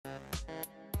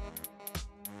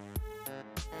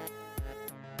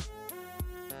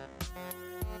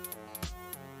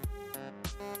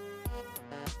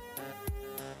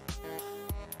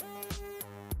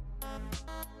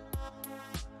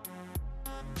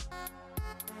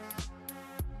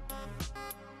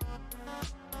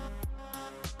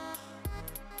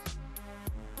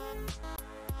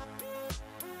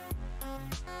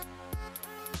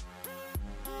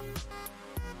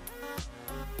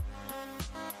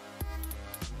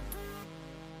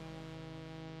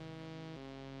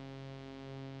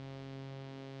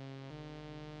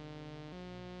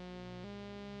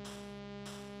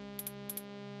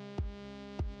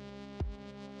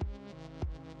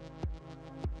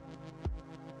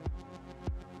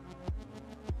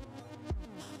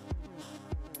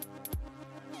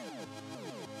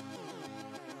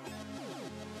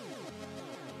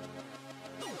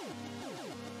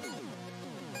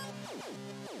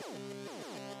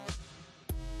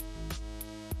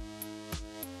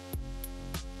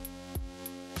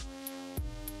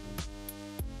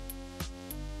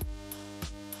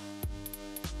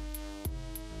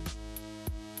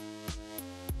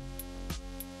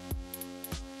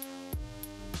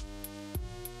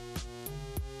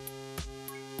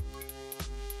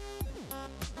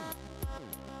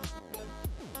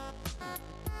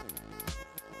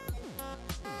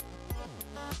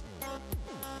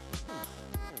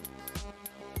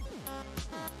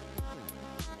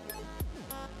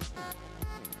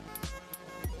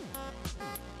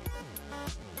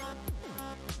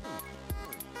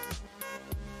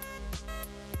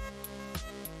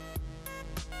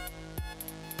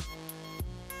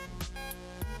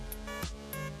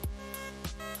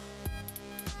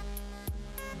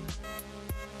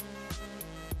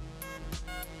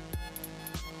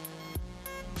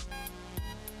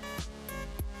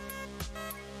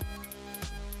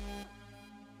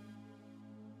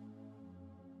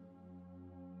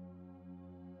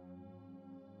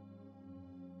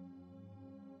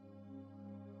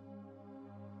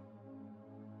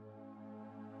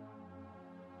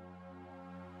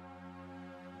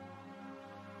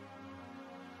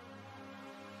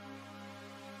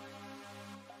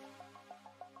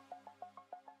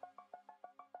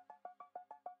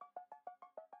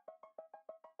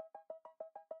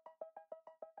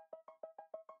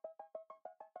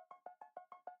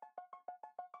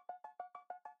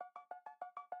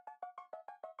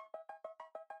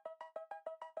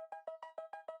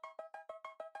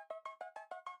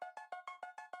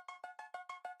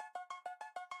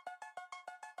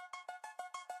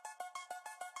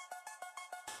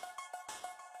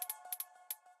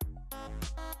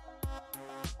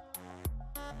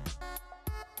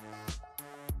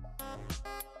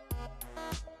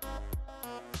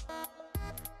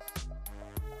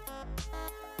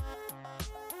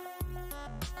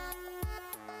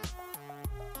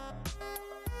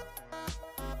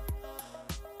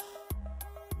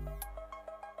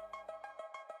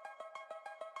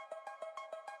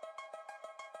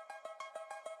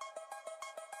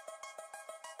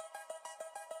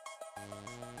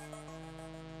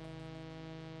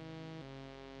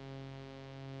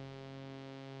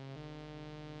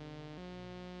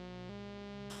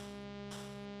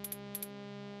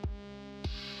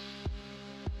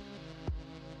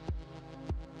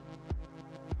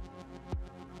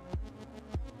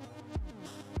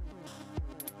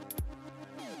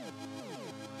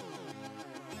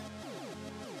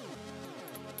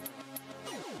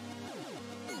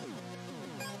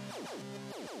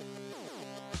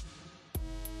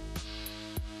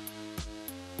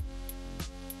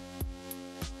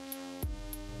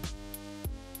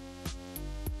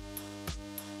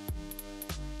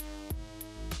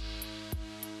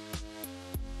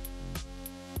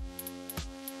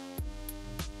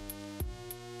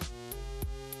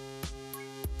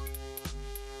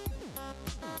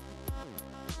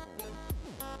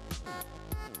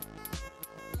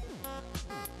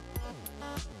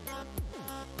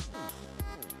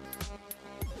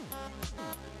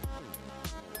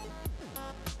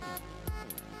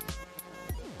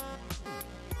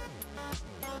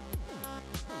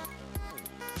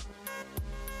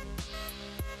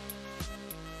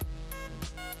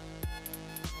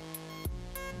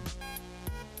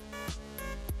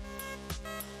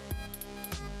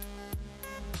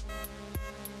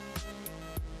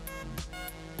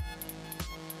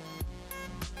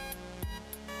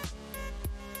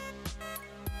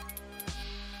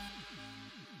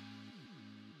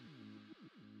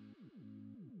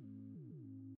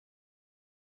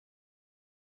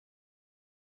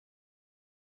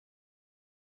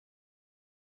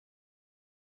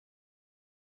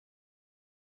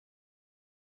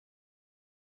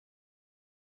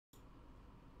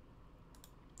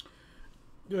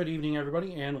Good evening,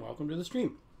 everybody, and welcome to the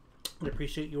stream. I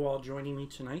appreciate you all joining me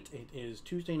tonight. It is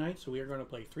Tuesday night, so we are going to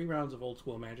play 3 rounds of old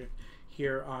school Magic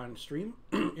here on stream.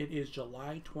 It is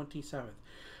July 27th.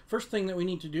 First thing that we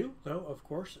need to do, though, of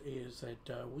course, is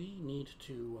that we need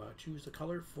to choose the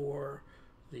color for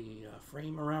the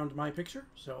frame around my picture.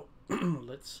 So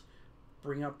let's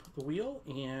bring up the wheel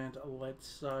and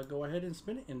let's go ahead and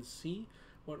spin it and see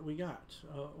what we got.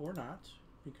 Or not,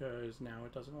 because now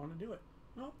it doesn't want to do it.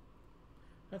 Well,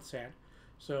 that's sad.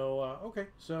 So, okay,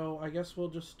 so I guess we'll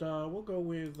just, we'll go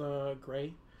with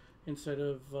gray instead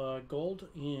of gold,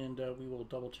 and we will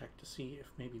double check to see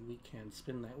if maybe we can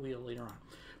spin that wheel later on.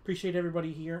 Appreciate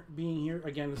everybody here being here.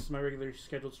 Again, this is my regularly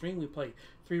scheduled stream. We play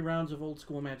 3 rounds of old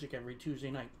school Magic every Tuesday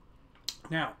night.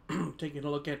 Now, taking a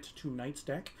look at tonight's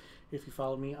deck. If you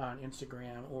follow me on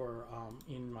Instagram or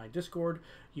in my Discord,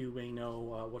 you may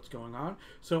know what's going on.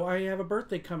 So I have a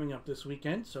birthday coming up this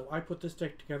weekend, so I put this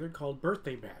deck together called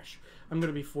Birthday Bash. I'm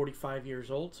going to be 45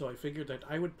 years old, so I figured that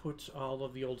I would put all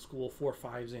of the old school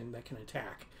 4/5s in that can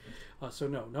attack. So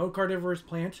no carnivorous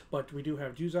plant, but we do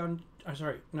have Juzan,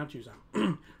 sorry, not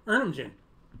Juzan, Urnamjin,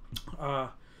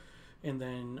 and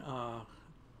then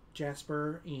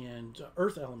Jasper and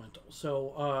Earth Elemental.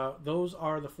 So those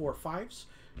are the 4/5s,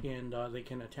 and they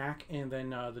can attack. And then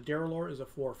the Derelor is a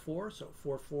 4/4, so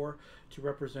 4/4 to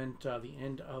represent the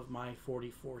end of my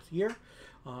 44th year.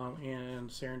 And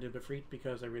Serendib Efreet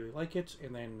because I really like it.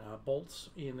 And then Bolts,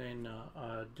 and then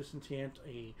Disenchant,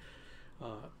 a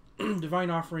Divine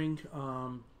Offering,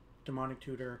 Demonic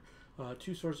Tutor,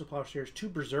 2 Swords of Plowshares, 2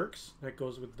 Berserks. That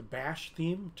goes with the Bash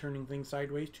theme, turning things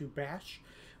sideways to Bash.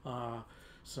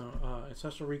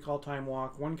 Ancestral Recall, Time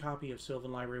Walk, 1 copy of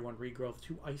Sylvan Library, 1 Regrowth,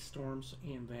 2 Ice Storms,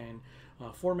 and then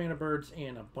 4 Mana Birds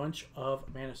and a bunch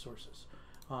of mana sources.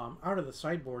 Out of the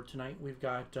sideboard tonight, we've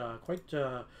got quite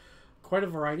a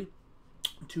variety.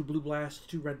 2 Blue Blast,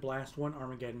 2 Red Blast, 1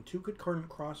 Armageddon, 2 Concordant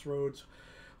Crossroads,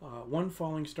 1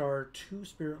 Falling Star, 2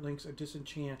 Spirit Links, a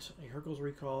Disenchant, a Hurkyl's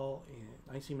Recall,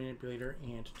 an Icy Manipulator,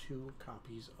 and 2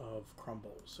 copies of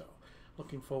Crumble. So,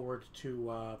 looking forward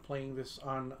to playing this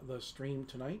on the stream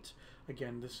tonight.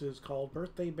 Again, this is called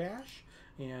Birthday Bash,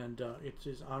 and it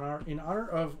is in honor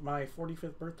of my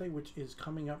 45th birthday, which is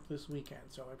coming up this weekend.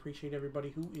 So I appreciate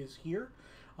everybody who is here.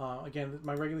 Again,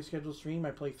 my regularly scheduled stream,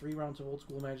 I play 3 rounds of old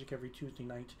school Magic every Tuesday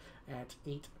night at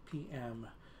 8 p.m.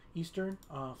 Eastern.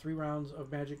 3 rounds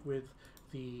of Magic with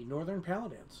the Northern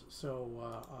Paladins.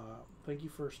 So thank you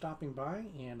for stopping by,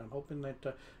 and I'm hoping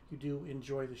that you do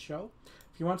enjoy the show.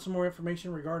 If you want some more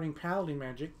information regarding Paladin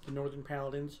Magic, the Northern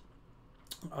Paladins,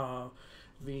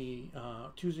 the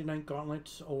Tuesday Night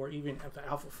Gauntlet, or even at the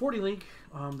Alpha 40 League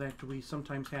that we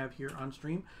sometimes have here on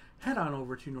stream, head on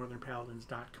over to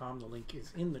northernpaladins.com. The link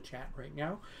is in the chat right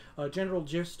now. General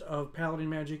gist of Paladin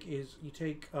Magic is you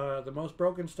take the most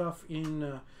broken stuff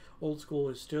in old school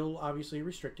is still obviously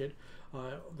restricted.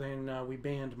 Then we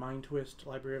banned Mind Twist,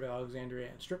 Library of Alexandria,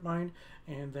 and Strip Mine,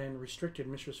 and then restricted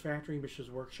Mishra's Factory, Mishra's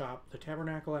Workshop, the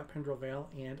Tabernacle at Pendrell Vale,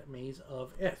 and Maze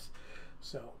of Ith.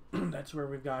 So that's where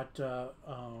we've got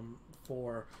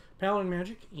for Paladin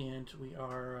Magic, and we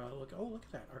are look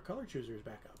at that, our color chooser is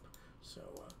back up. So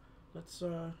let's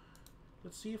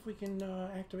see if we can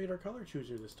activate our color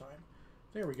chooser this time.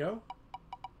 There we go.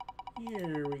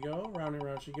 Here we go. Round and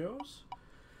round she goes.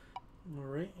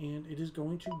 Alright, and it is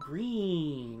going to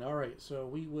green. Alright, so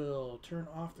we will turn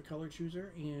off the color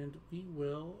chooser and we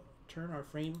will turn our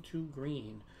frame to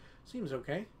green. Seems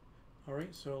okay.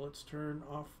 Alright, so let's turn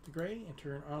off the gray and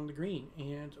turn on the green.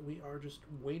 And we are just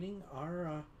waiting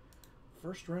our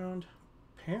first round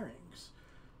pairings.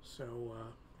 So,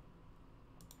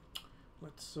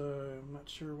 let's, I'm not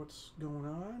sure what's going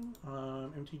on.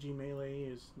 MTG Melee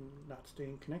is not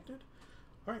staying connected.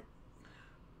 Alright.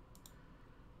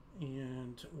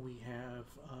 And we have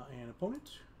an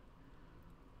opponent,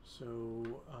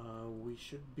 so we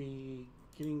should be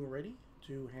getting ready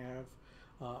to have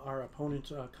our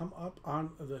opponent come up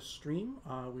on the stream.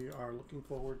 We are looking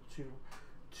forward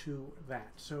to that.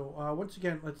 So once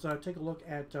again, let's take a look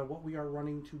at what we are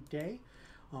running today.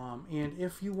 And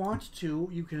if you want to,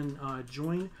 you can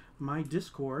join my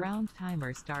Discord. Round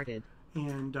timer started.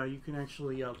 And you can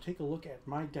actually take a look at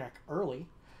my deck early.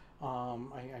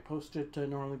 I post it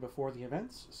normally before the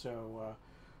events, so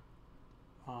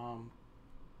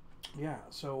yeah,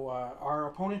 so our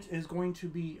opponent is going to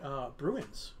be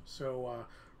Bruins, so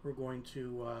we're going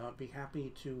to be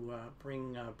happy to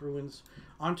bring Bruins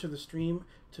onto the stream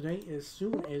today as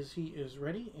soon as he is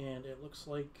ready, and it looks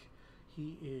like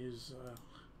he is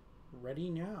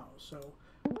ready now, so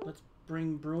let's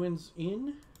bring Bruins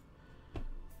in.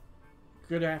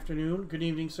 Good afternoon, good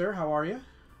evening, sir, how are you?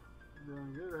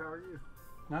 Doing good. How are you?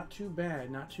 Not too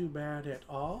bad at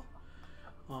all.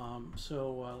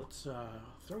 So let's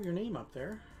throw your name up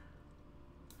there.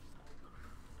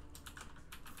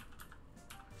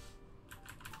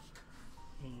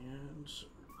 And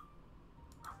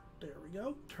there we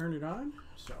go. Turn it on.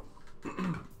 So.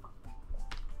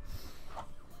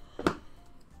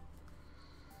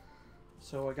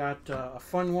 So I got a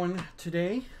fun one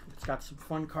today. It's got some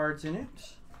fun cards in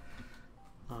it.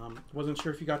 Wasn't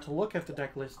sure if you got to look at the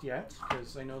deck list yet,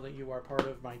 because I know that you are part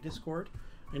of my Discord.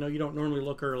 I know you don't normally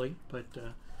look early, but...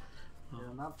 yeah,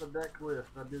 not the deck list.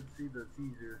 I did see the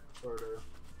teaser, sort of.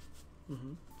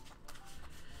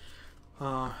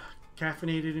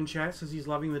 Caffeinated in chat says he's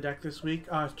loving the deck this week.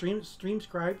 Stream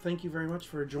Scribe, thank you very much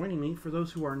for joining me. For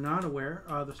those who are not aware,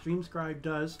 the Stream Scribe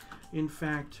does, in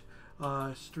fact,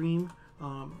 stream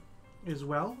as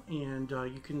well, and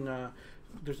you can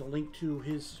there's a link to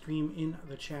his stream in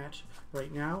the chat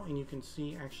right now, and you can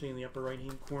see actually in the upper right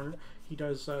hand corner he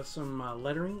does some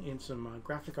lettering and some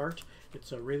graphic art.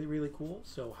 It's really cool,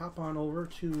 so hop on over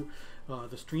to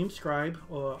the Stream Scribe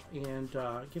and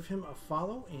give him a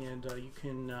follow, and you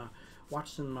can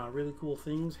watch some really cool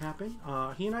things happen.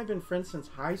 He and I have been friends since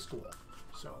high school,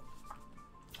 so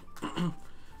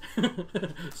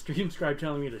Stream Scribe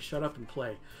telling me to shut up and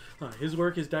play. His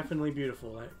work is definitely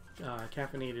beautiful.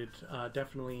 Caffeinated,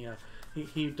 definitely,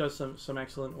 he does some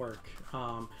excellent work.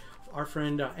 Our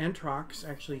friend Antrox,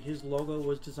 actually, his logo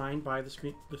was designed by the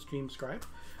Stream Scribe.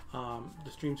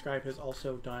 The Stream Scribe has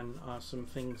also done some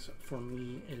things for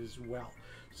me as well.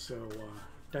 So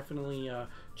definitely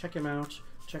check him out.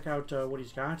 Check out what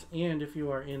he's got, and if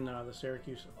you are in the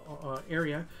Syracuse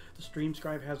area, the Stream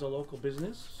Scribe has a local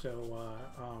business, so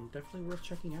definitely worth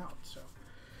checking out. So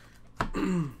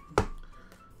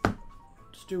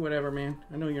just do whatever, man.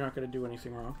 I know you're not going to do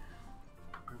anything wrong.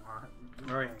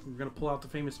 All right, we're going to pull out the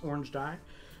famous orange die.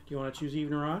 Do you want to choose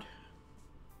even or odd?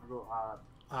 I'll go odd.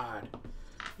 Odd.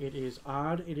 It is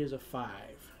odd. It is a 5.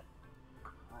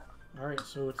 All right,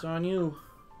 so it's on you.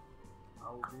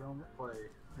 I will be on the play.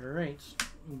 All right.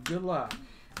 Good luck.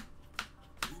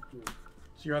 You too.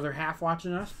 Is your other half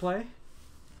watching us play?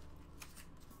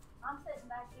 I'm sitting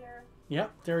back here.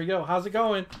 Yep, there we go. How's it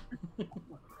going? Good,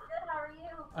 how are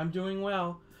you? I'm doing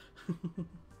well.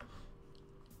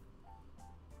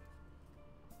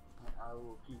 I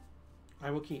will keep.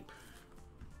 I will keep.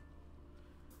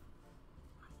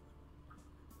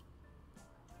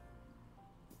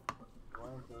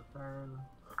 Going to the turn.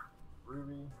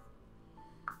 Ruby.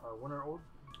 Winter Orb.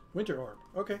 Winter Orb.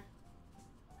 Okay.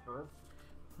 Go ahead.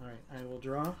 Alright, I will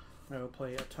draw. I will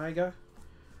play a Taiga,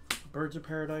 Birds of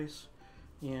Paradise,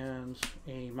 and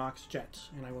a Mox Jet,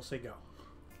 and I will say go.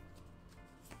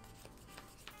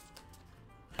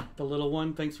 The little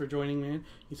one, thanks for joining, man.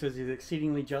 He says he's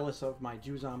exceedingly jealous of my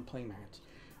Juzon playmat.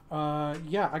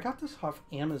 Yeah, I got this off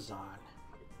Amazon.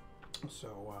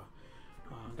 So,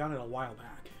 got it a while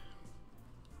back.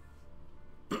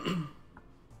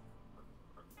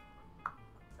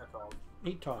 That's all.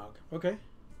 8 Tog. Okay.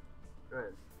 Go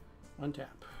ahead.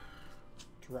 Untap.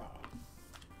 Draw.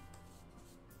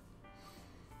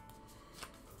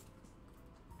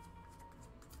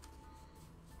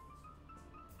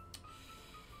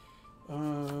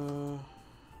 I'm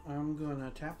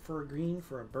gonna tap for a green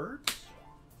for a birds.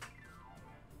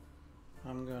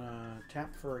 I'm gonna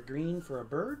tap for a green for a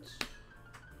birds.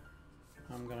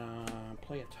 I'm gonna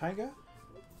play a Taiga.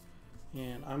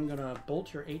 And I'm gonna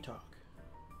bolt your ATOG.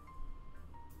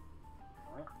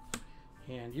 Alright.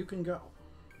 And you can go.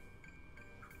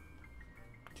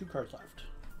 2 cards left.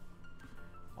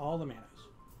 All the manas.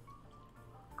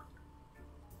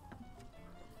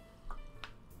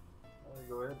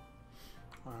 Go ahead.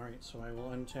 Alright, so I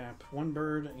will untap 1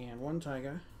 bird and 1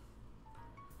 Taiga.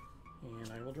 And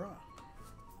I will draw.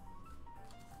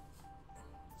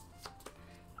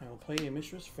 I will play a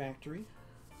Mishra's Factory.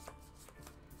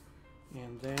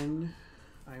 And then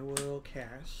I will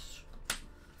cast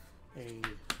a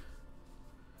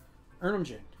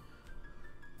Urnamjin.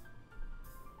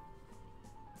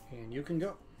 And you can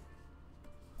go.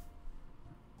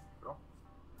 Go.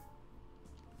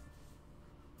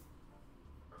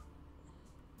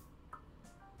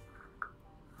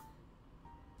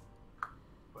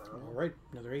 Alright,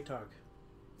 another ATOG.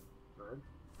 Go ahead.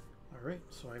 Alright,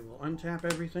 so I will untap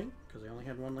everything, because I only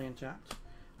had 1 land tapped.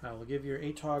 I will give your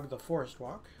ATOG the Forest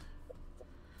Walk.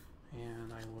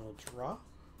 And I will draw.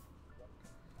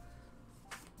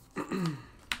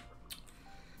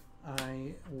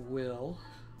 I will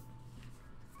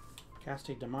cast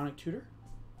a Demonic Tutor.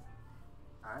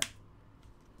 Alright.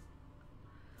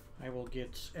 I will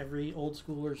get every old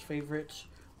schooler's favorite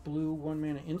blue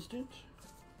 1-mana instant.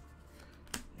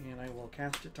 And I will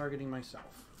cast it targeting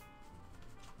myself.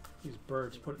 These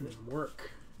birds putting in work.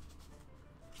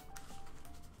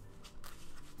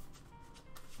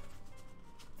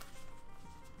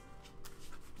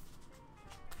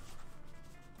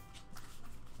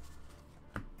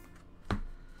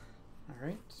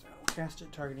 cast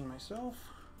it targeting myself.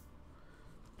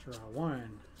 Draw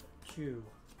 1, 2,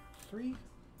 3.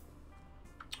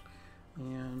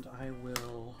 And I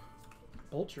will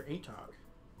bolt your ATOG.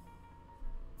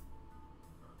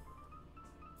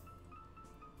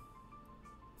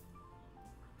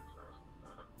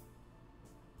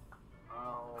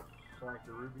 I'll select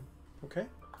the ruby. Okay.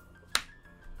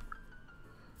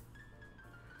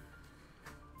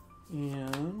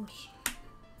 And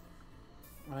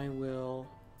I will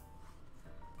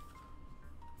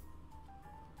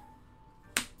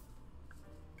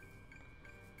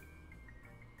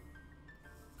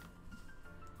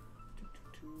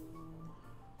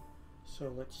so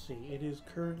let's see, it is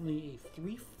currently a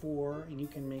 3/4 and you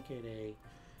can make it a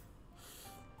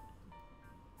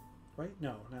right?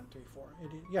 No, not 3/4.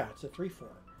 It is, yeah, it's a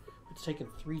 3/4. It's taken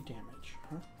 3 damage,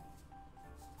 huh?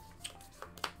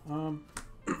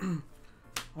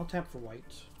 I'll tap for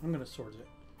white. I'm gonna sword it.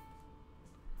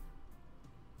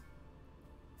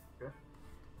 Okay.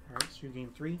 Alright, so you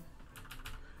gain 3.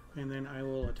 And then I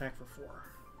will attack for 4.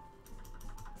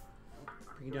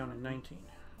 Bring you down to 19.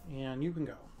 And you can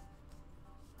go.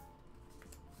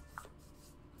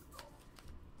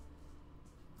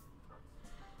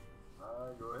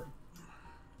 Go ahead.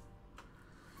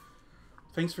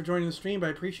 Thanks for joining the stream. I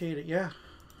appreciate it. Yeah.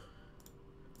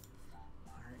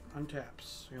 Alright,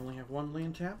 untaps. We only have 1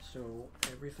 land tap, so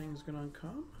everything's gonna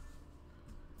come.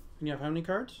 And you have how many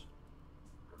cards?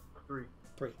 3.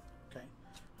 3. Okay.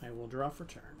 I will draw for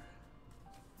turn.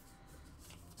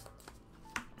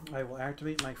 I will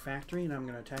activate my factory and I'm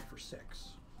going to attack for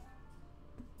 6.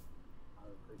 I'll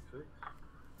take 6.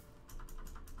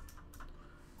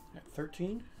 At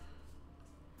 13.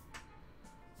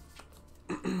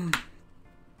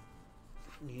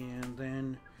 And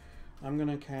then I'm going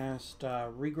to cast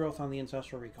Regrowth on the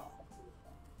Ancestral Recall.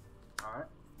 Alright.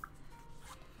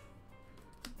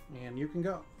 And you can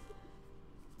go.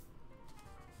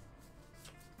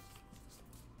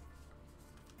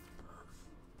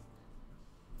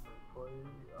 Play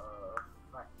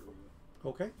factory.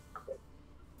 Okay.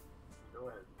 Go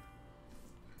ahead.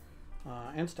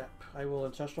 End step. I will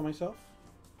Ancestral myself.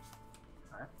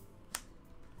 Alright.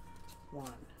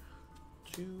 1,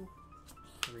 2,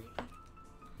 3.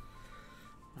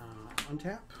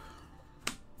 Untap.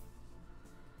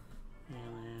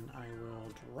 And then I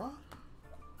will draw.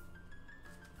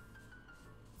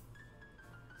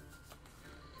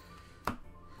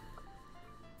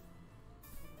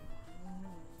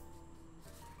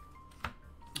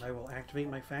 I will activate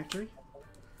my factory.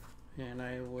 And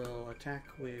I will attack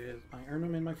with my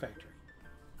Urnum in my factory.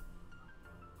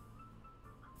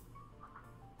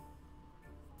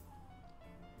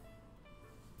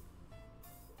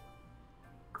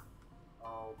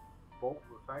 I'll bolt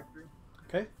the factory.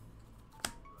 Okay.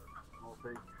 I'll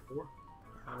take 4.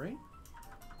 Alright.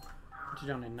 Put you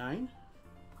down to 9.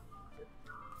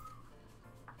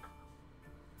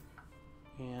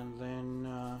 And then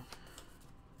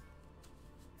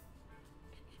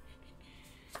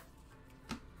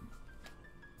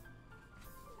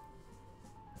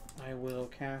I will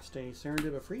cast a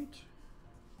Serendib Efreet.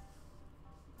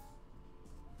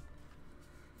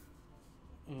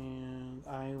 And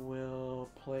I will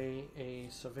play a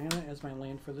Savannah as my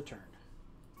land for the turn.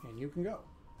 And you can go.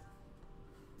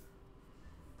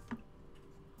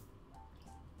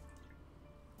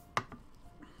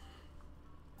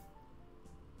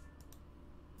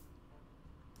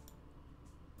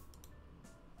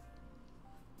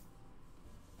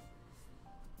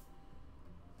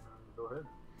 Go ahead.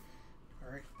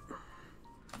 Alright.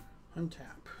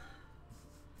 Untap.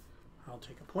 I'll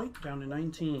take a point down to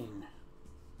 19.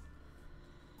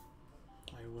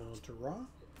 I will draw.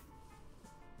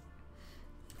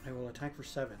 I will attack for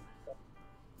 7.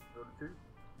 Go to 2.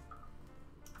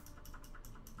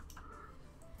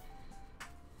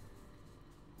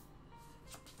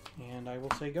 And I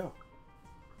will say go.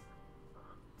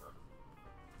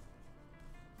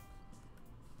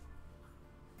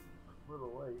 A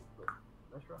little late, but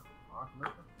Mishra. Awesome,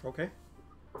 Mishra. Okay.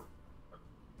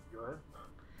 Go ahead.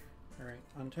 Alright,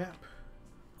 untap.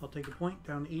 I'll take a point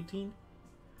down to 18.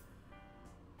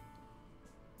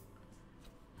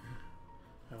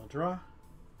 I will draw.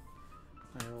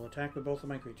 I will attack with both of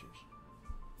my creatures.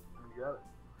 You got it.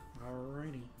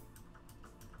 Alrighty.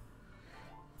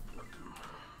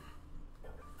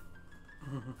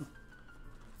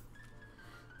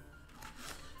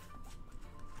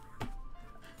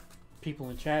 People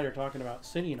in chat are talking about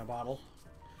City in a Bottle.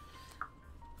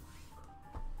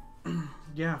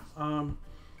 Yeah, I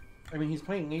mean, he's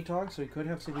playing ATOG, so he could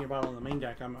have City in a Bottle in the main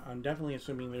deck. I'm definitely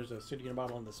assuming there's a City in a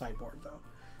Bottle in the sideboard, though.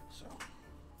 So,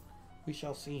 we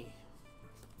shall see.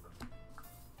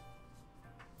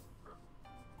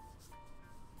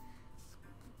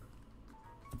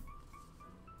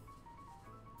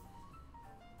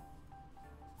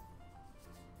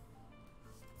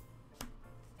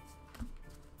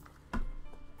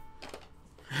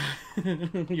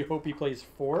 You hope he plays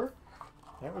 4?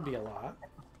 That would be a lot.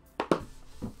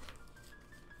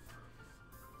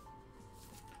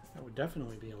 That would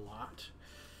definitely be a lot.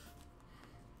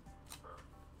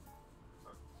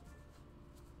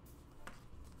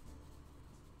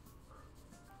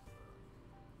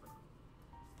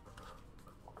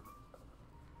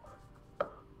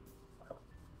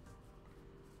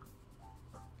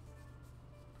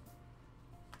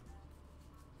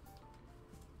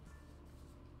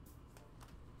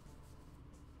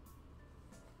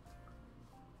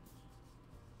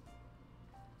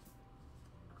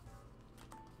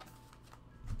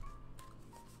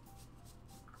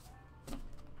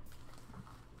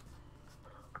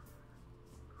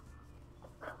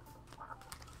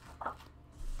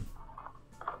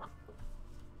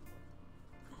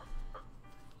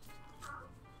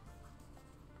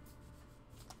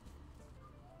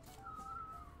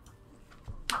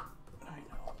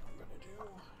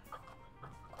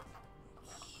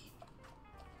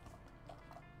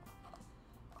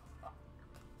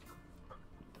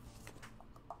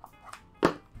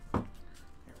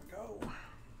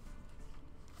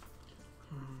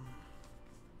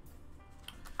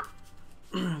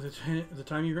 The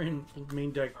time you ran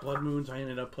main deck Blood Moons, I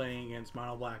ended up playing against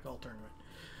Mono Black all tournament.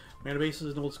 Mana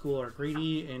bases in old school are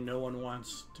greedy, and no one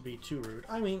wants to be too rude.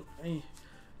 I mean,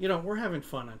 you know, we're having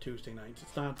fun on Tuesday nights.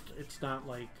 It's not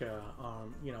like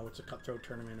you know, it's a cutthroat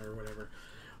tournament or whatever.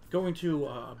 Going to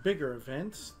a bigger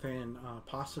events, then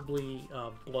possibly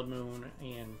Blood Moon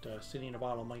and City in a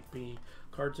Bottle might be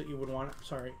cards that you would want.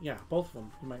 Sorry, yeah, both of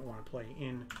them you might want to play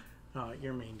in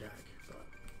your main deck.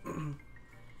 But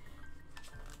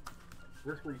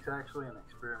this week's actually an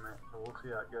experiment, so we'll see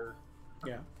how it goes.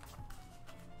 Yeah.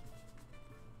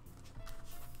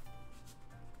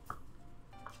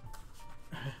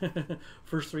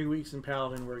 First 3 weeks in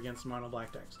Paladin were against mono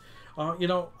black decks. You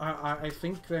know, I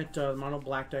think that the mono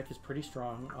black deck is pretty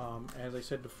strong. As I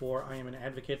said before, I am an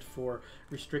advocate for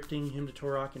restricting him to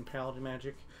Torok and Paladin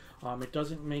Magic. It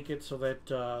doesn't make it so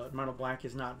that mono black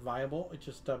is not viable. It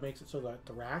just makes it so that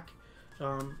the rack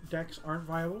decks aren't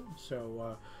viable.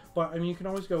 So, but I mean, you can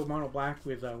always go mono black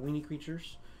with weenie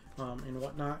creatures and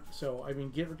whatnot. So, I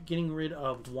mean, getting rid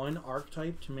of one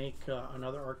archetype to make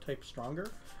another archetype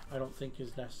stronger, I don't think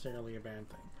is necessarily a bad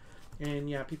thing. And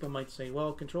yeah, people might say,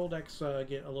 well, control decks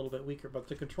get a little bit weaker, but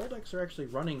the control decks are actually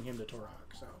running him to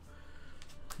Torok. So,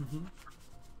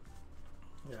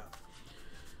 yeah.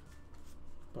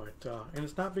 But and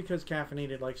it's not because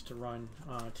Caffeinated likes to run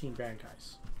Team Bad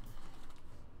Guys.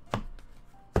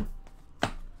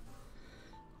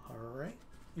 All right,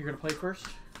 you're gonna play first.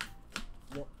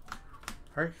 Yep.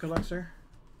 All right, good luck, sir.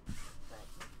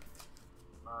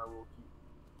 I will keep.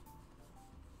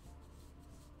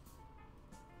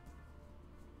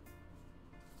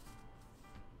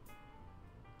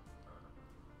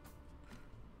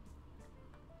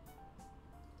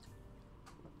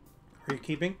 Are you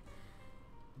keeping?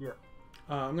 Yeah.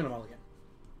 I'm gonna mulligan.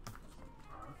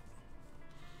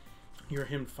 You were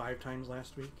him 5 times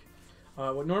last week.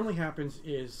 What normally happens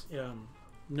is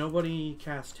nobody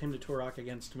cast Hymn to Torok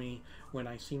against me when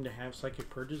I seem to have Psychic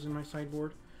Purges in my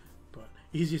sideboard. But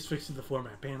easiest fix in the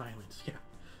format, ban islands.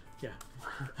 Yeah.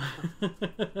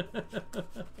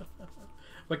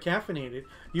 But Caffeinated,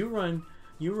 you run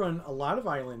a lot of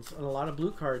islands and a lot of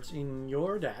blue cards in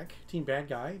your deck, Team Bad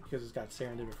Guy, because it's got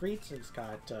Serendipity Freets, it's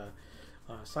got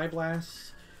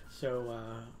Psyblast, so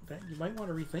that you might want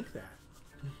to rethink that.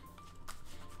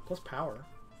 Plus power.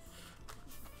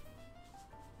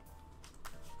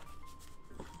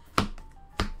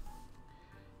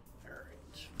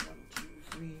 Alright, 1, 2,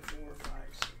 3, 4, 5,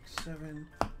 6, 7.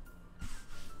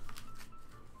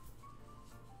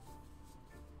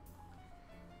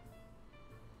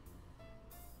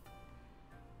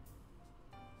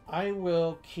 I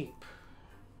will keep.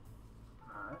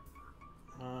 Alright.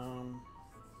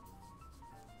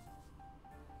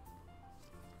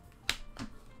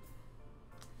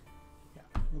 Yeah,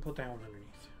 we'll put that one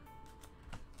underneath.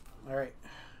 Alright.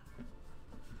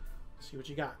 See what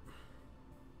you got.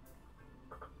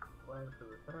 Plan for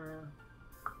the turn.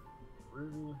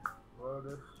 Ruby,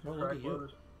 Lotus, Oh, look at you.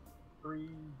 Lotus, 3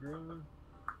 green,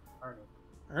 Arnie.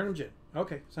 Ernemjin.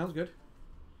 Okay, sounds good.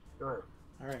 Go ahead.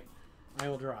 Alright. I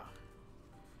will draw.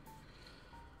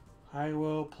 I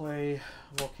will play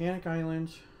Volcanic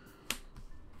Island,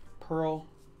 Pearl,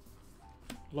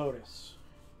 Lotus.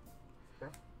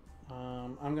 Okay.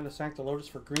 I'm going to sack the Lotus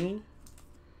for green,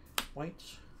 white,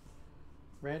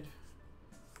 red,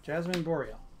 Jasmine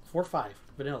Boreal. 4/5,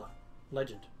 vanilla,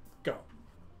 legend. Go.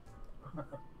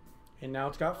 And now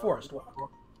it's got Forest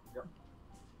Walk. Yep.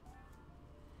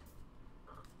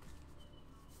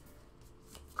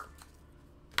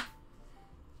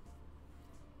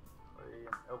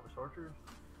 archers?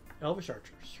 Elvish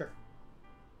archers, sure.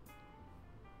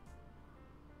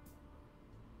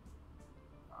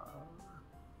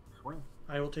 Swing.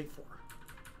 I will take 4.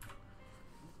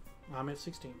 I'm at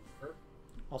 16. Sure.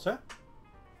 All set?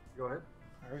 Go ahead.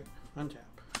 All right. Untap.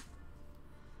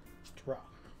 Draw.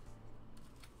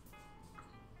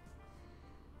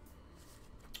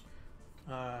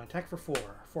 Attack for 4.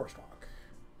 Force walk.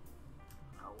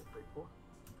 I will take 4.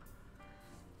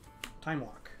 Time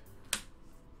walk.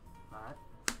 Alright.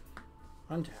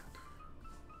 Untap.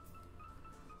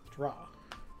 Draw.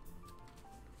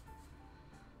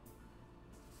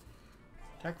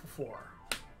 Attack for 4.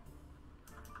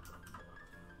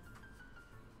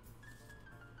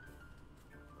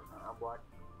 I'll block.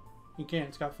 You can't.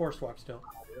 It's got force walk still.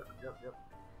 Yep.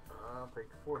 I'll take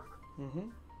the 4th. Mm-hmm.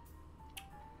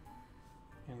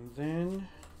 And then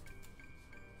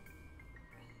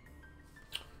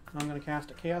I'm going to cast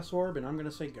a Chaos Orb, and I'm going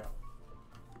to say go.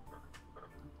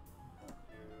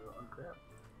 You untap.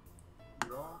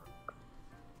 Draw.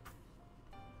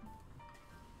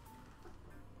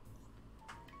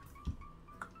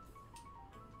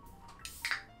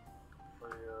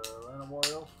 Play random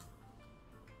warriors.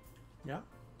 Yeah.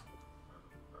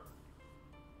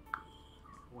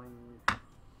 Swing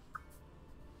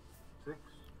 6.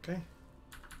 Okay.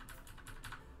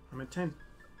 I'm at 10.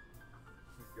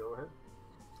 Go ahead.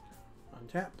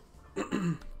 Untap.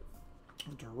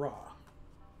 Draw.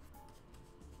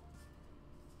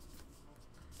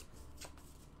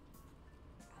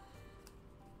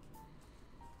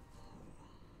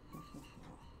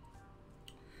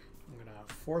 I'm going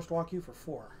to force walk you for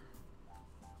 4.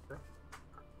 Okay.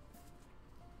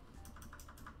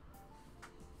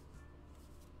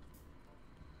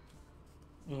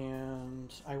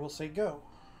 And I will say go.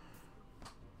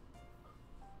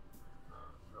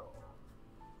 Go.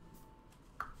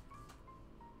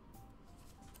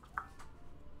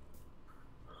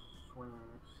 Swing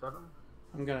 7.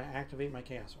 I'm going to activate my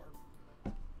Chaos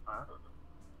Orb. Alright.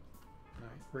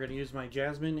 Alright, we're going to use my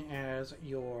Jasmine as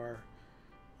your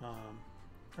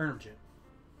Ernemjit.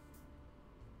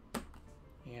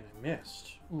 And I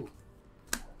missed. Ooh.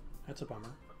 That's a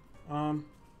bummer.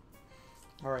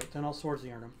 Alright, then I'll Swords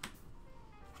the Ernem.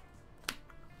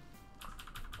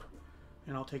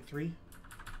 And I'll take 3.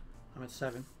 I'm at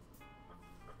 7.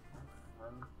 Then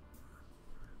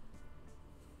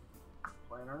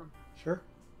play an arm. Sure.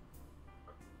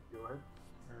 Go ahead.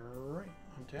 Alright,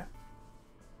 untap.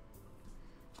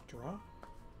 Draw.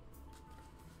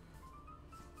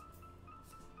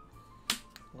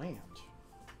 Land.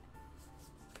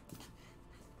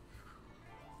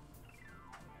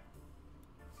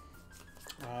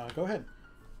 Go ahead.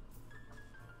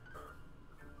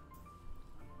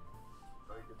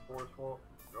 Take it forceful.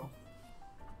 Go.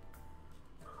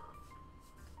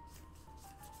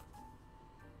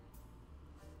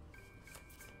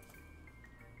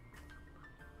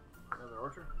 Another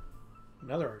archer.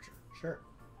 Another archer. Sure.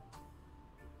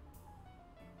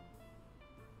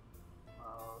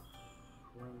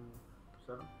 Swing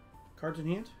 7. Cards in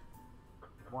hand.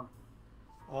 1.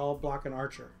 I'll block an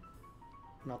archer.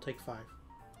 And I'll take 5.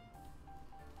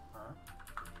 Alright.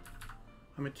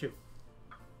 I'm at 2.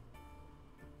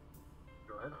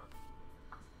 Go ahead.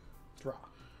 Draw.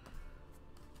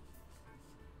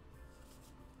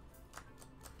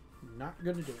 Not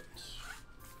gonna do it.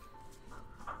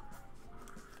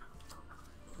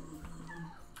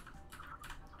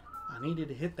 I needed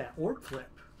to hit that orb flip.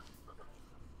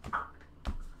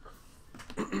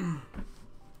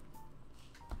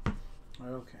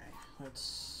 Okay,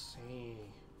 let's see.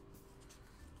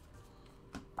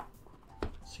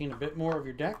 Seen a bit more of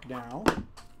your deck now.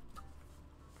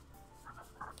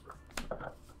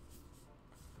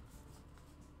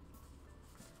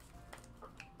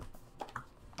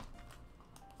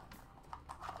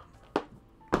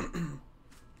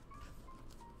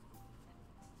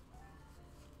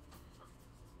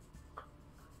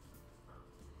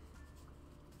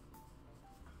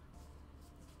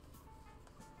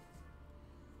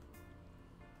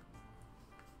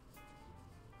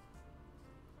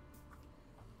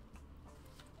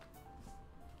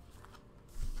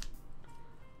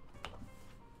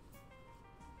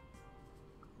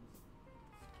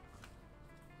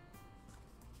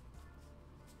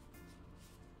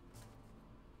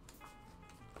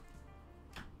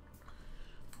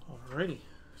 Alrighty,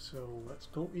 so let's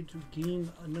go into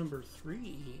game number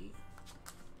 3.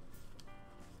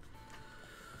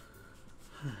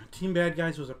 Team Bad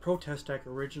Guys was a protest deck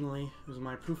originally. It was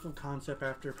my proof of concept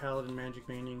after Paladin Magic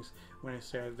Bannings when I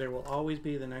said there will always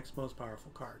be the next most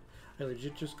powerful card. I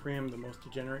legit just crammed the most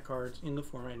degenerate cards in the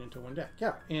format into one deck.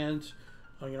 Yeah, and,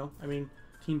 you know, I mean,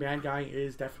 Team Bad Guy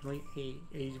is definitely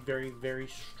a very, very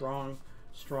strong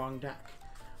deck.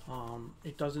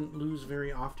 It doesn't lose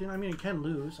very often. I mean, it can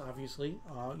lose, obviously.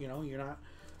 You know, you're not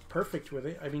perfect with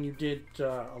it. I mean, you did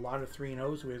a lot of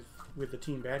 3-0s with the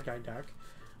Team Bad Guy deck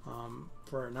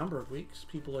for a number of weeks.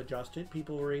 People adjusted.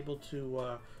 People were able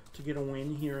to get a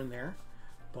win here and there.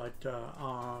 But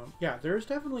yeah, there's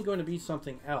definitely going to be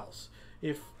something else.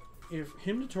 If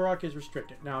Hymn to Turok is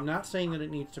restricted. Now, I'm not saying that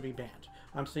it needs to be banned.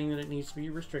 I'm saying that it needs to be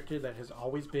restricted. That has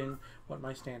always been what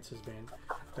my stance has been.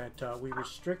 That we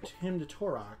restrict Hymn to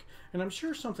Turok. And I'm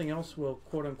sure something else will,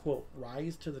 quote-unquote,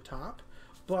 rise to the top.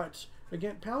 But,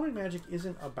 again, Paladin Magic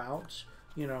isn't about,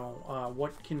 you know,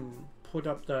 what can put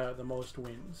up the most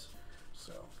wins.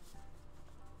 So...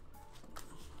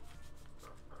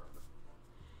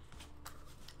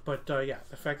 But yeah,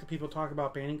 the fact that people talk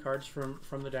about banning cards from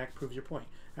the deck proves your point.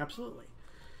 Absolutely.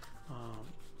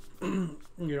 You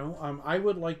know, I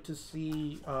would like to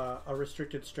see a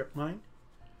restricted strip mine.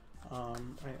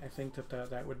 I think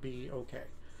that would be okay.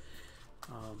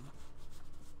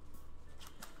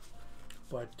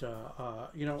 But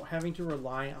you know, having to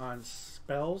rely on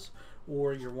spells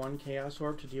or your one Chaos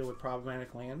Orb to deal with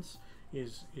problematic lands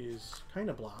is kind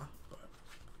of blah.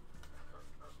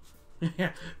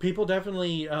 Yeah, people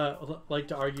definitely like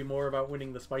to argue more about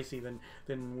winning the spicy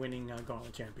than winning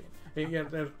Gauntlet Champion. Yeah,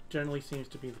 that generally seems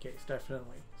to be the case,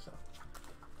 definitely. So,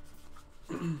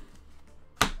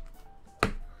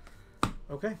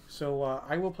 okay, so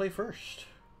I will play first.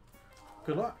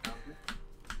 Good luck.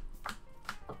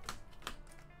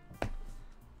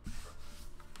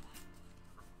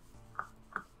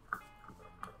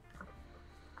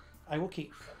 I will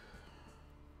keep.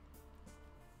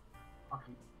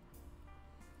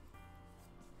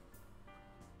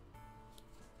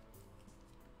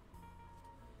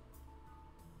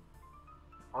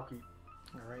 I'll keep.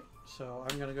 Alright, so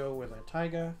I'm going to go with a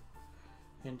Taiga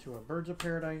into a Birds of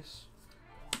Paradise,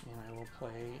 and I will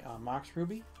play Mox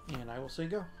Ruby, and I will say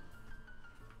go.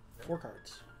 4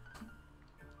 cards.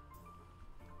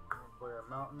 I'll play a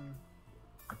Mountain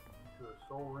into a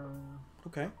Soul Ring.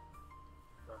 Okay.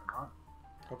 Then not.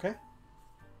 Okay.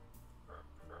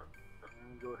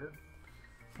 And go ahead.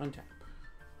 Untap.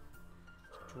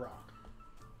 Draw.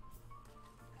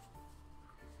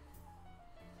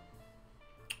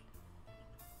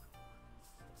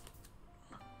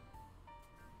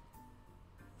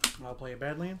 I'll play a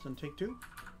Badlands and take 2.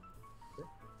 Okay.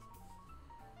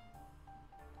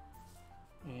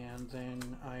 And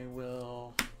then I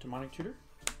will Demonic Tutor.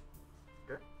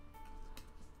 Okay.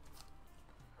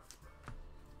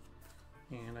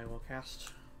 And I will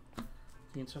cast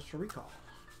the Ancestral Recall.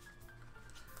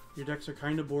 Your decks are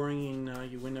kind of boring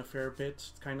and you win a fair bit.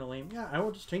 It's kind of lame. Yeah, I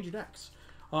will just change your decks.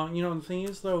 You know, the thing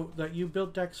is, though, that you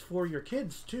built decks for your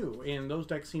kids, too. And those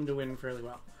decks seem to win fairly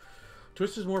well.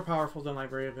 Twist is more powerful than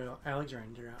Library of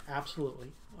Alexandria,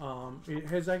 absolutely. It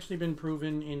has actually been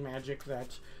proven in Magic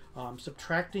that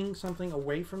subtracting something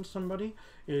away from somebody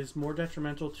is more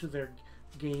detrimental to their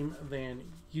game than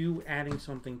you adding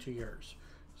something to yours.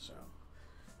 So,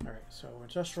 alright, so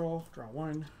Ancestral, draw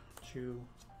 1, 2,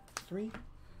 3,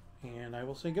 and I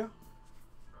will say go.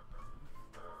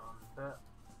 Draw.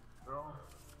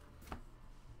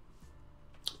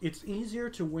 It's easier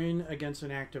to win against an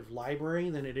active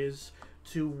library than it is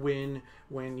to win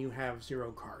when you have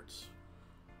 0 cards.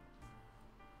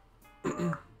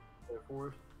 Play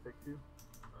Forest, take 2.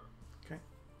 Okay.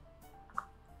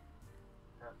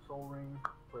 Tap Soul Ring,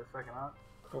 play a second Ox.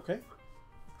 Okay.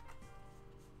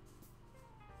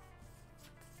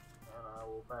 And I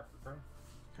will pass the turn.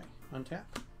 Okay. Untap.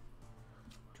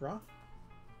 Draw.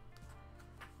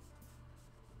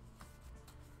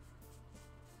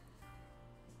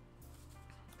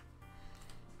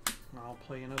 I'll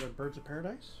play another Birds of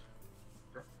Paradise.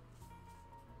 Okay.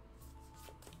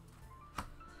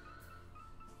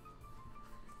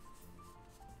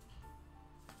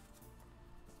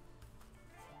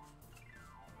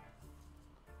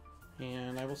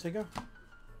 And I will say go. Okay.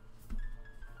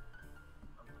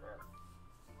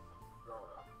 Draw.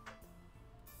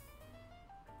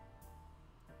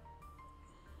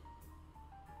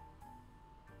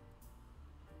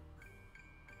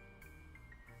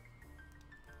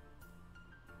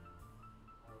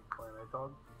 Play an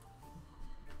ATOG.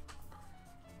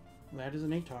 That is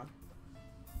an ATOG.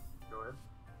 Go ahead.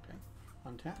 Okay.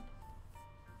 Untap.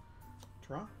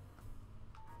 Draw.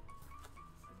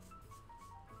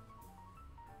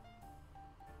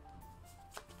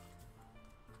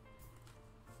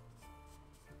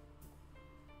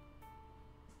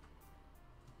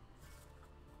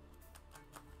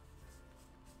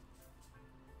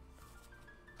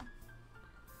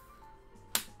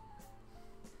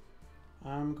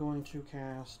 I'm going to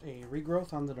cast a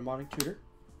regrowth on the demonic tutor.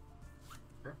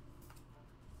 Okay.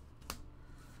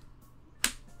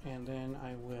 And then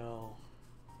I will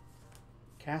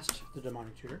cast the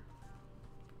demonic tutor.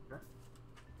 Okay.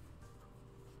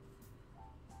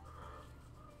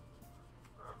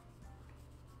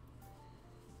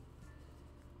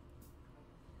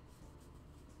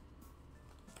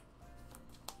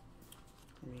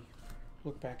 Let me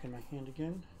look back in my hand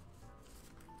again.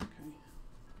 Okay.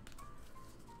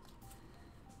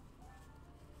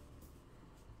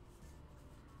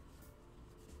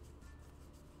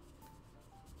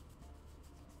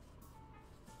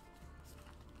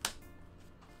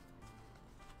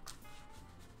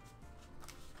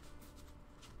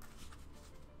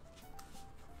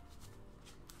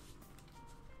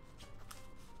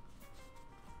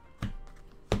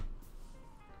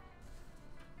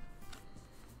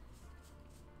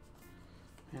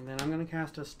 And then I'm going to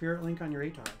cast a Spirit Link on your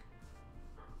ATOG.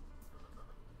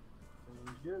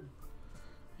 Sounds good.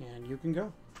 And you can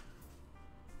go.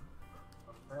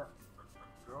 Untap.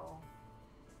 Draw.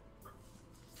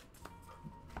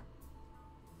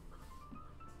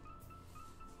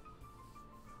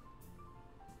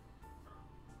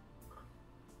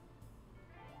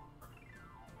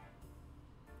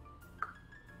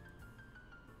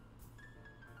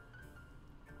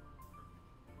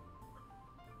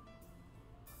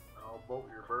 I'll bolt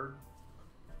your bird.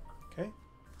 Okay.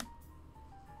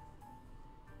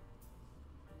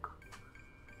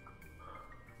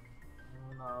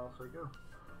 And I'll also go.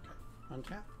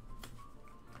 Untap.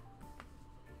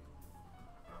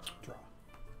 Draw.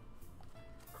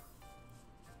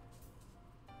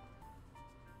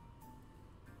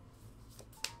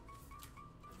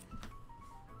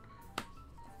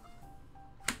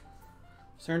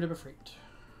 Serendip Efreet.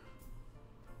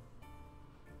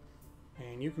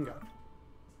 And you can go.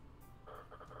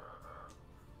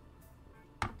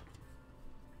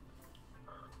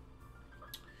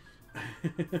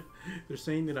 They're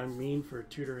saying that I'm mean for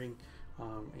tutoring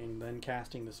and then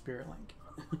casting the Spirit Link.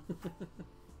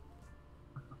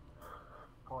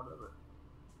 Part of it.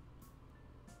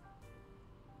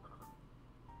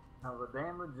 Now the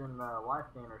damage and life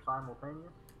gain are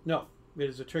simultaneous. No, it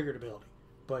is a triggered ability.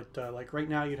 But like right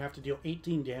now, you'd have to deal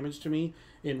 18 damage to me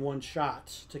in one shot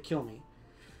to kill me.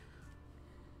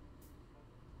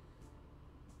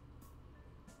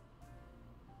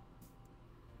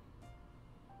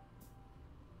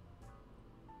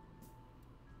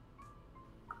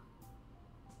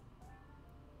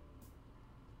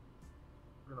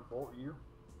 I'm gonna bolt you.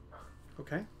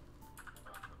 Okay.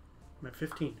 I'm at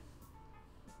 15.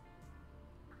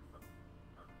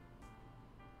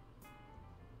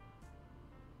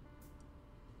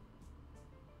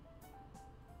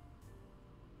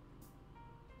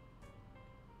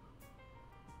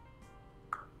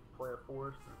 Play a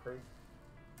forest and take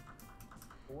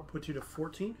 4. Put you to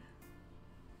 14.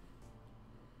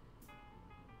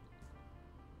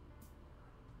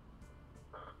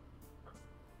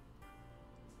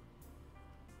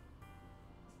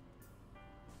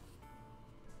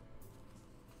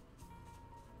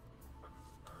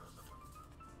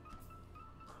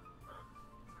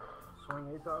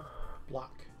 Swing ATOG.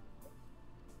 Block.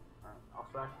 Alright, I'll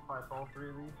sacrifice all 3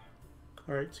 of these.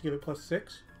 Alright, so give it +6.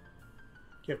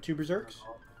 Do you have 2 Berserks?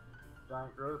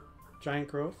 Giant growth Giant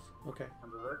Growth. Okay.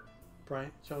 and Berserk.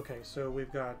 Brian. So okay, so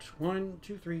we've got 1,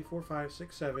 2, 3, 4, 5,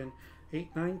 6, 7,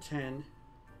 8, 9, 10.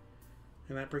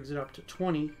 And that brings it up to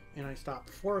 20. And I stop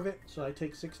 4 of it, so I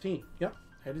take 16. Yep,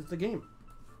 that is the game.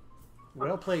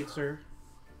 Well played, sir.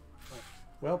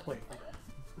 Well played.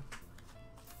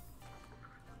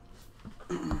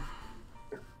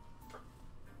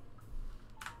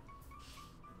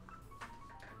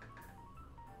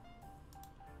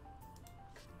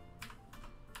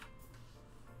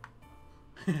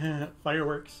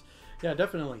 Fireworks. Yeah,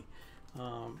 definitely.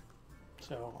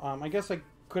 I guess I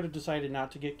could have decided not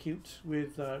to get cute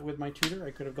with my tutor.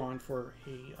 I could have gone for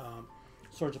a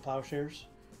Swords of Plowshares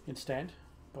instead.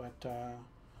 But,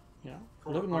 you know,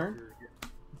 live and learn.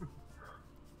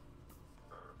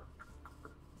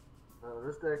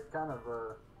 This deck's kind of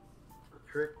a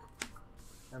trick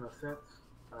in a sense.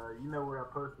 You know where I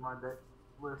post my deck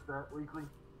list at weekly?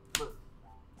 But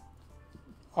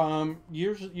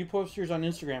You post yours on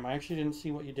Instagram. I actually didn't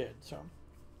see what you did, so.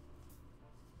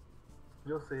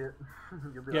 you'll see it.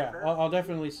 You'll be Yeah, like, I'll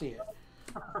definitely see it.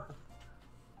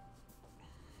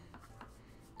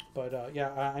 But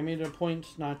yeah, I made it a point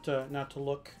not to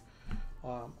look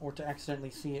or to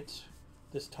accidentally see it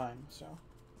this time. So.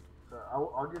 So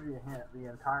I'll give you a hint. The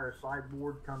entire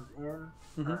sideboard comes in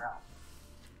or out.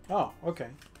 Oh, okay.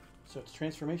 So it's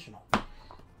transformational.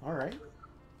 All right.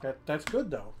 That's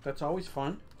good though. That's always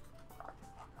fun.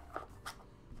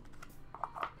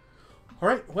 All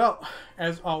right. Well,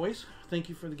 as always, thank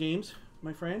you for the games,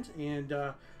 my friends, and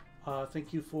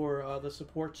thank you for the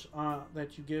support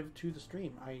that you give to the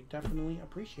stream. I definitely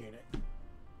appreciate it.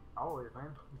 Always,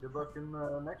 man. Good luck in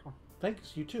the next one.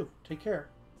 Thanks. You too. Take care.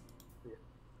 Yeah.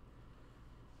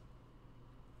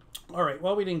 All right.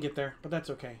 Well, we didn't get there, but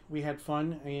that's okay. We had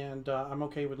fun, and I'm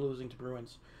okay with losing to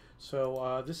Bruins.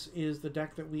 So this is the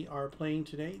deck that we are playing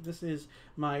today. This is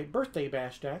my Birthday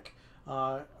Bash deck.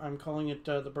 I'm calling it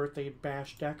the Birthday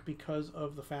Bash deck because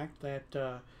of the fact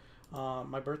that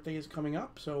my birthday is coming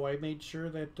up. So I made sure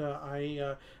that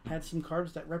I had some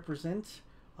cards that represent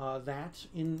that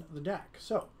in the deck.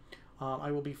 So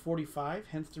I will be 45,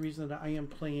 hence the reason that I am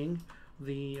playing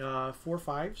the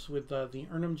 4/5s with the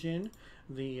Urnum Djinn,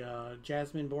 the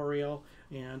Jasmine Boreal,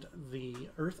 and the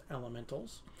Earth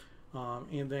Elementals.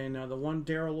 And then the one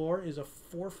Derelor is a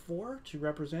 4/4 to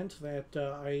represent that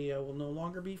I will no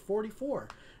longer be 44.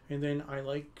 And then I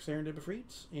like Serendib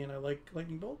Efreets, and I like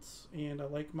Lightning Bolts, and I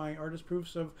like my Artist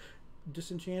Proofs of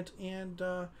Disenchant and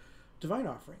Divine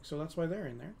Offering. So that's why they're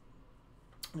in there.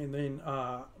 And then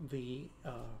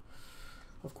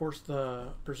of course,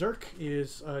 the Berserk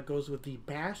is goes with the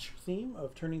Bash theme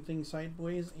of turning things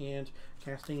sideways and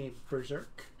casting a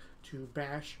Berserk to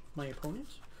bash my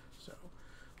opponent. So,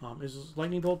 is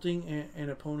Lightning Bolting an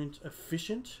opponent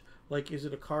efficient? Like, is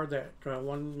it a card that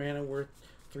 1 mana worth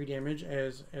 3 damage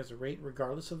as a rate,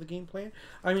 regardless of the game plan?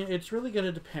 I mean, it's really going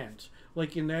to depend.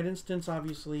 Like, in that instance,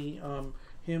 obviously,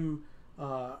 him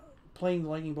playing the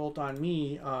Lightning Bolt on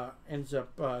me ends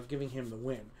up giving him the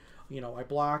win. You know, I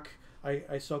block,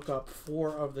 I soak up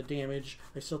 4 of the damage,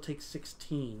 I still take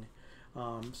 16.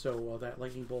 So that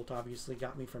Lightning Bolt obviously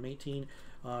got me from 18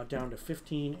 down to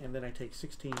 15, and then I take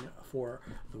 16 for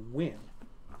the win.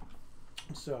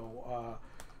 So,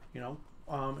 you know,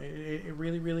 it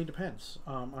really, really depends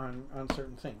on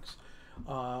certain things.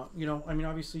 You know, I mean,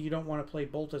 obviously you don't want to play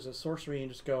Bolt as a sorcery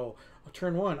and just go,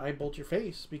 turn 1, I bolt your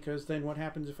face, because then what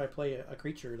happens if I play a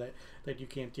creature that you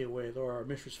can't deal with, or a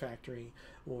Mishra's Factory,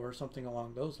 or something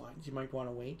along those lines? You might want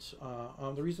to wait.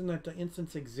 The reason that the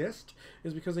instants exist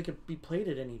is because they could be played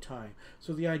at any time.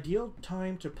 So the ideal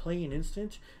time to play an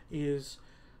instant is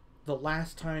the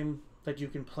last time that you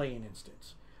can play an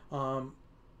instant.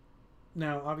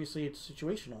 Now, obviously, it's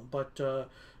situational, but,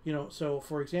 you know, so,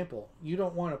 for example, you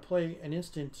don't want to play an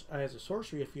instant as a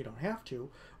sorcery if you don't have to,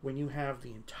 when you have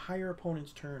the entire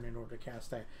opponent's turn in order to cast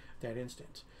that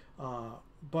instant.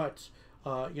 But,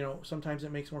 you know, sometimes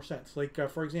it makes more sense. Like,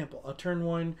 for example, a turn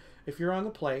 1, if you're on the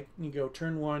play, you go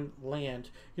turn 1, land,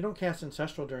 you don't cast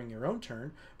Ancestral during your own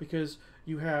turn, because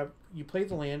you play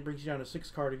the land, brings you down to 6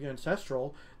 cards. If you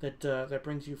Ancestral, that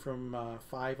brings you from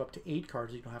 5 up to 8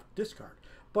 cards that you don't have to discard.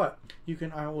 But you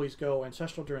can always go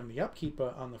Ancestral during the upkeep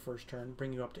on the first turn,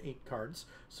 bring you up to 8 cards,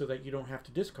 so that you don't have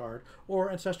to discard,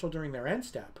 or Ancestral during their end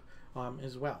step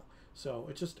as well. So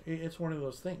it's one of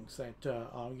those things that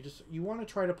you want to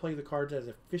try to play the cards as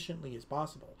efficiently as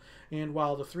possible. And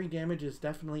while the 3 damage is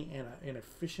definitely an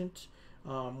efficient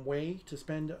way to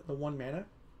spend the 1 mana,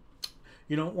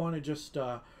 you don't want to just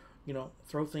you know,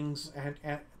 throw things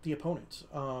at the opponent.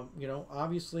 You know,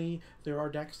 obviously there are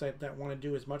decks that want to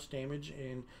do as much damage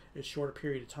in as short a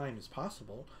period of time as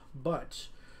possible, but,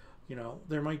 you know,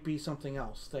 there might be something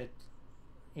else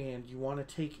and you want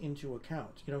to take into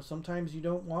account. You know, sometimes you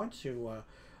don't want to,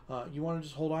 you want to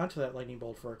just hold on to that Lightning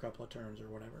Bolt for a couple of turns or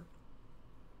whatever.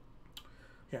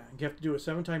 Yeah, you have to do it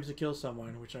 7 times to kill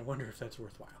someone, which I wonder if that's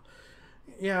worthwhile.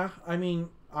 Yeah, I mean,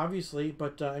 obviously,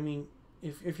 but, I mean,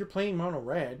 if you're playing mono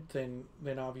red, then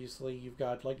obviously you've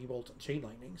got Lightning Bolts and Chain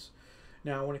Lightnings.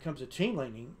 Now, when it comes to Chain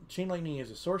Lightning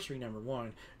is a sorcery, number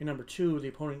 1, and number 2, the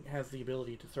opponent has the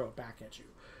ability to throw it back at you.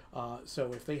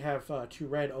 So if they have 2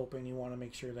 red open, you want to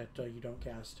make sure that you don't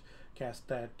cast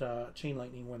that Chain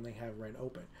Lightning when they have red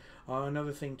open.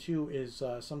 Another thing too is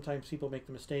sometimes people make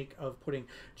the mistake of putting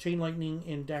Chain Lightning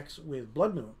in decks with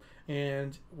Blood Moon.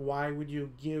 And why would you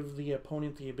give the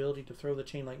opponent the ability to throw the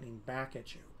Chain Lightning back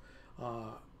at you?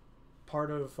 Part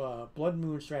of Blood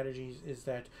Moon strategies is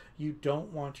that you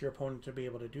don't want your opponent to be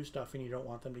able to do stuff, and you don't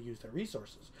want them to use their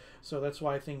resources. So that's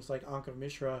why things like Ankh of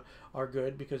Mishra are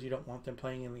good, because you don't want them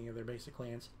playing any of their basic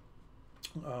lands.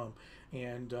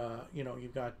 You know,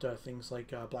 you've got things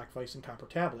like Black Vice and Copper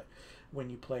Tablet when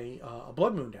you play a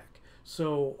Blood Moon deck.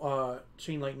 So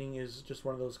Chain Lightning is just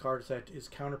one of those cards that is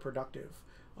counterproductive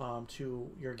to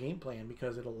your game plan,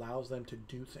 because it allows them to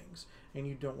do things, and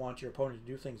you don't want your opponent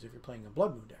to do things if you're playing a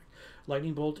Blood Moon deck.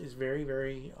 Lightning Bolt is very,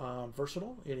 very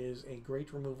versatile. It is a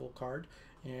great removal card,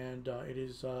 and it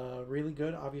is really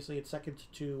good. Obviously, it's second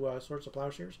to Swords of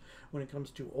Plowshares when it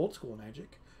comes to old school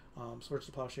Magic. Swords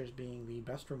of Plowshares being the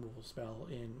best removal spell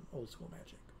in old school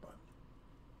Magic, but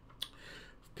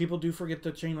people do forget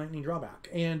the Chain Lightning drawback,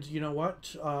 and you know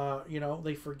what?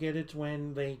 They forget it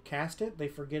when they cast it. They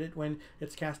forget it when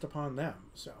it's cast upon them.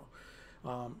 So,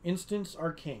 instants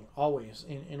are king always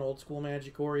in old school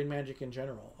Magic or in Magic in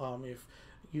general. If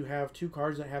you have two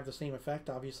cards that have the same effect,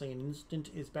 obviously an instant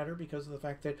is better because of the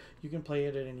fact that you can play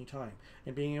it at any time.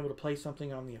 And being able to play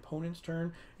something on the opponent's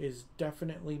turn is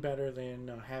definitely better than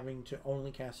having to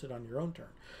only cast it on your own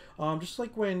turn. Just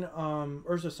like when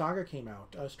Urza Saga came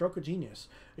out, Stroke of Genius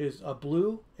is a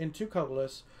blue and 2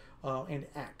 colorless and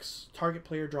X. Target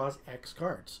player draws X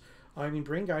cards. I mean,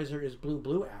 Brain Geyser is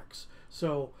blue X.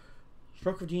 So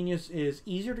Stroke of Genius is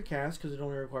easier to cast because it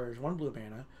only requires 1 blue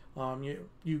mana.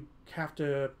 You have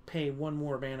to pay 1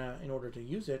 more mana in order to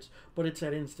use it, but it's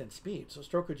at instant speed. So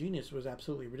Stroke of Genius was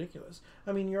absolutely ridiculous.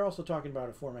 I mean, you're also talking about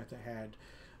a format that had,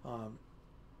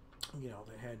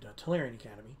 Tolarian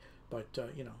Academy, but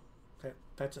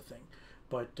that's a thing.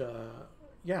 But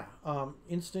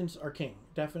instants are king,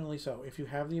 definitely so. If you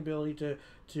have the ability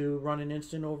to run an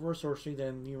instant over a sorcery,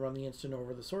 then you run the instant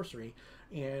over the sorcery,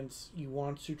 and you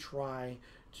want to try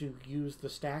to use the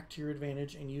stack to your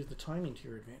advantage and use the timing to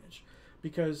your advantage.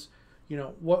 Because,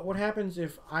 what happens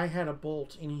if I had a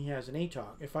bolt and he has an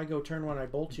ATOG? If I go turn 1, I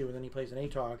bolt you, and then he plays an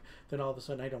ATOG, then all of a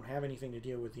sudden I don't have anything to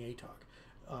deal with the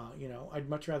ATOG. I'd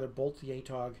much rather bolt the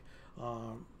ATOG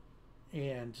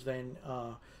and then,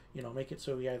 make it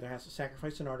so he either has to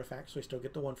sacrifice an artifact, so I still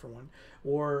get the 1-for-1,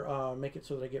 or make it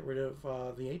so that I get rid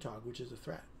of the ATOG, which is a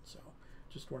threat. So,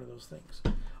 just one of those things.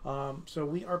 So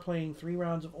we are playing 3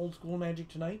 rounds of old school Magic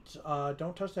tonight.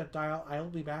 Don't touch that dial. I'll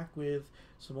be back with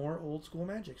some more old school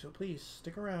Magic, so please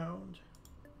stick around.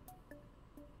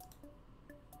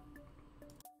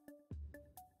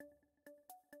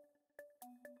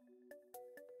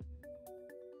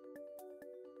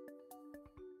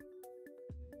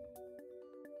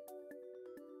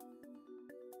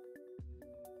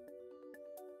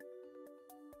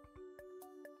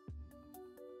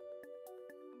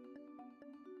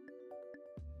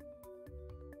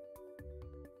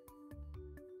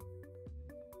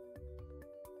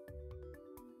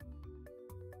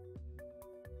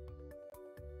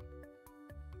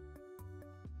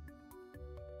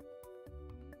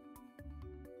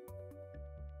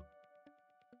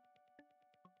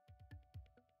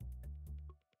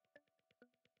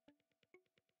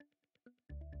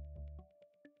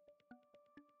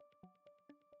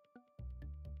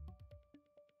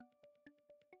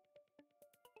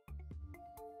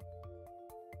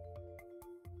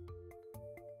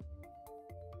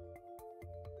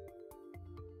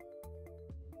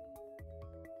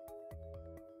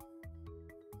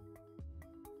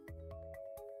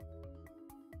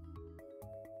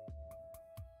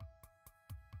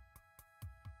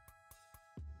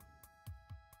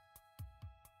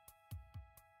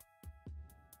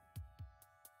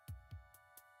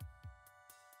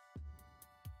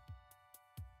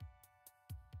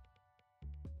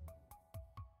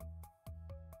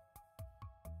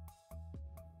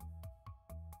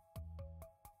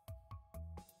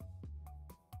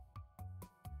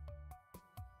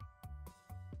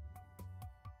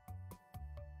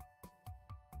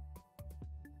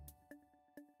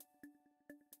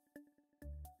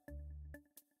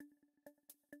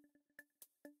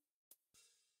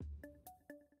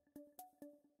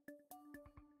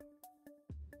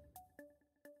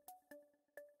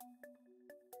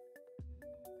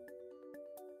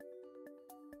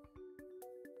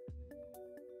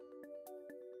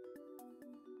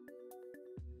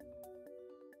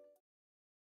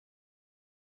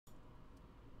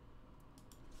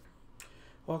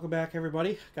 Welcome back,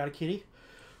 everybody. Got a kitty.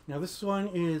 Now this one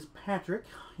is Patrick.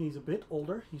 He's a bit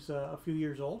older. He's a few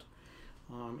years old,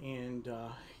 and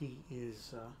he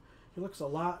looks a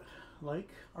lot like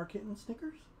our kitten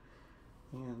Snickers,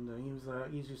 and he was the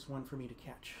easiest one for me to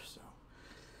catch. So,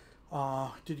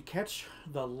 did you catch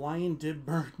the Lion Dib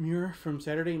Bird Mirror from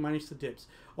Saturday minus the dibs?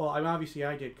 Well, obviously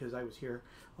I did because I was here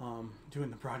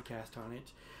doing the broadcast on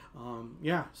it.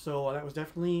 Yeah, so that was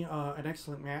definitely an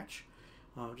excellent match.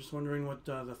 Just wondering what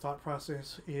the thought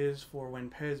process is for when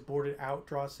Pez boarded out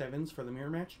draw 7s for the mirror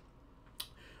match.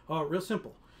 Real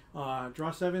simple.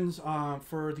 Draw 7s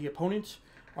for the opponent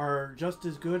are just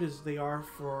as good as they are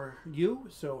for you,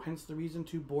 so hence the reason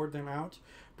to board them out.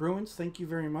 Bruins, thank you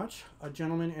very much. A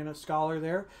gentleman and a scholar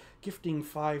there, gifting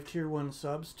 5 tier 1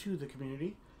 subs to the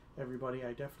community. Everybody,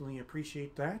 I definitely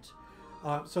appreciate that.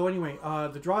 So anyway,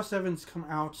 the draw sevens come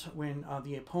out when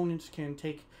the opponents can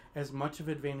take as much of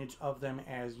advantage of them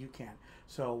as you can.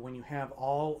 So when you have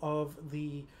all of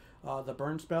the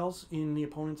burn spells in the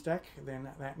opponent's deck, then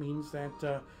that means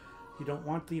that you don't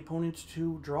want the opponent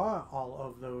to draw all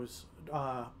of those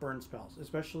burn spells,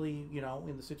 especially, you know,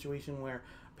 in the situation where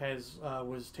Pez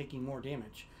was taking more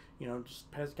damage. You know, just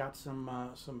Pez got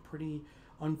some pretty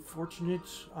unfortunate,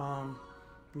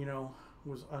 you know,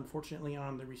 was unfortunately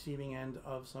on the receiving end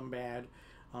of some bad,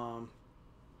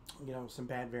 you know, some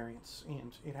bad variants,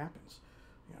 and it happens.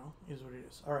 You know, is what it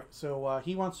is. All right, so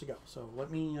he wants to go. So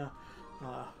let me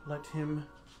let him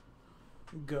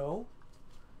go,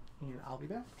 and I'll be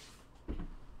back.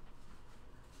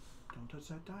 Don't touch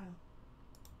that dial.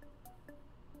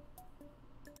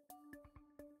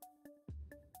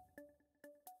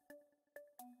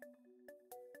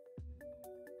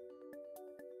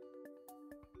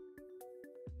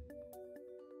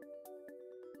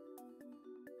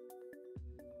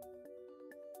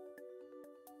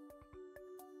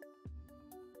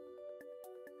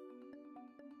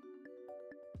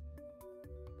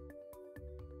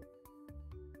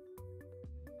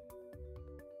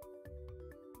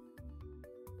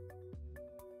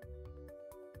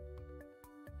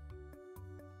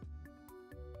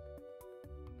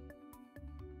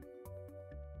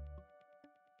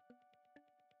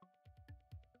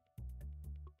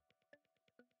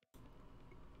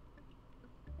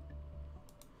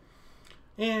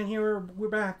 And here we're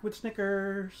back with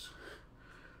Snickers.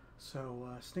 So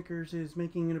Snickers is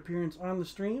making an appearance on the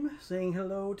stream, saying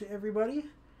hello to everybody.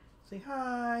 Say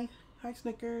hi. Hi,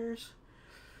 Snickers.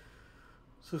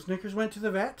 So Snickers went to the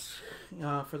vet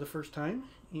for the first time,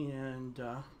 and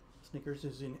Snickers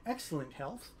is in excellent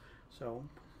health. So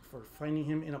for finding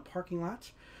him in a parking lot,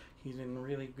 he's in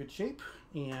really good shape,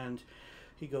 and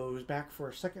he goes back for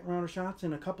a second round of shots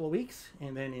in a couple of weeks,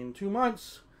 and then in 2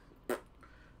 months,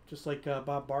 just like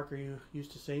Bob Barker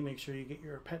used to say, make sure you get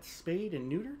your pets spayed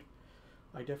and neutered.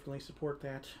 I definitely support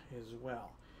that as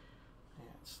well. And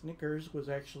Snickers was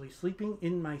actually sleeping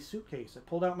in my suitcase. I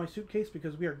pulled out my suitcase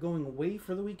because we are going away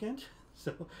for the weekend.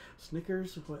 So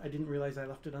Snickers, I didn't realize I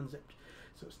left it unzipped.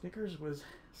 So Snickers was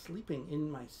sleeping in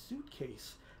my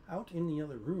suitcase out in the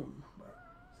other room. But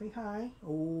say hi.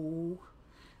 Oh,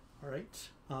 all right.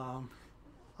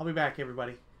 I'll be back,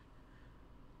 everybody.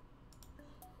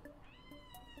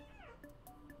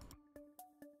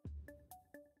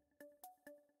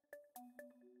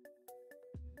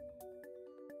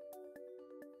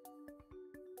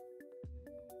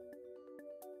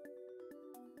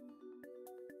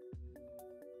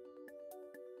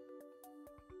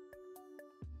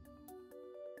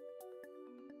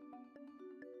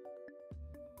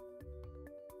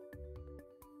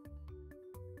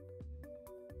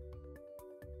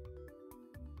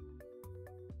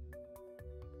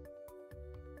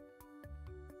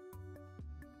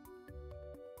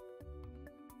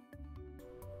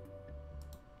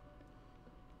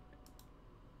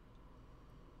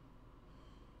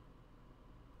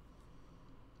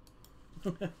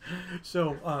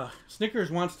 So Snickers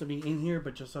wants to be in here,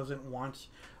 but just doesn't want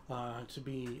to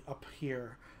be up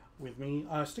here with me.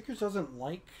 Snickers doesn't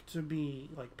like to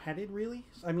be like petted, really.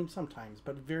 I mean, sometimes,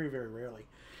 but very, very rarely.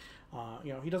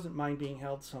 You know, he doesn't mind being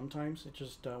held sometimes. It's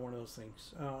just one of those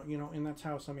things. You know, and that's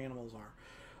how some animals are.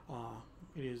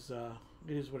 It is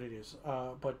what it is.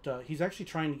 But he's actually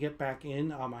trying to get back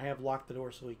in. I have locked the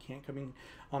door so he can't come in.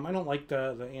 I don't like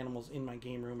the animals in my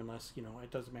game room unless, you know, it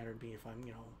doesn't matter to me if I'm,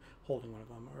 you know, holding one of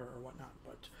them or whatnot.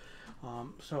 But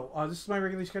so this is my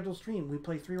regularly scheduled stream. We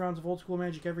play 3 rounds of old school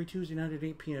Magic every Tuesday night at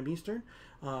 8 p.m. Eastern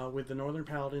with the Northern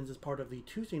Paladins as part of the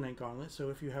Tuesday Night Gauntlet. So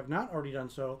if you have not already done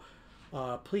so,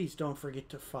 please don't forget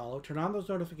to follow. Turn on those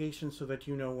notifications so that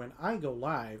you know when I go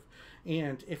live.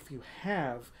 And if you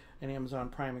have an Amazon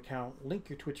Prime account, link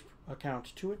your Twitch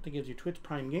account to it. That gives you Twitch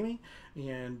Prime Gaming,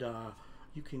 and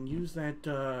you can use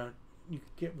that. You can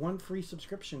get 1 free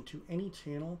subscription to any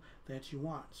channel that you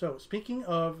want. So speaking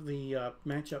of the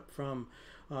matchup from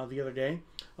the other day,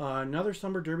 another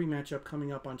Summer Derby matchup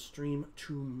coming up on stream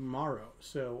tomorrow.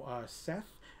 So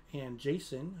Seth and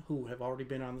Jason, who have already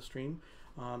been on the stream,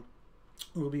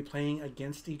 will be playing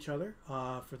against each other.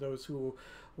 For those who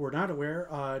were not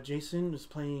aware, Jason is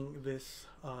playing this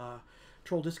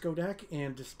Troll Disco deck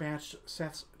and dispatched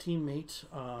Seth's teammate,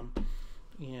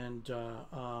 and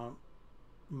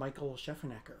Michael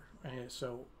Scheffenecker.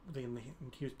 So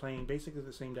he was playing basically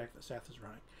the same deck that Seth is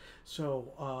running.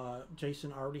 So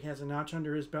Jason already has a notch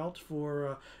under his belt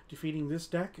for defeating this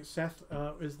deck. Seth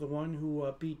is the one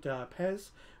who beat Pez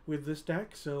with this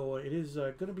deck. So it is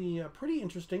going to be pretty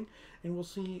interesting. And we'll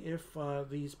see if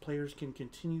these players can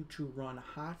continue to run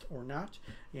hot or not.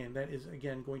 And that is,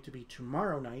 again, going to be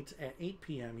tomorrow night at 8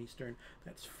 p.m. Eastern.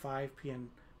 That's 5 p.m.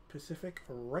 Pacific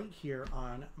right here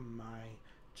on my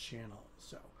channel.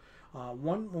 So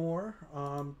one more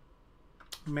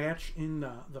match in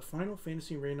the Final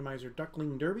Fantasy Randomizer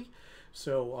Duckling Derby.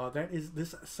 So that is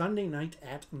this Sunday night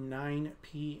at 9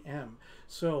 p.m.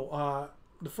 So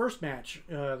the first match,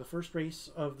 the first race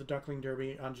of the Duckling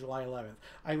Derby on July 11th,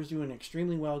 I was doing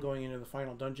extremely well going into the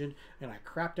final dungeon, and I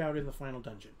crapped out in the final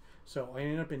dungeon. So I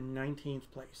ended up in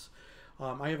 19th place.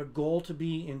 I have a goal to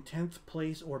be in 10th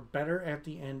place or better at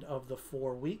the end of the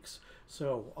 4 weeks.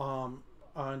 So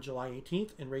on July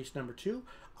 18th in race number 2,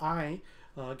 I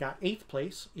got 8th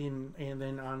place and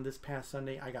then on this past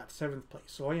Sunday I got 7th place.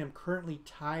 So I am currently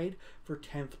tied for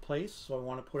 10th place. So I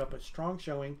want to put up a strong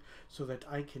showing so that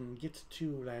I can get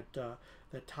to that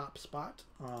top spot.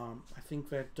 I think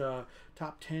that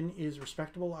top 10 is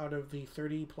respectable out of the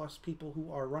 30 plus people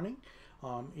who are running.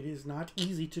 It is not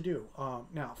easy to do.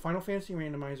 Now, Final Fantasy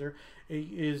Randomizer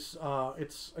is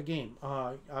it's a game.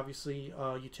 Obviously,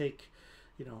 you take,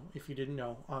 you know, if you didn't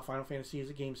know, Final Fantasy is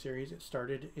a game series. It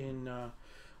started in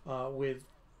with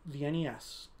the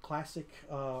NES classic.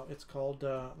 It's called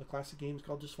the classic game is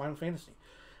called just Final Fantasy,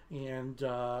 and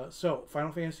so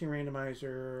Final Fantasy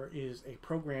Randomizer is a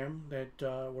program that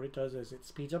what it does is it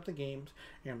speeds up the games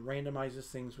and randomizes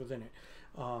things within it.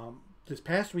 This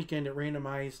past weekend, it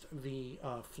randomized the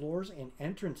floors and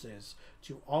entrances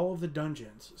to all of the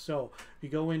dungeons. So you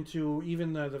go into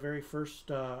even the very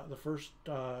first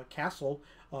castle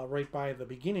right by the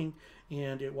beginning,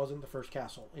 and it wasn't the first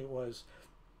castle. It was,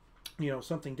 you know,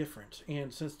 something different.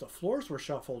 And since the floors were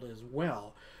shuffled as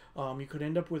well, you could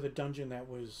end up with a dungeon that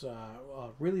was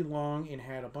really long and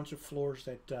had a bunch of floors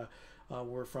that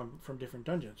were from different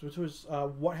dungeons, which was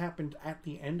what happened at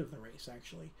the end of the race,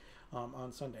 actually.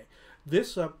 On Sunday.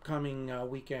 This upcoming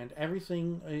weekend,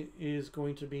 everything is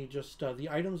going to be just the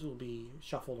items will be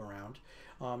shuffled around,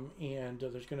 and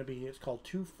there's going to be, it's called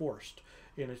Two Forced,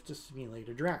 and it's to simulate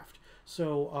a draft.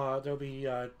 So there'll be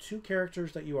 2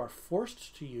 characters that you are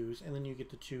forced to use, and then you get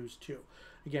to choose 2.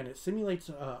 Again, it simulates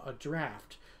a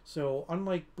draft. So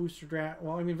unlike booster draft,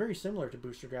 well, I mean, very similar to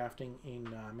booster drafting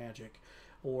in Magic,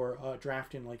 or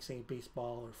drafting like, say,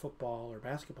 baseball or football or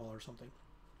basketball or something.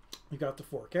 We got the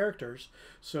 4 characters,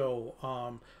 so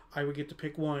I would get to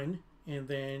pick 1, and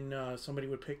then somebody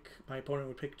would pick, my opponent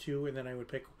would pick 2, and then I would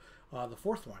pick the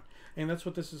 4th one. And that's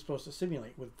what this is supposed to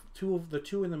simulate. With the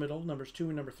two in the middle, numbers 2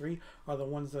 and number 3, are the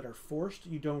ones that are forced.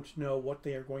 You don't know what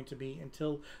they are going to be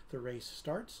until the race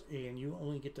starts, and you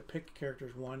only get to pick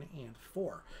characters 1 and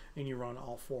 4, and you run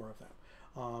all 4 of them.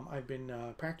 I've been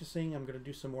practicing. I'm going to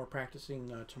do some more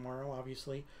practicing tomorrow,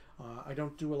 obviously. I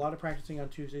don't do a lot of practicing on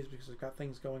Tuesdays because I've got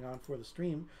things going on for the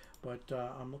stream, but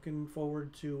I'm looking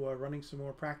forward to running some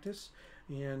more practice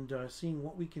and seeing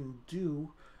what we can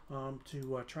do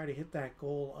to try to hit that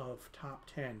goal of top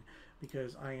 10,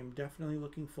 because I am definitely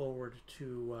looking forward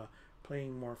to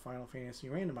playing more Final Fantasy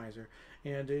Randomizer,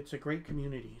 and it's a great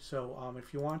community. So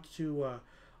if you want to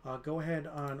go ahead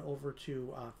on over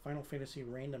to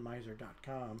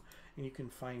FinalFantasyRandomizer.com, and you can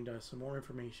find some more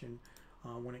information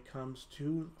when it comes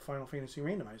to Final Fantasy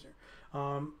Randomizer.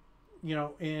 You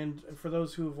know, and for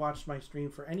those who have watched my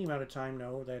stream for any amount of time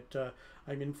know that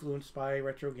I'm influenced by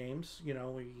retro games. You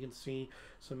know, you can see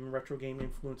some retro game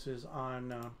influences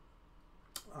on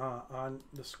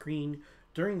the screen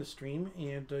during the stream,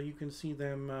 and you can see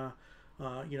them,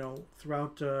 you know,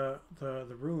 throughout the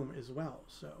room as well.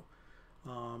 So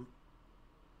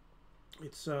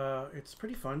it's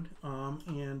pretty fun,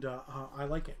 and I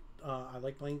like it. I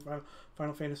like playing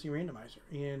Final Fantasy Randomizer,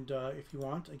 and if you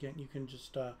want, again, you can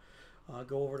just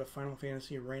go over to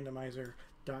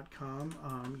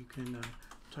FinalFantasyRandomizer.com. You can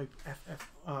type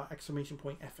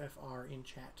 !FFR in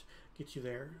chat, get you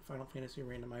there.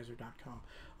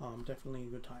 FinalFantasyRandomizer.com. Definitely a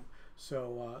good time.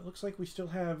 So it looks like we still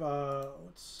have,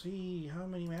 let's see, how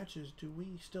many matches do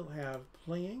we still have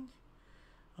playing?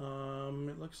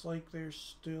 It looks like there's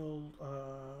still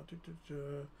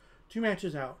 2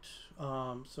 matches out,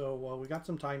 so we got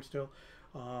some time still.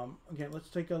 Again, let's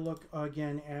take a look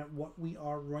again at what we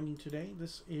are running today.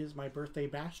 This is my birthday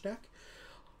bash deck.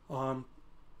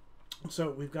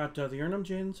 So we've got the Urnum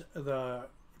Djinns, the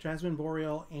Jasmine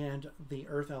Boreal, and the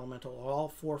Earth Elemental, all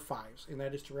 4 5s, and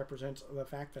that is to represent the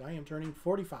fact that I am turning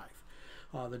 45.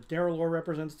 The Derelor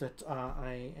represents that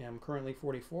I am currently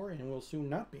 44 and will soon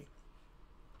not be.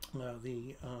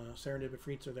 The Serendipity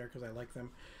Freets are there because I like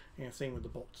them, and same with the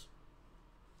Bolts.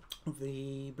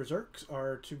 The Berserks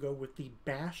are to go with the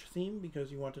bash theme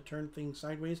because you want to turn things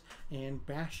sideways and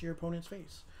bash your opponent's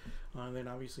face. Then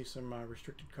obviously some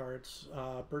restricted cards.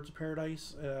 Birds of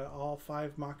Paradise, all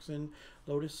 5 Moxen,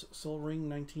 Lotus, Soul Ring,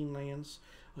 19 lands,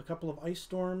 a couple of Ice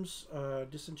Storms,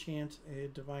 Disenchant, a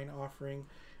Divine Offering,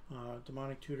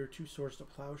 Demonic Tutor, 2 Swords to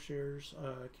Plowshares,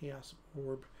 Chaos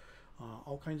Orb,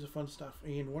 all kinds of fun stuff,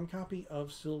 and 1 copy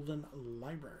of Sylvan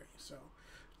Library. So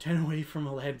 10 away from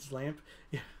Aladdin's Lamp.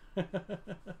 Yeah.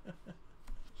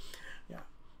 Yeah.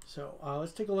 So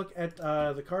let's take a look at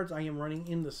the cards I am running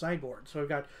in the sideboard. So I've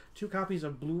got 2 copies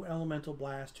of Blue Elemental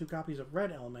Blast, 2 copies of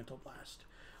Red Elemental Blast,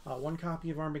 1 copy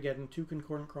of Armageddon, 2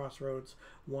 Concordant Crossroads,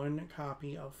 1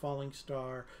 copy of Falling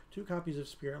Star, 2 copies of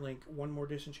Spirit Link, 1 more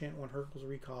Disenchant, 1 Hercules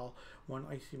Recall, 1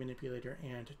 Icy Manipulator,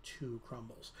 and 2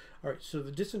 Crumbles. All right, so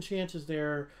the Disenchant is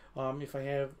there if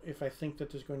I think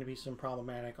that there's going to be some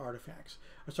problematic artifacts.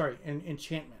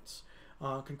 Enchantments.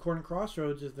 Concordant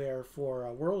Crossroads is there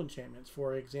for world enchantments.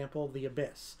 For example, the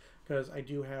Abyss, because I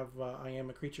do have, I am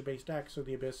a creature-based deck, so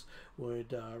the Abyss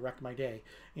would wreck my day.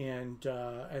 And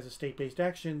as a state-based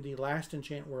action, the last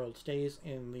enchant world stays,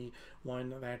 and the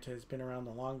one that has been around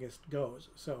the longest goes.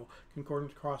 So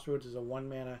Concordant Crossroads is a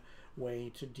 1-mana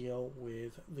way to deal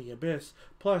with the Abyss,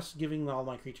 plus giving all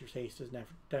my creatures haste is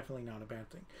definitely not a bad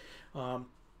thing.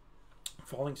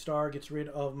 Falling Star gets rid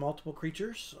of multiple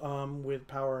creatures with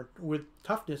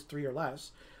toughness 3 or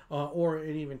less, or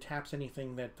it even taps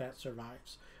anything that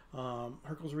survives.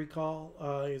 Hercules Recall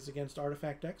is against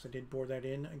artifact decks. I did board that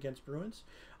in against Bruins.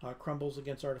 Crumbles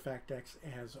against artifact decks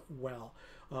as well.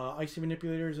 Icy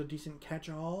Manipulator is a decent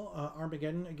catch-all.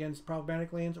 Armageddon against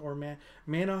problematic lands or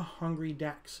mana-hungry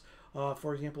decks.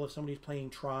 For example, if somebody's playing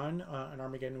Tron, an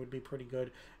Armageddon would be pretty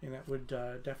good, and that would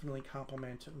definitely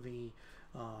complement the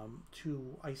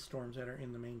 2 Ice Storms that are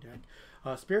in the main deck.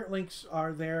 Spirit Links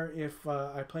are there if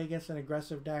I play against an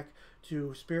aggressive deck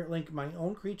to Spirit Link my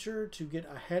own creature to get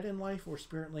ahead in life, or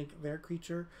Spirit Link their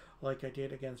creature like I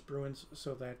did against Bruins,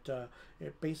 so that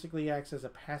it basically acts as a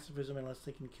pacifism unless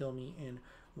they can kill me in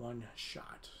 1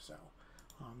 shot. So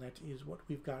that is what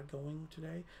we've got going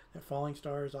today. That Falling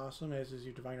Star is awesome, as is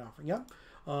your Divine Offering. Yep.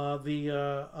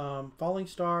 The Falling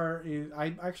Star is,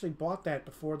 I actually bought that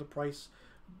before the price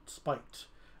spiked.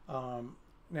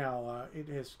 Now it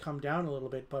has come down a little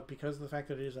bit, but because of the fact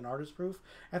that it is an artist proof,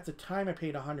 at the time I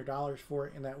paid $100 for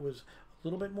it, and that was a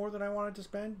little bit more than I wanted to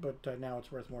spend, but now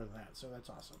it's worth more than that, so that's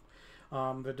awesome.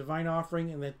 The Divine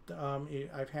Offering, and that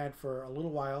I've had for a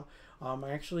little while.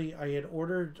 I had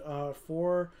ordered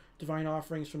 4 Divine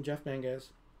Offerings from Jeff Menges,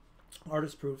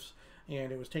 artist proofs,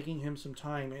 and it was taking him some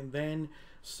time, and then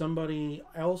somebody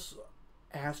else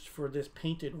asked for this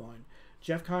painted one.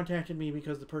 Jeff contacted me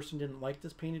because the person didn't like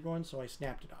this painted one, so I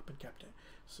snapped it up and kept it.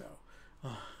 So,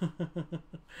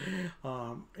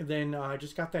 and then I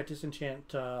just got that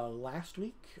Disenchant last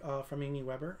week from Amy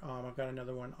Weber. I've got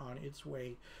another one on its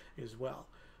way as well.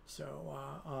 So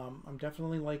I'm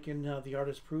definitely liking the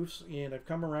artist proofs, and I've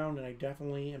come around, and I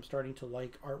definitely am starting to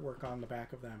like artwork on the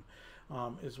back of them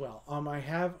as well. I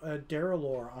have a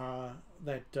Derelor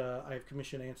that I've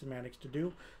commissioned Anson Maddox to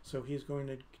do, so he's going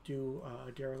to do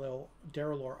a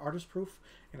Derelor artist proof,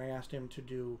 and I asked him to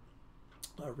do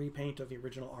a repaint of the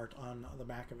original art on the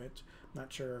back of it.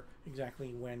 Not sure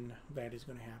exactly when that is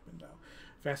going to happen, though.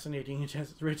 Fascinating. It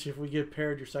says, Rich, if we get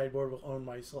paired, your sideboard will own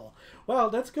my soul. Well,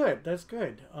 that's good. That's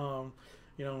good. But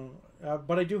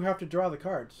I do have to draw the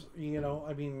cards.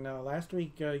 I mean, last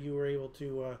week you were able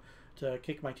to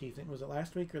kick my teeth in. Was it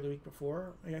last week or the week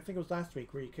before? I think it was last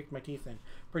week where you kicked my teeth in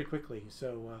pretty quickly.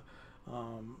 So,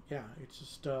 yeah, it's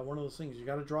just one of those things. You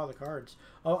got to draw the cards.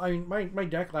 Oh, I mean, my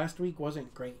deck last week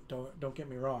wasn't great. Don't get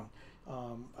me wrong.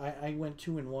 I went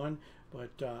 2-1,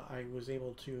 but I was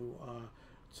able to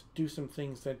do some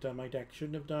things that my deck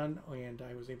shouldn't have done, and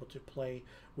I was able to play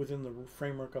within the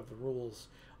framework of the rules.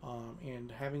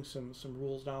 And having some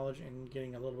rules knowledge and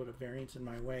getting a little bit of variance in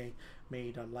my way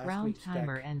made last week's deck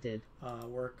ended.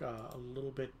 Work a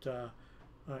little bit.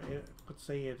 Let's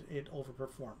say it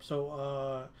overperformed.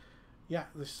 So yeah,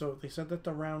 so they said that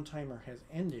the round timer has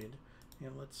ended,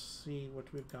 and let's see what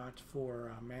we've got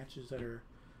for matches that are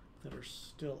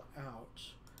still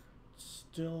out.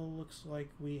 Still looks like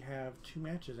we have 2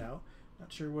 matches out.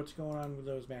 Not sure what's going on with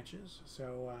those matches.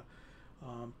 So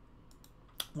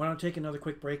why don't I take another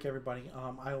quick break, everybody?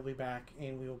 I will be back,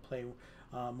 and we will play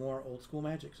more old school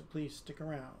Magic. So please stick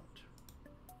around.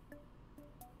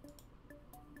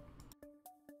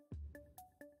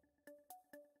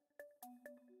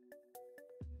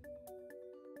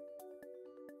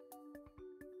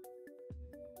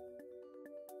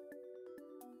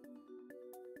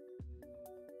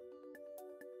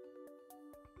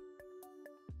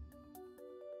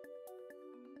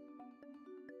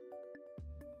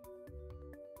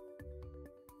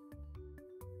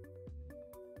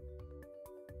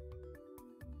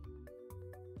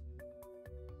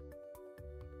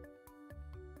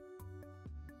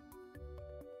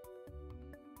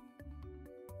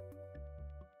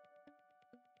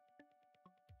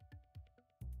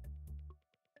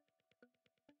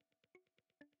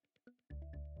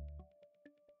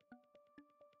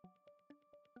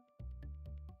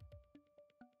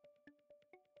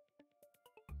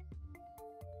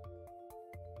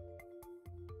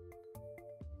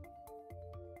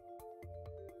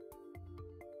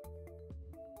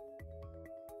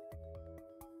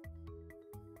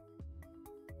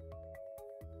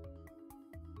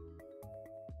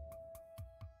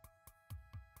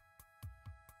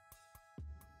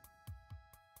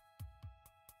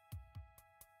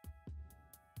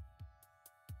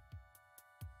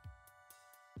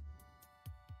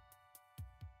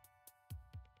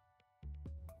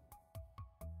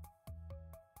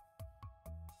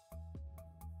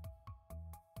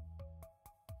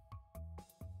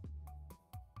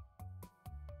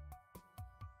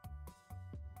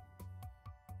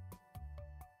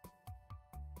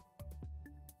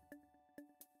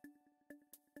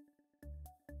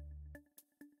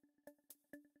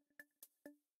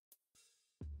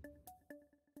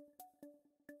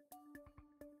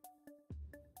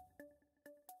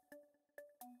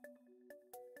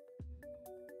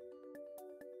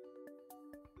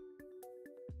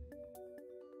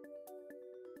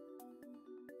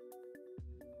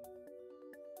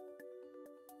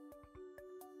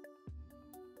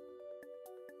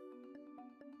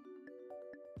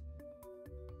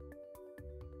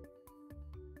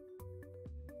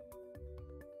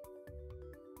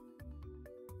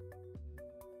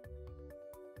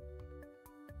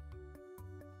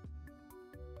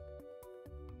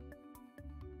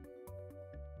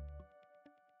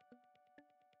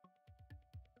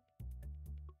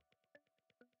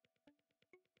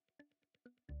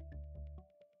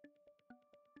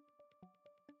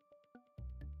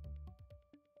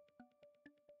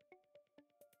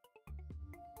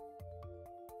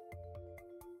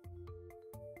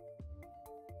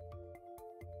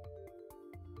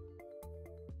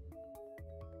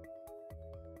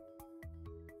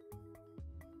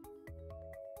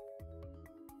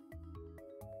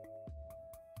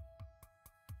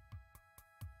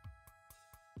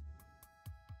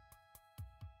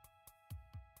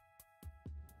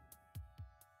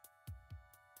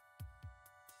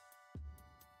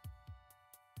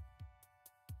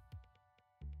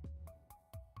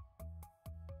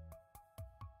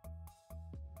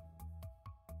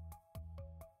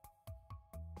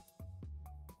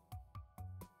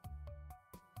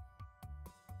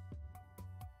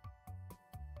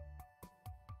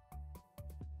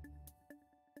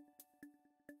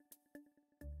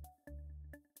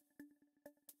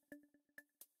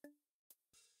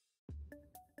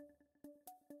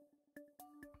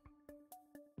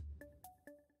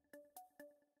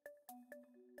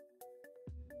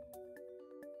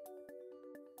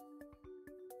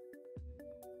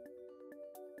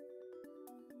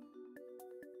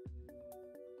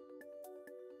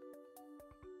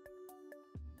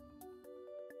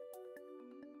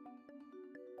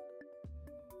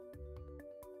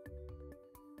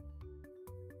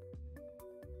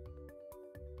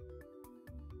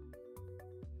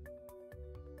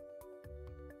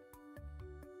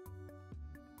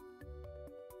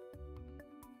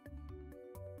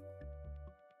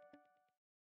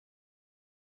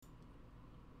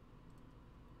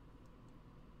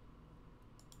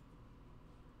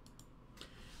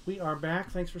 We are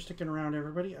back. Thanks for sticking around,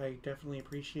 everybody. I definitely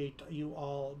appreciate you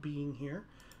all being here.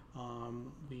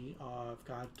 We have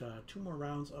got 2 more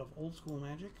rounds of old school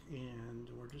Magic, and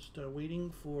we're just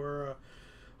waiting for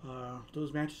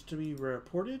those matches to be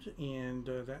reported, and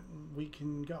that we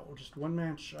can go. Just 1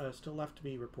 match still left to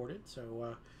be reported,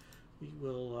 so we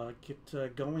will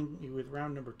get going with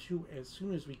round number 2 as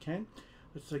soon as we can.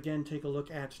 Let's again take a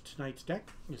look at tonight's deck.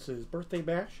 This is Birthday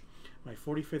Bash. My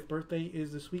 45th birthday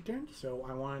is this weekend, so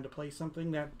I wanted to play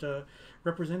something that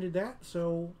represented that.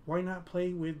 So why not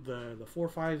play with the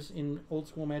 4/5s in old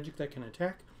school Magic that can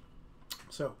attack?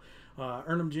 So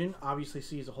Urnum Jin obviously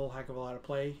sees a whole heck of a lot of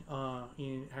play.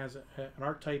 He has an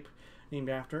archetype named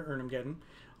after Urnum.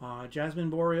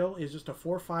 Jasmine Boreal is just a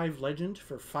 4/5 legend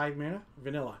for 5 mana,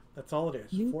 vanilla. That's all it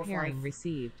is. New 4/5. pairing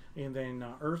received. And then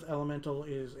Earth Elemental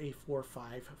is a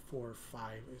 4/5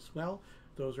 as well.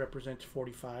 Those represent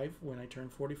 45 when I turn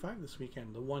 45 this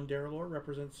weekend. The 1 Derelor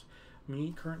represents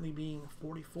me currently being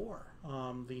 44.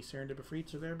 The Serendip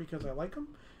Efreets are there because I like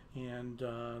them. And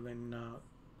then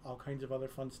all kinds of other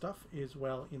fun stuff is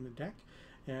well in the deck.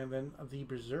 And then the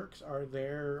Berserks are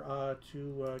there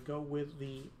to go with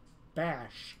the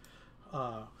Bash,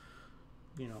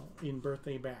 in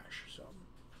Birthday Bash.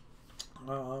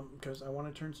 So, because I want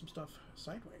to turn some stuff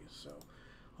sideways.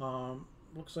 So,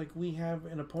 looks like we have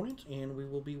an opponent, and we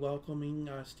will be welcoming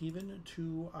Steven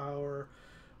to our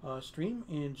stream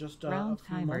in just Round a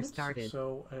few timer moments. started.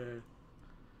 So,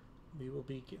 we will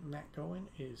be getting that going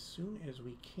as soon as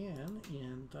we can,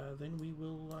 and then we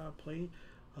will play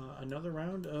another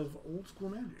round of old school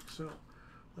Magic. So,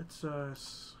 let's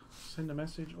send a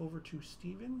message over to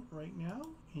Steven right now,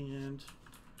 and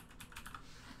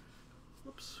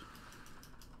whoops,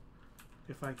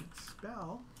 if I can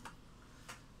spell,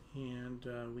 and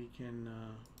we can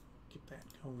get that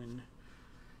going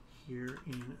here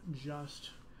in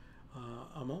just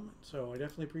a moment. So I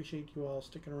definitely appreciate you all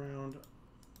sticking around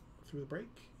through the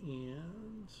break,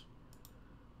 and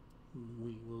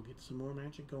we will get some more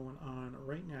Magic going on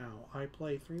right now. I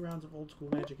play 3 rounds of old school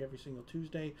Magic every single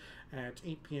Tuesday at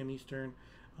 8 p.m. Eastern.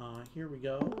 Here we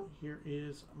go. Here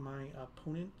is my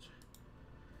opponent.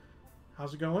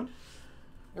 How's it going?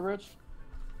 Hey, Rich.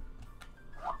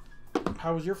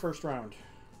 How was your first round?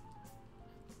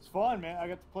 It's fun, man. I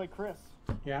got to play Chris.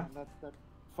 Yeah. And that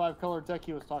 5-color deck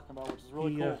he was talking about, which is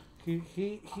really cool.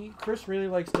 Chris really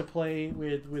likes to play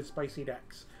with spicy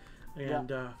decks.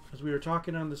 And as we were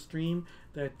talking on the stream,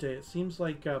 that it seems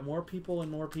like more people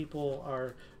and more people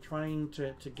are trying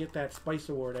to get that Spice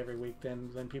Award every week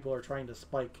than people are trying to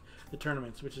spike the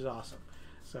tournaments, which is awesome.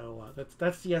 So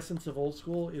that's the essence of old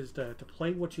school, is to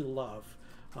play what you love,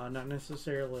 not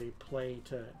necessarily play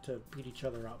to beat each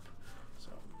other up.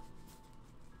 So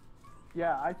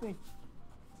yeah, I think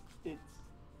it's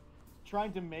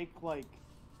trying to make like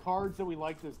cards that we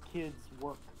liked as kids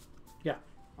work. Yeah.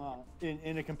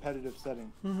 In a competitive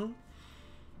setting. Mm-hmm.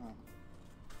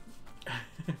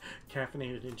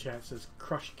 Caffeinated in chat says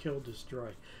crush, kill,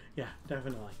 destroy. Yeah,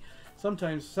 definitely.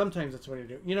 Sometimes that's what I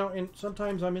do. And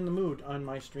sometimes I'm in the mood on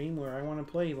my stream where I want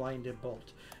to play Lion Dip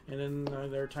Bolt. And then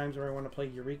there are times where I want to play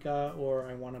Eureka, or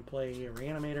I want to play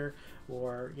Reanimator,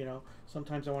 or,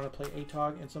 sometimes I want to play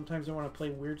ATOG, and sometimes I want to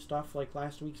play weird stuff like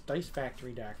last week's Dice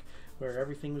Factory deck, where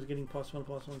everything was getting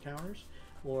 +1/+1 counters,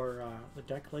 or the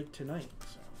deck like tonight.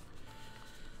 So.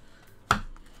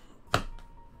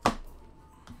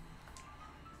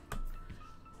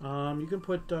 You can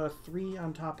put 3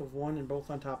 on top of 1 and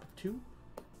both on top of 2.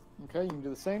 Okay, you can do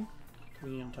the same.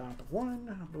 3 on top of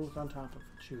 1, both on top of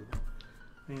 2.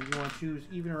 And you want to choose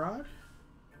even or odd?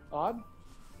 Odd.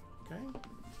 Okay.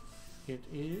 It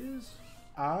is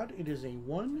odd. It is a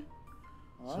 1.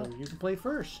 All right. So you can play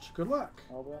first. Good luck.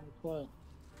 I'll be on the play.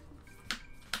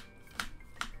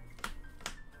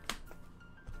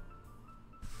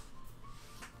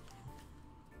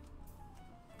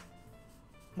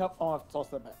 Nope, I'll have to toss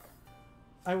that back.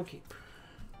 I will keep.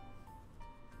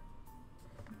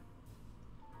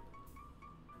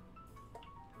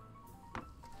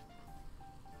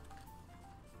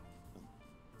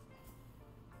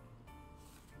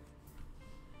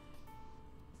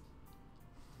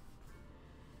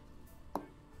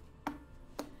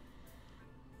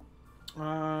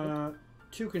 Okay.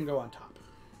 2 can go on top.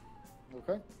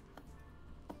 Okay.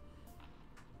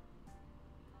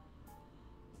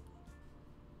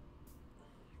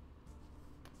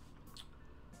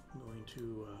 I'm going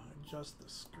to adjust the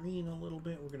screen a little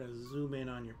bit. We're going to zoom in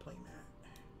on your playmat.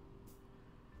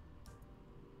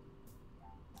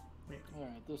 Maybe.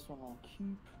 Alright, this one I'll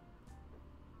keep.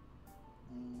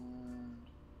 And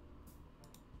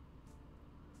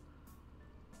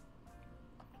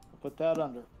I'll put that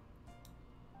under.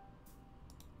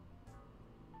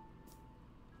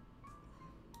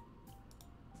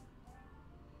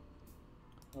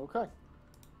 Okay.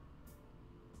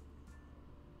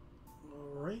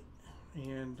 All right,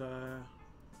 and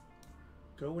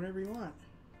go whenever you want.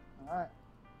 All right.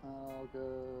 I'll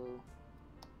go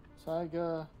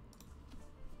Taiga,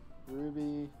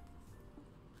 Ruby,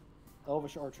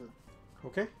 Elvish Archer,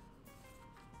 Okay,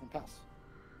 and pass.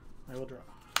 I will draw.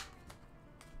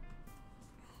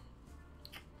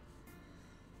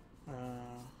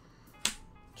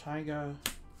 Taiga,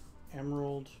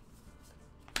 Emerald,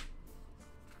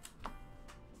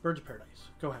 Birds of Paradise.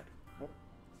 Go ahead.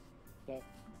 Okay.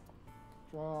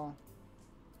 Draw.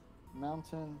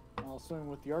 Mountain. I'll swing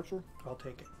with the Archer. I'll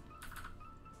take it.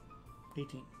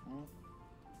 18. All right.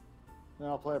 Then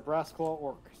I'll play a Brass Claw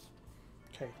Orcs.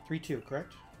 Okay, 3-2,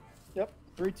 correct? Yep.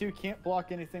 3/2 can't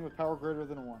block anything with power greater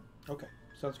than a 1. Okay,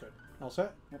 sounds good. All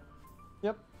set?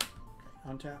 Yep. Okay,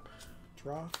 untap,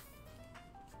 draw.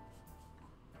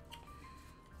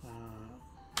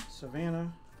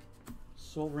 Savannah,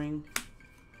 Soul Ring,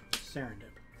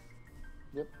 Serendip.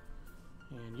 Yep.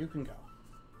 And you can go.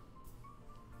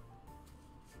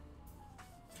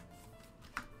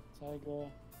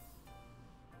 Taiga.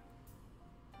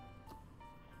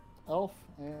 Elf,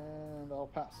 and I'll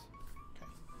pass. Okay,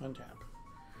 untap.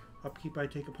 Upkeep, I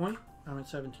take a point. I'm at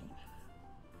 17.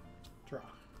 Draw.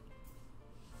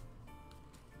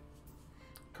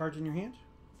 Cards in your hand?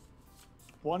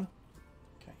 1.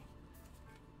 Okay.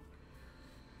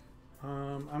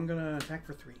 I'm gonna attack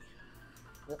for 3.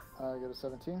 Yep. I get a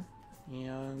 17.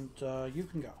 And you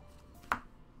can go.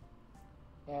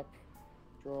 Tap.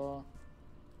 Draw.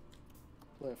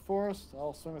 Play a forest.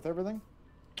 I'll swing with everything.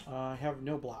 I have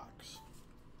no blocks.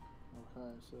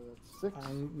 Okay, so that's 6.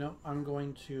 No, I'm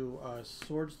going to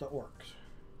swords the orcs.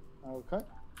 Okay.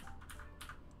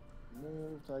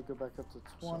 Moved. I go back up to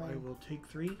 20. So I will take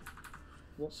 3.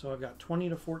 Yep. So I've got 20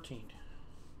 to 14.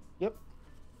 Yep.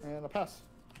 And a pass.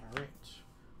 All right.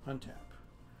 Untap.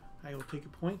 I will take a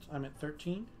point. I'm at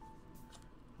 13.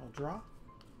 I'll draw.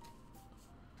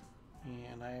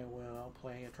 And I will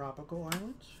play a tropical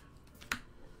island.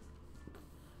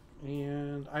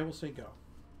 And I will say go.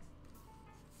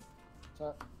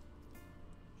 Tap.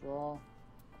 Draw.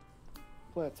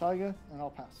 Play a Taiga, and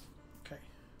I'll pass. Okay.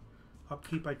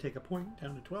 Upkeep, I take a point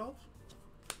down to 12.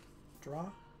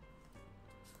 Draw.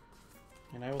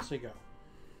 And I will say go.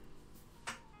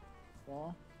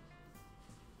 Draw.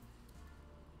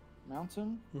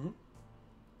 Mountain. Mm-hmm.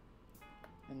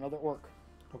 Another orc.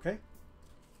 Okay.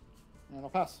 And I'll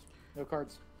pass. No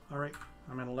cards. All right.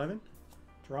 I'm at 11.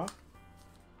 Draw.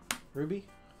 Ruby.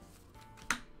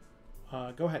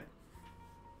 Go ahead.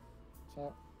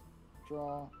 Tap.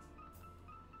 Draw.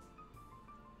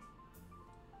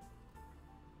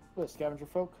 Play Scavenger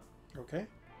Folk. Okay.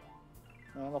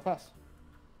 And I'll pass.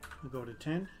 We go to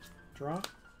 10. Draw.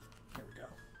 There we go.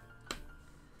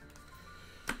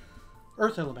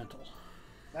 Earth Elemental.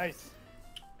 Nice.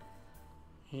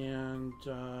 And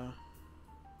go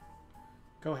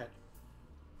ahead.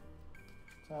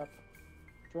 Tap.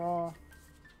 Draw.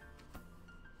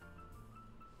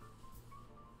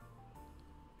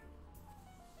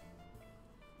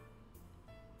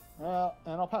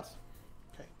 And I'll pass.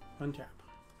 Okay. Untap.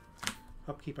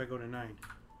 Upkeep, I go to 9.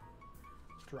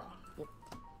 Draw. Yep.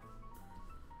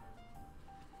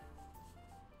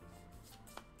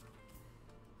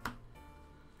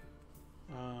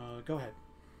 Go ahead.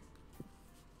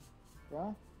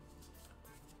 Draw.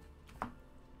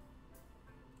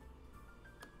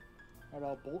 And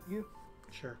I'll bolt you.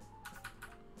 Sure.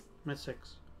 I'm at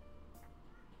 6.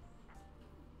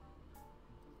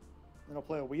 Then I'll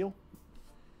play a wheel.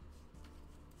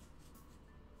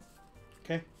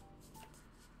 Okay.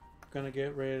 Gonna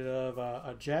get rid of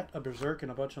a jet, a berserk,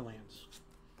 and a bunch of lands.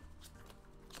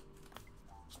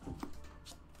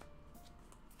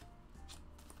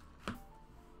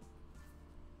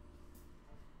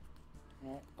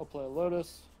 Alright, I'll play a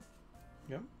lotus.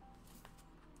 Yep.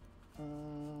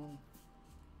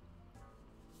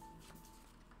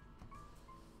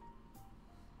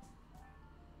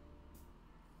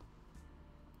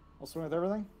 I'll swing with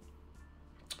everything.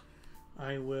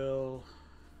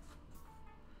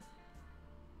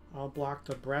 I'll block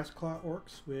the Brass Claw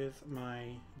Orcs with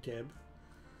my Dib.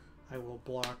 I will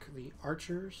block the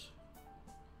Archers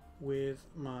with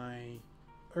my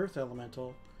Earth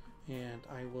Elemental, and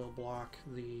I will block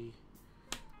the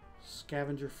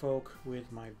Scavenger Folk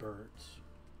with my Birds.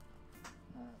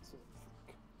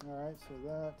 Alright,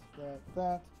 so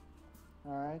that.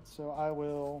 Alright, so I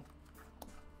will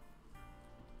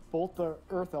bolt the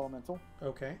Earth Elemental.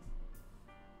 Okay.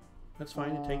 That's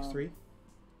fine, it takes 3.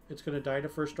 It's going to die to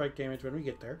first strike damage when we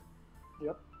get there.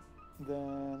 Yep.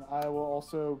 Then I will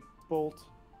also bolt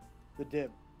the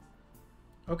Dib.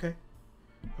 Okay.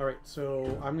 All right.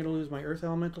 So I'm gonna lose my Earth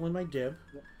Elemental and my Dib.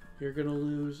 Yep. You're gonna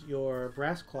lose your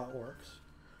Brass Claw Orcs.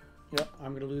 Yep.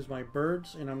 I'm gonna lose my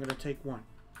birds, and I'm gonna take 1.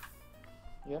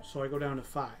 Yep. So I go down to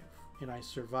 5, and I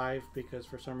survive because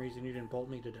for some reason you didn't bolt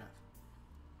me to death.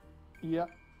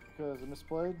 Yep. Because I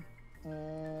misplayed.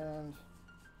 And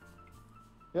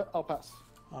yep, I'll pass.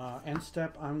 End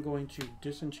step, I'm going to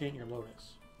disenchant your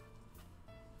Lotus.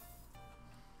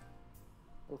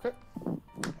 Okay.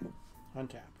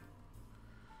 Untap.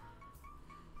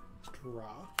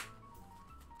 Draw.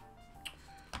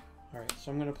 Alright,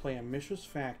 so I'm going to play a Mishra's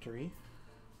Factory.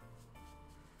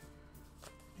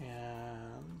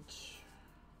 And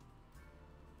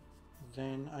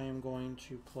then I am going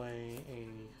to play a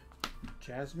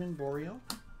Jasmine Boreal.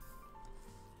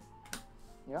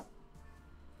 Yep.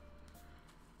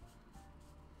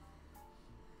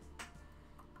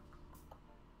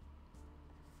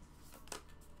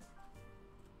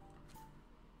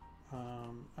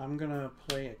 I'm going to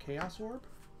play a Chaos Orb.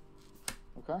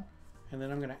 Okay. And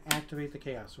then I'm going to activate the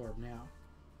Chaos Orb now.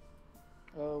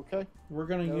 Okay. We're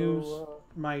going to use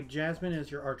my Jasmine as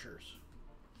your archers.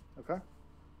 Okay.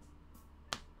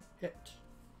 Hit.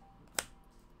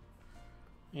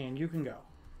 And you can go.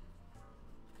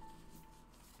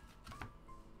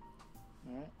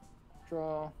 Alright.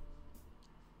 Draw.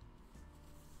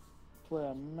 Play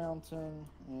a mountain.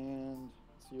 And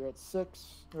so you're at 6.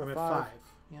 You're I'm at at 5. 5.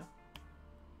 Yep.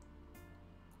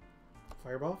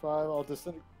 Fireball? 5. I'll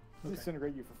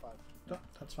disintegrate you for 5. No,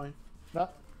 that's fine. No.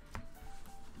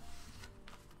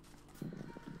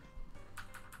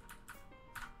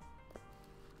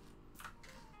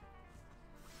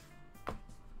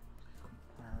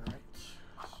 Alright.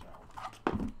 So.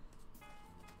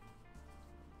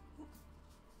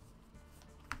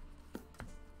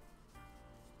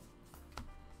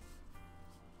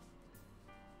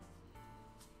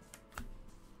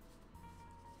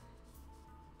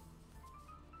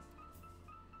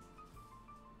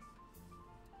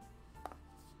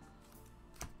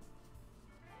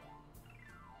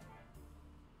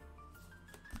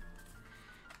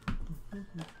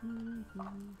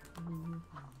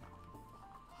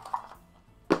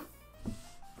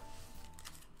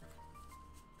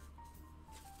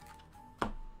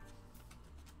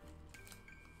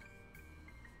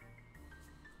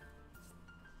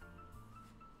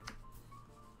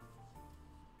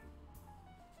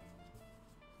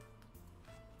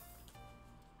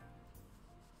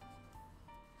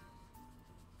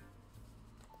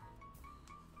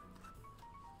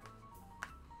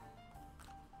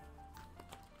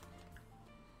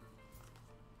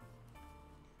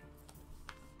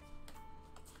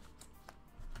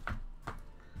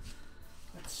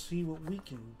 Let's see what we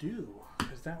can do,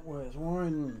 because that was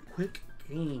one quick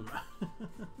game.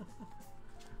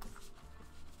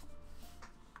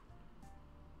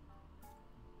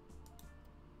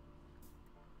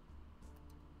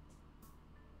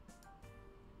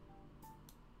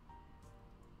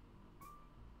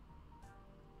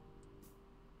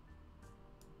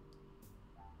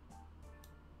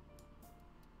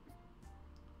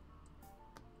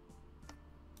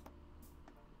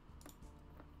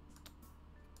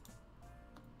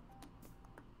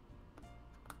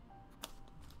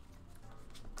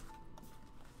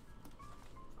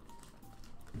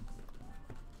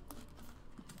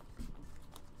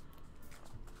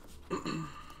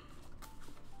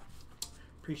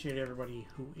 Appreciate everybody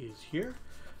who is here.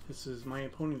 This is my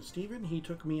opponent Steven. He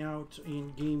took me out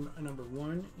in game number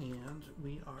 1, and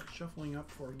we are shuffling up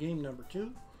for game number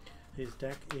 2. His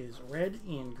deck is red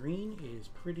and green. Is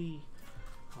pretty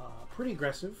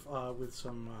aggressive with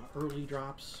some early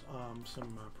drops,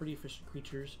 some pretty efficient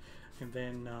creatures, and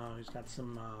then he's got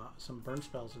some burn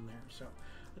spells in there. So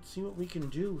let's see what we can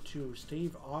do to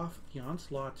stave off the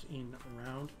onslaught in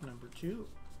round number 2.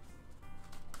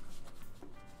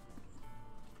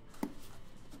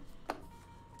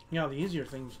 Yeah, the easier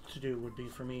thing to do would be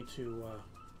for me to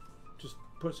just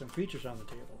put some creatures on the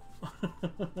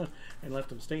table and let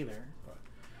them stay there. But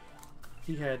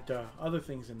he had other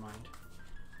things in mind.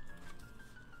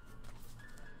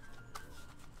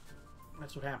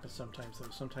 That's what happens sometimes,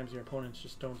 though. Sometimes your opponents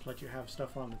just don't let you have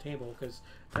stuff on the table because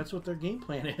that's what their game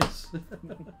plan is.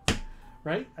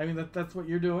 Right? I mean, that's what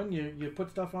you're doing. You put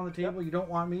stuff on the table. Yep. You don't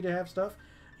want me to have stuff,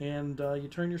 and you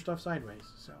turn your stuff sideways.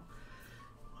 So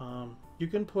you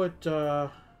can put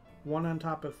 1 on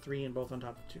top of 3 and both on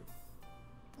top of 2.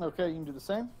 Okay, you can do the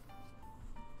same.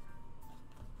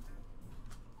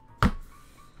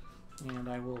 And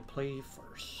I will play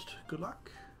first. Good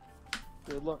luck.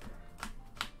 Good luck.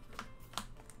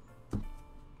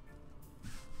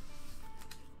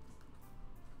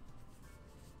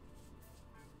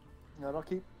 Alright, I'll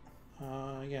keep.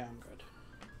 Yeah, I'm good.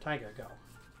 Taiga, go.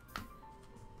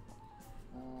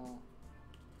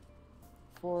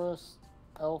 Forest,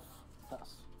 elf,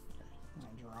 pass. Okay,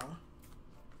 I'll draw.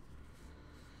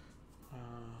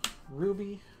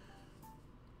 Ruby,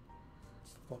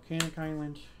 Volcanic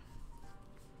Island,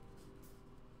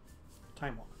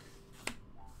 Time Walk.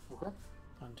 Okay.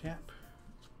 Untap,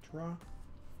 draw.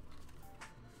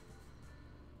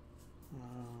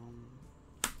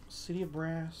 City of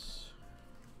Brass.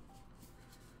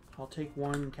 I'll take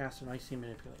one, cast an Icy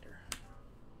Manipulator.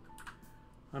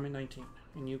 I'm at 19,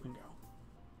 and you can go.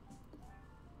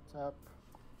 Tap,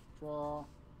 draw.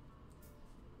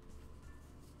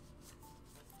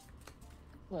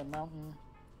 A mountain.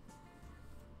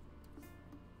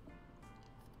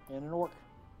 And an orc.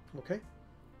 Okay.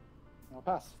 I'll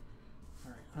pass.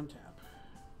 Alright, untap.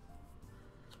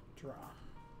 Draw.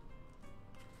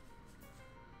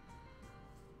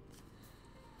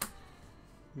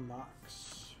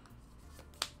 Mox.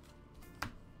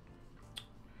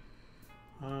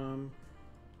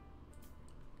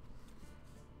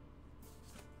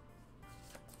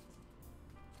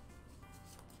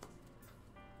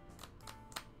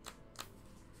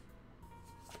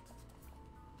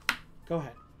 Go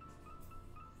ahead.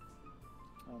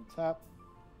 Tap.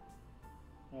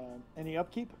 Any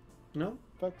upkeep? No?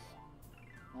 Effects?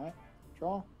 Alright.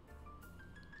 Draw.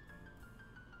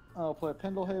 I'll play a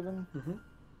Pendlehaven. Mm-hmm.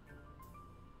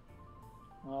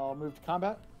 I'll move to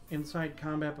combat. Inside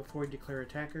combat before you declare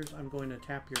attackers, I'm going to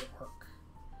tap your arc.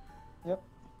 Yep.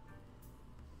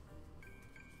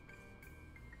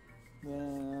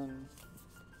 Then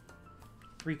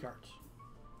 3 cards.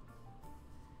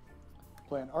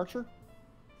 play an archer.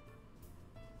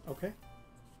 Okay.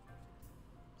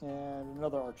 And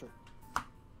another archer.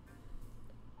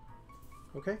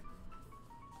 Okay.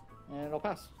 And it'll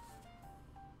pass.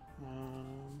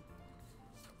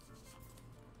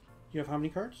 You have how many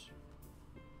cards?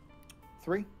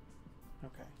 3.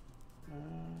 Okay.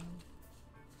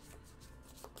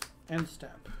 End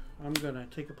step. I'm gonna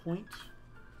take a point,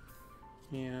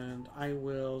 and I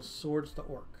will swords the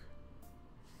orc.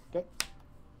 Okay.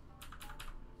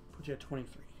 Put you at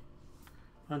 23.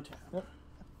 Untap. Yep.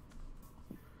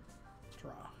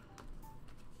 Draw.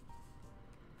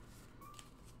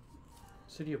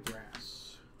 City of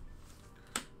Brass.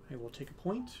 I will take a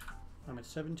point. I'm at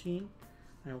 17.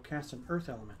 I will cast an Earth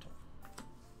Elemental.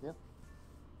 Yep.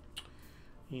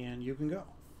 And you can go.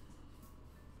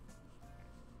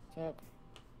 Tap.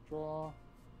 Draw.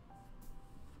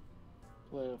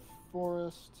 Play a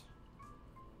forest.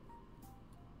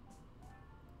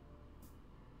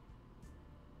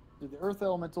 The Earth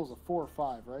Elemental is a 4 or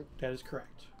 5, right? That is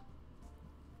correct.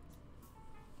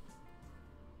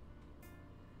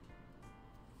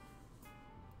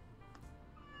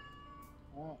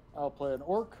 Alright. I'll play an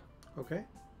orc Okay.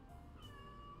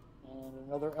 and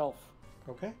another elf.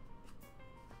 Okay.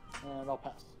 And I'll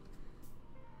pass.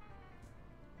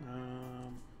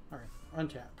 All right.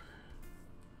 Untap.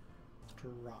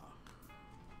 Draw.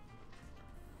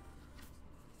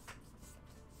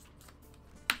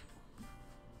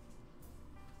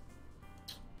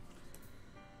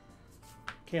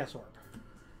 Chaos Orb.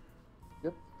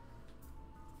 Yep.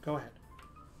 Go ahead.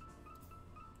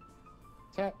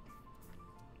 Tap.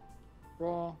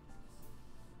 Draw.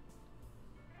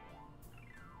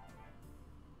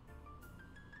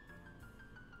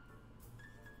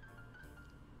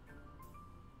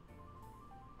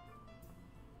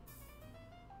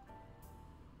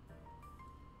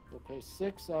 We'll pay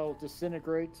 6. I'll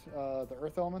disintegrate the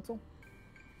Earth Elemental.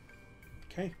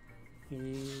 Okay.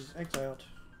 He's exiled.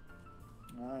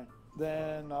 Alright.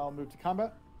 Then I'll move to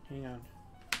combat. Hang on.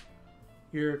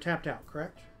 You're tapped out,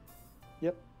 correct?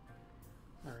 Yep.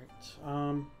 All right.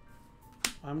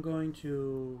 I'm going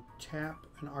to tap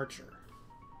an archer.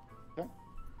 Okay.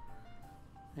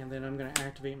 And then I'm going to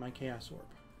activate my Chaos Orb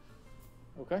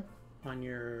Okay. on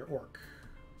your orc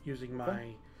using my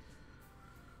Okay.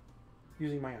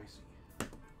 icy.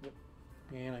 Yep.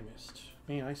 And I missed.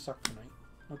 Man, I suck tonight.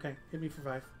 Okay, hit me for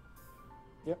 5.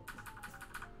 Yep.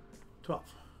 12.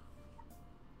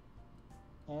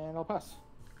 And I'll pass.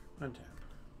 Untap.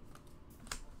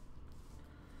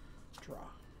 Draw.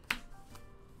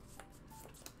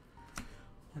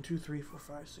 1, 2, 3, 4,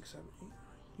 5, 6, 7, 8.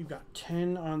 You've got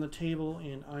 10 on the table,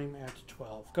 and I'm at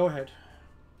 12. Go ahead.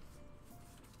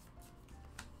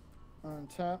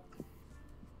 Untap.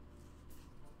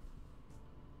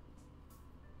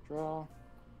 Draw.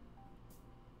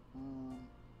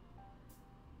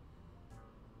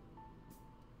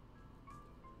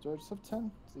 Do I just have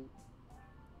 10? Let's see.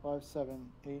 5,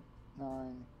 7, 8,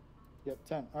 9, Yep,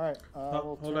 10. All right. We'll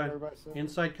hold turn on. everybody so-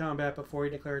 Inside combat, before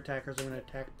you declare attackers, I'm going to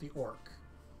attack the orc.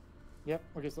 Yep.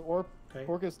 Okay, so Okay.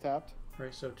 orc is tapped.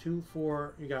 Right, so 2,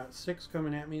 4. You got 6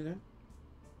 coming at me then.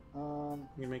 You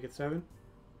can make it 7.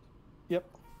 Yep.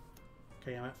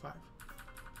 Okay, I'm at 5.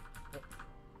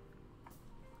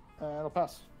 It'll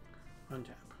pass.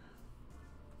 Untap.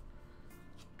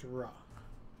 Draw.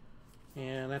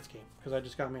 And that's game, because I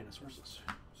just got mana sources.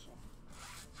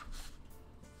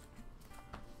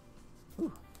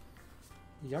 So.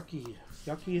 Yucky.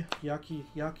 Yucky, yucky,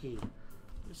 yucky.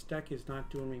 This deck is not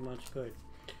doing me much good.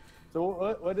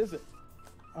 So what is it?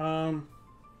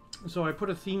 So I put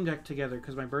a theme deck together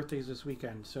because my birthday's this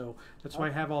weekend. So that's why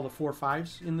I have all the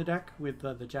 4/5s in the deck with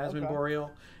the Jasmine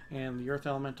Boreal and the Earth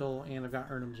Elemental, and I've got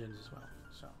Urnum Djinns as well.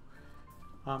 So,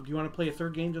 do you want to play a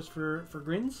third game just for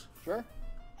grins? Sure.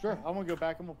 Sure. I'm gonna go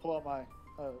back and we'll pull out my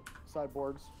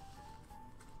sideboards.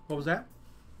 What was that?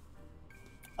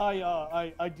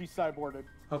 I de-sideboarded.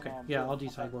 Okay. Yeah, I'll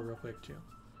de-sideboard real quick too.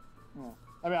 Yeah.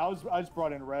 I mean, I just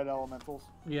brought in red elementals.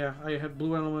 Yeah, I had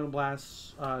blue elemental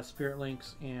blasts, spirit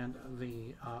links, and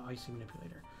the icy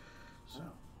manipulator. So,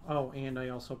 and I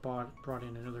also brought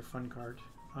in another fun card,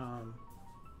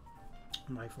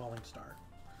 my falling star.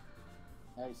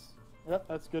 Nice. Yep,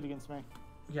 that's good against me.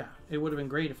 Yeah, it would have been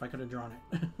great if I could have drawn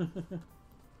it.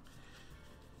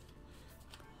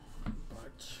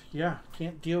 But yeah,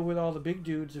 can't deal with all the big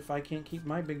dudes if I can't keep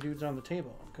my big dudes on the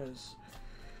table, because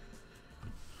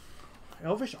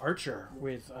Elvish Archer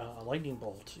with a lightning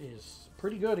bolt is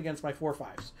pretty good against my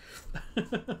 4/5s.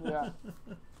 Yeah.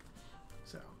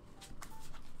 So,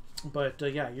 but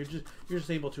yeah, you're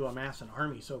just able to amass an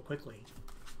army so quickly.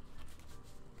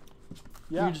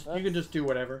 Yeah. You can just do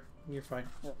whatever. You're fine.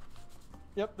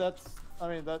 Yep. That's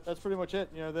pretty much it.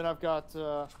 You know, then I've got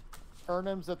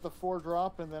Urnums at the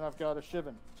 4-drop, and then I've got a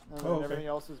Shivan, and then everything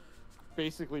else is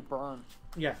basically burned.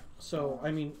 Yeah. So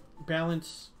I mean,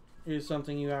 balance is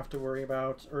something you have to worry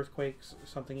about. Earthquakes is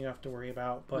something you have to worry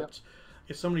about. But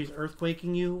if somebody's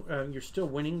earthquaking you, you're still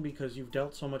winning because you've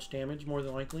dealt so much damage, more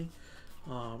than likely.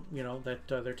 You know, that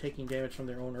they're taking damage from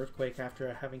their own earthquake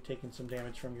after having taken some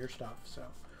damage from your stuff. So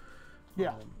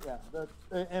yeah.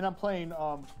 And I'm playing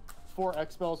 4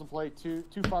 X-Spells and play 2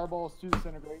 Fireballs, 2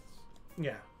 Disintegrates.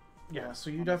 Yeah. So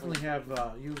you definitely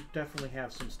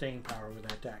have some staying power with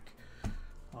that deck.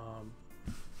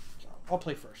 I'll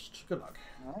play first. Good luck.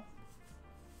 All right.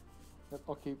 Yep,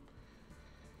 I'll keep.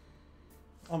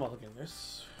 I'm not looking at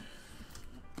this.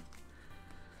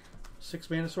 6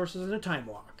 mana sources and a time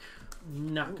walk.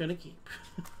 Not gonna keep.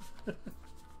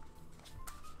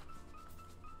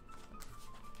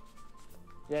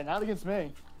 Yeah, not against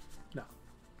me. No.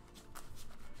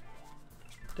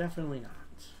 Definitely not.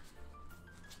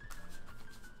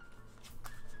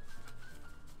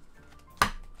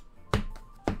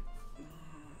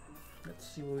 Let's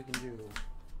see what we can do.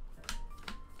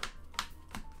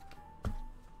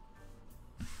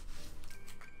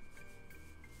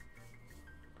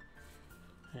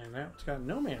 And that's got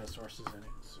no mana sources in it.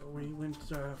 So we went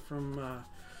from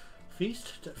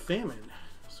feast to famine.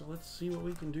 So let's see what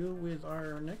we can do with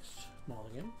our next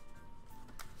mulligan.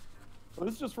 Well,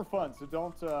 this is just for fun, so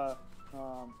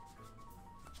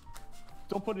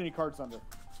don't put any cards under.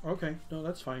 Okay, no,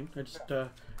 that's fine. I just I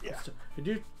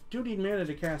do need mana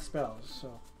to cast spells,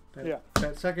 so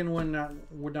that second one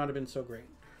would not have been so great.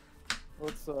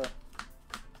 Let's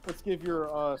give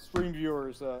your stream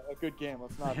viewers a good game.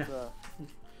 Let's not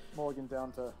mulligan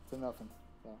down to nothing.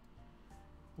 So.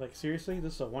 Like seriously,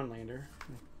 this is a 1-lander.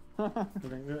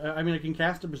 I mean, I can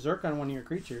cast a Berserk on one of your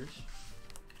creatures.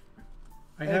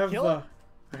 I have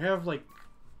like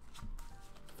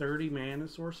 30 mana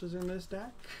sources in this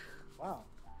deck. Wow.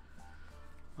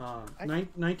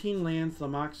 19 lands, the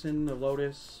Moxen, the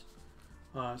Lotus,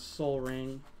 Soul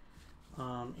Ring,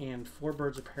 and 4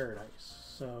 Birds of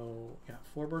Paradise. So, yeah,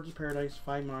 4 Birds of Paradise,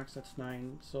 5 Mox, that's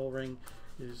 9. Soul Ring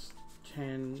is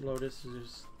 10. Lotus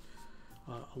is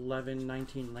 11,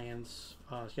 19 lands.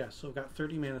 Yeah, so I've got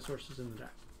 30 mana sources in the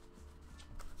deck.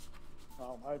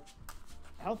 I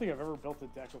don't think I've ever built a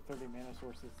deck with 30 mana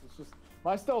sources. It's just,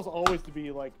 my style is always to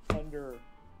be like under,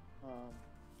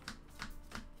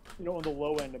 on the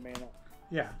low end of mana.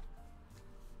 Yeah.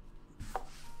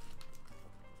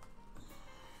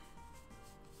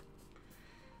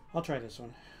 I'll try this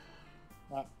one.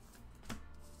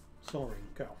 Soul Ring,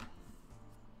 go.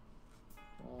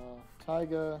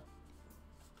 Taiga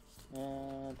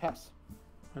and pass.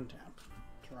 Untap.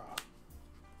 Draw.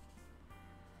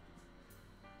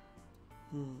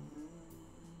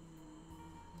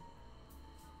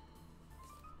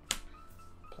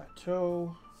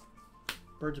 Plateau.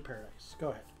 Birds of Paradise. Go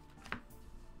ahead.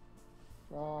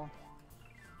 Draw.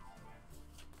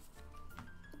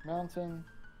 Mountain.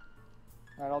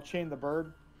 All right, I'll chain the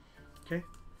bird. Okay.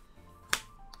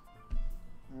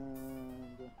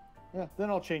 And yeah, then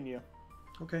I'll chain you.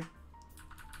 Okay. And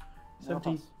I'll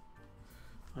 17. pass.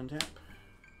 Untap.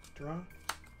 Draw.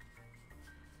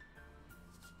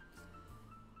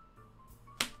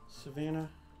 Savannah.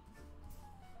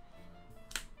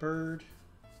 Bird.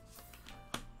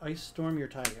 Ice Storm your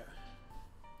Taiga.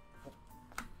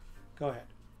 Go ahead.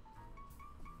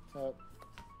 So,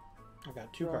 I've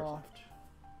got 2 Draw. cards left.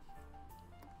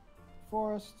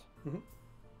 forest. Mhm.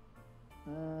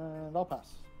 And I'll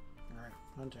pass. Alright,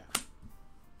 untap.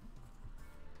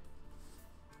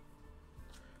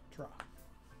 Draw.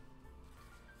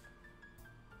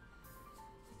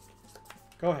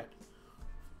 Go ahead.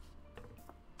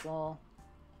 Draw.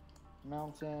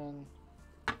 Mountain.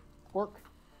 Orc.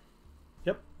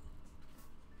 Yep.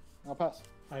 I'll pass.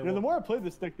 I You know, will. the more I play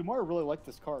this deck, the more I really like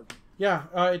this card. Yeah,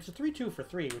 it's a 3/2 for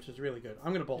 3, which is really good.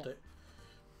 I'm going to bolt Yeah. it.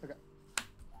 Okay.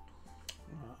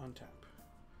 Untap.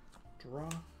 Draw.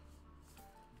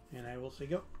 And I will say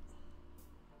go.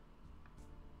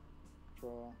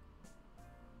 Draw.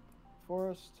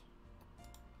 Forest.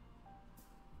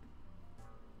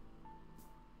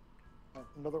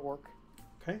 Another orc.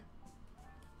 Okay.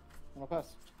 And I'll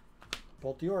pass.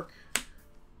 Bolt the orc.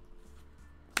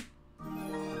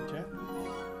 Untap.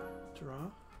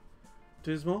 Draw.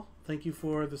 Dismal, thank you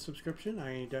for the subscription.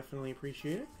 I definitely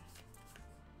appreciate it.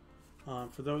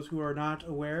 For those who are not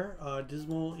aware,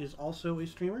 Dismal is also a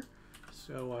streamer.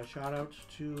 So shout out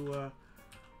to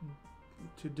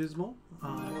Dismal.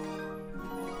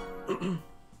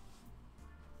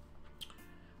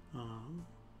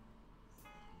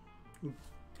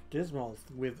 Dismal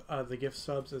with the gift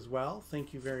subs as well.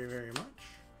 Thank you very, very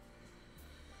much.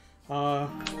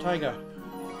 Taiga,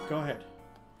 go ahead.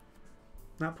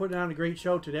 Not putting on a great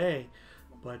show today,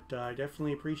 but I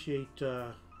definitely appreciate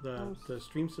the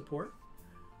stream support.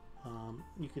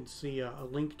 You can see a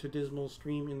link to Dismal's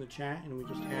stream in the chat, and we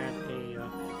just had a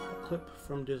clip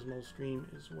from Dismal's stream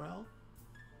as well.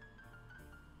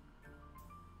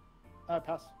 I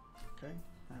pass. Okay,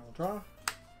 I will draw,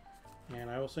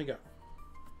 and I will say go.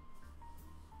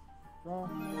 Draw.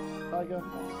 Tiger.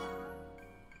 Pass.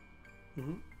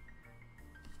 Mm-hmm.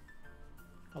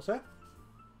 All set?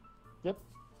 Yep.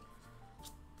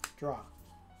 Draw.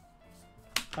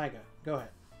 Taiga, go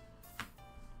ahead.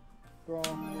 Draw.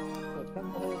 That's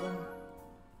Penhaven.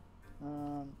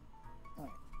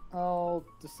 Alright. I'll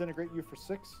disintegrate you for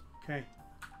 6. Okay.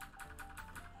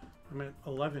 I'm at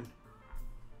 11.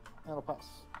 And I'll pass.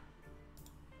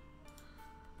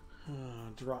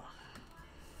 Draw.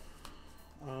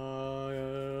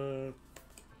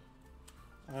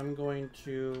 I'm going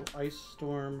to Ice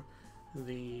Storm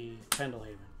the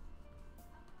Pendlehaven.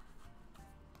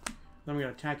 Then I'm going to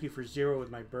attack you for 0 with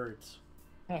my birds.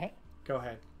 Alright. Go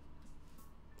ahead.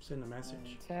 Send a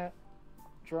message. Tap.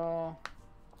 Draw.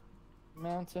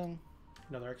 Mountain.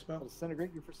 Another I'll expo.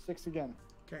 disintegrate you for 6 again.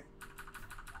 Okay.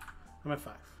 I'm at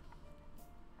 5.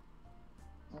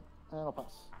 Yep. And I'll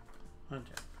pass.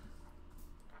 Untap.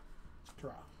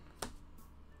 Draw.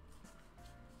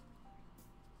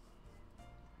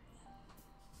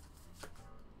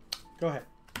 Go ahead.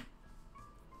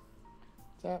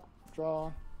 Tap.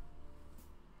 Draw.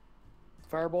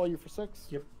 Fireball you for 6.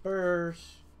 Yep.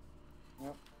 Burst.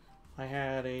 Yep. I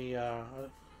had a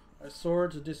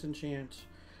sword to disenchant,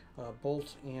 a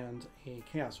bolt, and a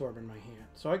chaos orb in my hand.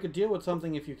 So I could deal with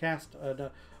something if you cast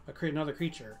another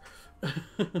creature. I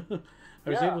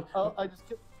was able. I just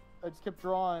kept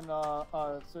drawing.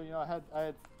 So you know, I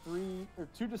had 2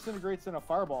 disintegrates and a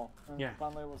fireball, and Yeah.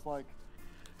 finally it was like,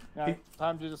 yeah,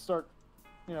 time to just start,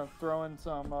 you know, throwing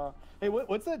some. Hey,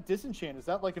 what's that disenchant? Is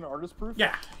that like an artist proof?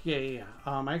 Yeah.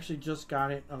 I actually just got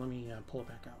it. Let me pull it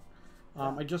back out.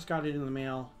 I just got it in the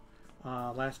mail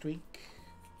last week.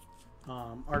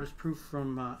 Artist proof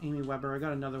from Amy Weber. I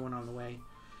got another one on the way.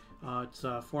 It's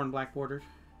 4 and black bordered.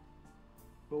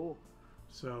 Cool.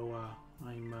 So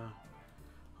I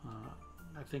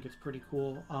think it's pretty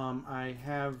cool. I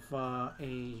have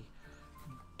a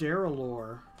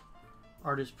Derelor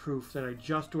artist proof that I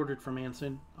just ordered from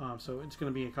Anson. So it's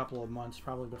going to be a couple of months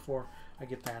probably before I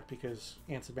get that, because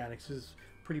Anson Maddox is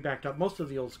pretty backed up. Most of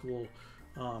the old school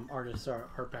artists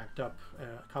are backed up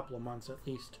a couple of months at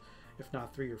least, if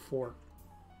not 3 or 4.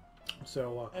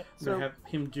 So I'm going to have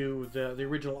him do the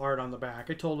original art on the back.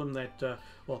 I told him that,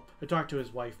 well, I talked to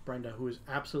his wife, Brenda, who is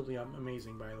absolutely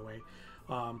amazing, by the way,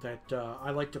 that I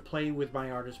like to play with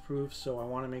my artist proofs, so I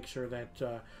want to make sure that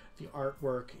the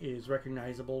artwork is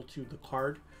recognizable to the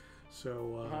card.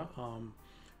 So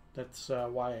that's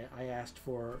why I asked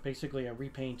for basically a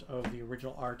repaint of the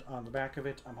original art on the back of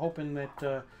it. I'm hoping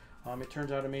that it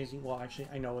turns out amazing. Well, actually,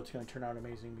 I know it's going to turn out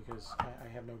amazing because I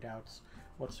have no doubts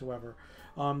whatsoever.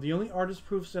 The only artist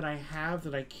proofs that I have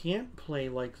that I can't play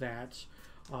like that,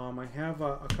 I have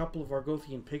a couple of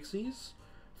Argothian Pixies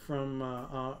from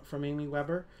Amy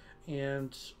Weber,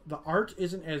 and the art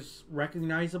isn't as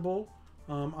recognizable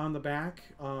on the back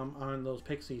on those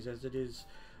Pixies as it is,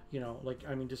 like,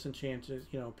 I mean, Disenchant is,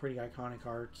 pretty iconic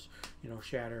arts,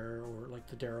 Shatter or like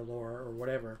the Derelor or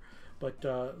whatever. But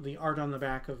the art on the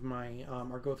back of my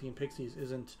Argothian Pixies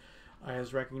isn't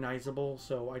as recognizable,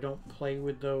 so I don't play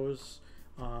with those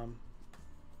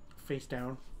face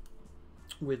down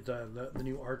with the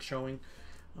new art showing.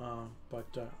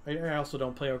 But I also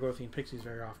don't play Argothian Pixies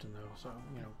very often, though, so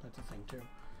that's a thing too.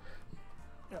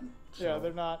 Yeah, so, yeah,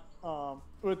 they're not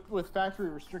with factory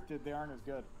restricted. They aren't as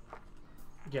good.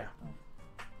 Yeah,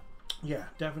 yeah,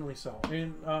 definitely so.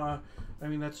 And I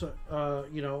mean, that's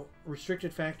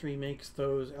restricted factory makes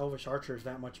those Elvish archers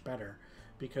that much better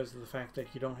because of the fact that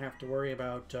you don't have to worry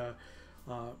about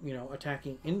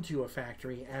attacking into a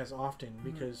factory as often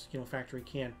because factory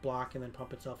can't block and then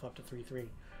pump itself up to 3/3.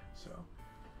 So.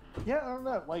 Yeah, I don't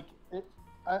know. Like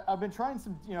I've been trying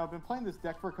some. I've been playing this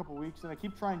deck for a couple weeks, and I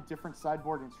keep trying different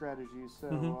sideboarding strategies.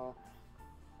 So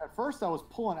at first, I was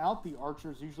pulling out the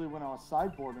archers usually when I was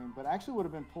sideboarding, but actually, what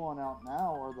I've been pulling out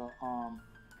now are the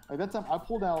like that time I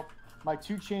pulled out my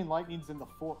 2 chain lightnings in the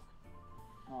fork,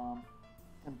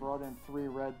 and brought in 3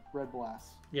 red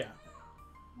blasts. Yeah.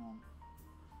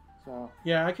 So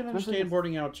yeah, I can understand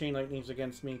boarding out chain lightnings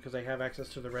against me because I have access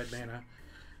to the red mana.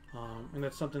 And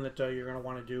that's something that you're going to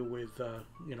want to do with,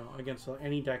 against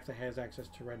any deck that has access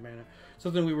to red mana.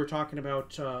 Something we were talking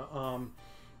about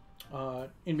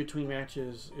in between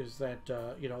matches is that,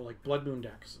 like Blood Moon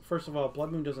decks. First of all,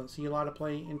 Blood Moon doesn't see a lot of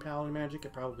play in Paladin Magic.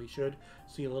 It probably should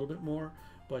see a little bit more.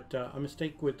 But a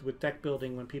mistake with deck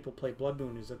building when people play Blood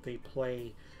Moon is that they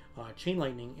play Chain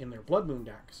Lightning in their Blood Moon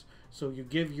decks. So you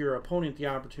give your opponent the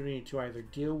opportunity to either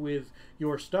deal with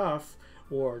your stuff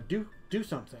or do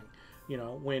something.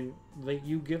 When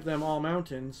you give them all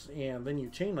mountains and then you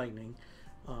chain lightning,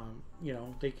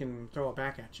 they can throw it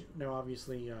back at you. Now,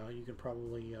 obviously, you can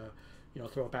probably,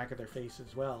 throw it back at their face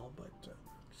as well. But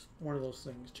it's one of those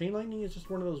things. Chain lightning is just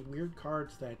one of those weird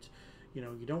cards that,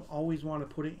 you don't always want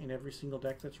to put it in every single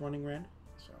deck that's running red.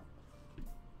 So.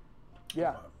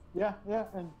 Yeah. Yeah.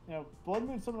 And, Blood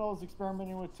Moon's something I was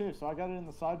experimenting with too. So I got it in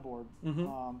the sideboard.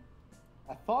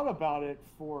 I thought about it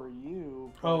for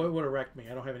you. Oh, it would have wrecked me.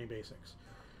 I don't have any basics.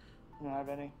 You don't have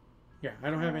any? Yeah, I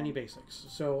don't have any basics.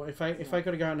 So if I could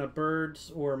have gotten a Birds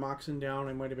or a Moxen down,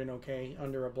 I might have been okay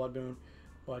under a Blood Moon.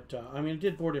 But, I mean, it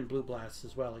did board in Blue Blasts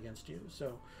as well against you.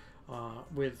 So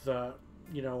with, the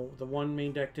 1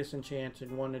 main deck Disenchant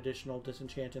and 1 additional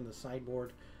Disenchant in the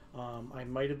sideboard, I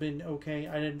might have been okay.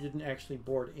 I didn't actually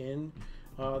board in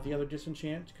the other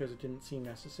Disenchant because it didn't seem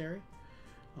necessary.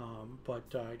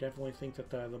 But I definitely think that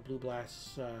the Blue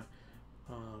Blasts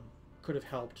could have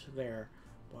helped there.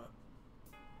 But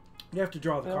you have to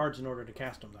draw the cards in order to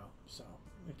cast them, though. So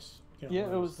it's it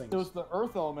was the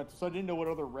Earth Elemental, so I didn't know what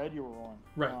other red you were on.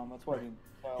 Right. That's why I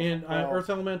didn't. And Earth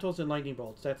Elementals and Lightning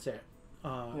Bolts. That's it.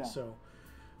 So.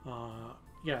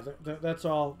 That's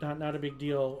all. Not a big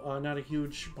deal. Not a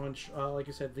huge bunch. Like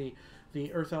I said,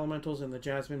 the Earth Elementals and the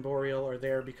Jasmine Boreal are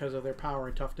there because of their power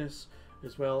and toughness,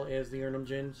 as well as the Urnum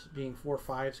Djinns being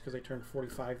 4/5s because they turned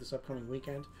 45 this upcoming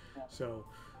weekend. Yeah. So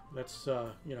that's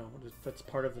that's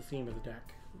part of the theme of the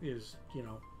deck is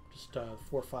just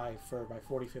 4/5 for my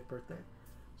 45th birthday.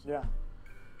 So. Yeah.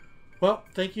 Well,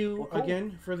 thank you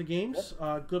again for the games.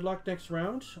 Yep. Good luck next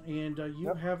round, and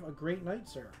you have a great night,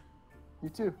 sir. You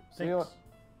too. See you.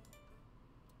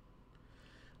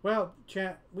 Well,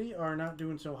 chat, we are not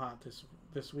doing so hot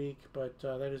this week, but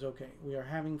that is okay. We are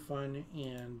having fun,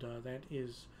 and that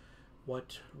is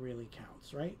what really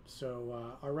counts, right?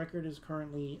 So our record is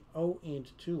currently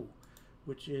 0-2,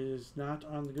 which is not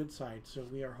on the good side. So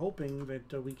we are hoping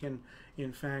that we can,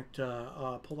 in fact,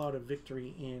 pull out a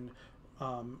victory in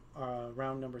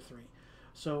round number 3.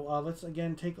 So let's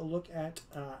again take a look at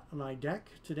my deck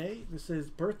today. This is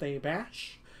Birthday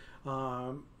Bash.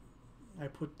 I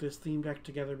put this theme deck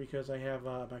together because I have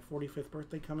my 45th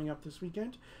birthday coming up this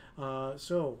weekend.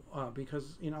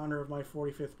 Because in honor of my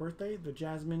 45th birthday, the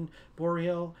Jasmine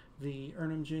Boreal, the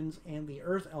Urnum Djinns, and the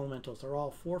Earth Elementals are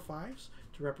all 4/5s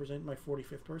to represent my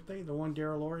 45th birthday. The one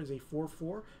Derelor is a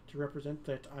 4/4 to represent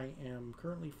that I am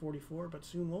currently 44, but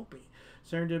soon won't be.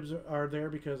 Serendibs are there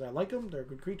because I like them. They're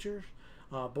good creatures.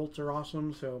 Bolts are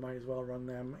awesome, so might as well run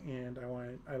them. And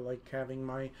I like having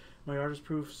my artist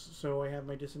proofs, so I have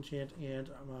my disenchant and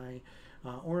my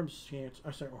orange chant.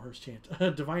 Orange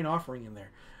chant, divine offering in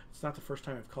there. It's not the first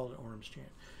time I've called it orange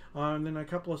chant. And then a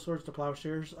couple of swords to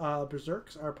plowshares.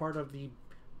 Berserks are part of the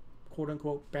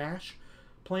quote-unquote bash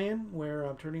plan where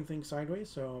I'm turning things sideways,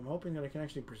 so I'm hoping that I can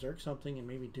actually berserk something and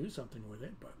maybe do something with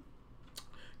it, but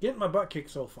getting my butt kicked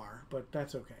so far, but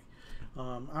that's okay.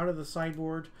 Out of the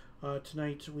sideboard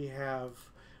tonight we have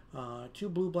 2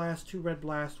 blue blast, 2 red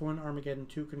blast, 1 Armageddon,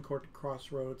 2 Concordant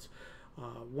Crossroads,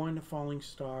 1 Falling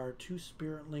Star, 2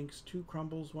 Spirit Links, 2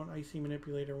 Crumbles, 1 Icy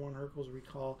Manipulator, 1 Hercule's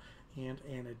Recall, and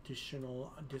an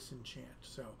additional disenchant.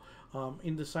 So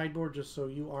in the sideboard, just so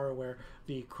you are aware,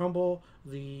 the Crumble,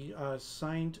 the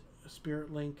signed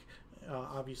Spirit Link,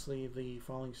 obviously the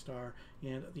Falling Star,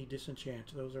 and the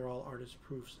disenchant, those are all artist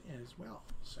proofs as well.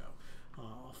 So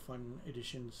fun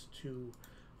additions to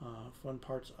fun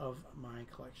parts of my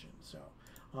collection. So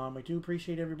I do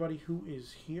appreciate everybody who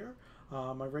is here.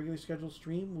 My regularly scheduled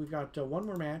stream, we've got 1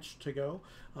 more match to go.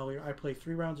 I play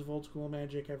 3 rounds of Old School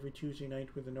Magic every Tuesday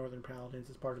night with the Northern Paladins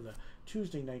as part of the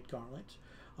Tuesday Night Gauntlet.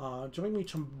 Join me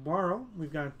tomorrow.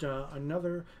 We've got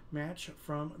another match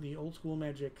from the Old School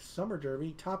Magic Summer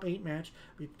Derby, top 8 match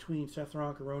between Seth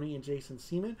Roncaroni and Jason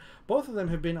Seaman. Both of them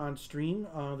have been on stream.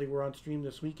 They were on stream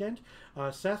this weekend.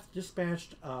 Seth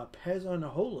dispatched Pez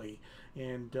Unholy,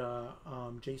 and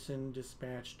Jason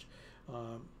dispatched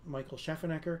Michael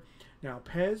Scheffenecker. Now,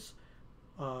 Pez,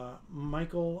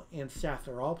 Michael, and Seth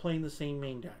are all playing the same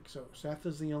main deck. So Seth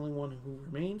is the only one who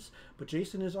remains, but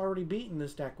Jason has already beaten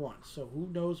this deck once. So who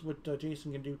knows what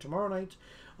Jason can do tomorrow night.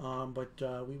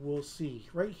 But we will see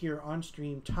right here on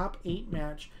stream, top 8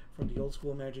 match from the Old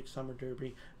School Magic Summer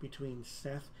Derby between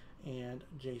Seth and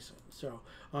Jason. So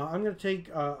I'm going to take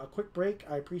a quick break.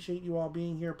 I appreciate you all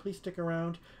being here. Please stick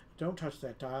around. Don't touch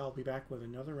that dial. I'll be back with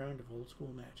another round of Old School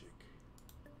Magic.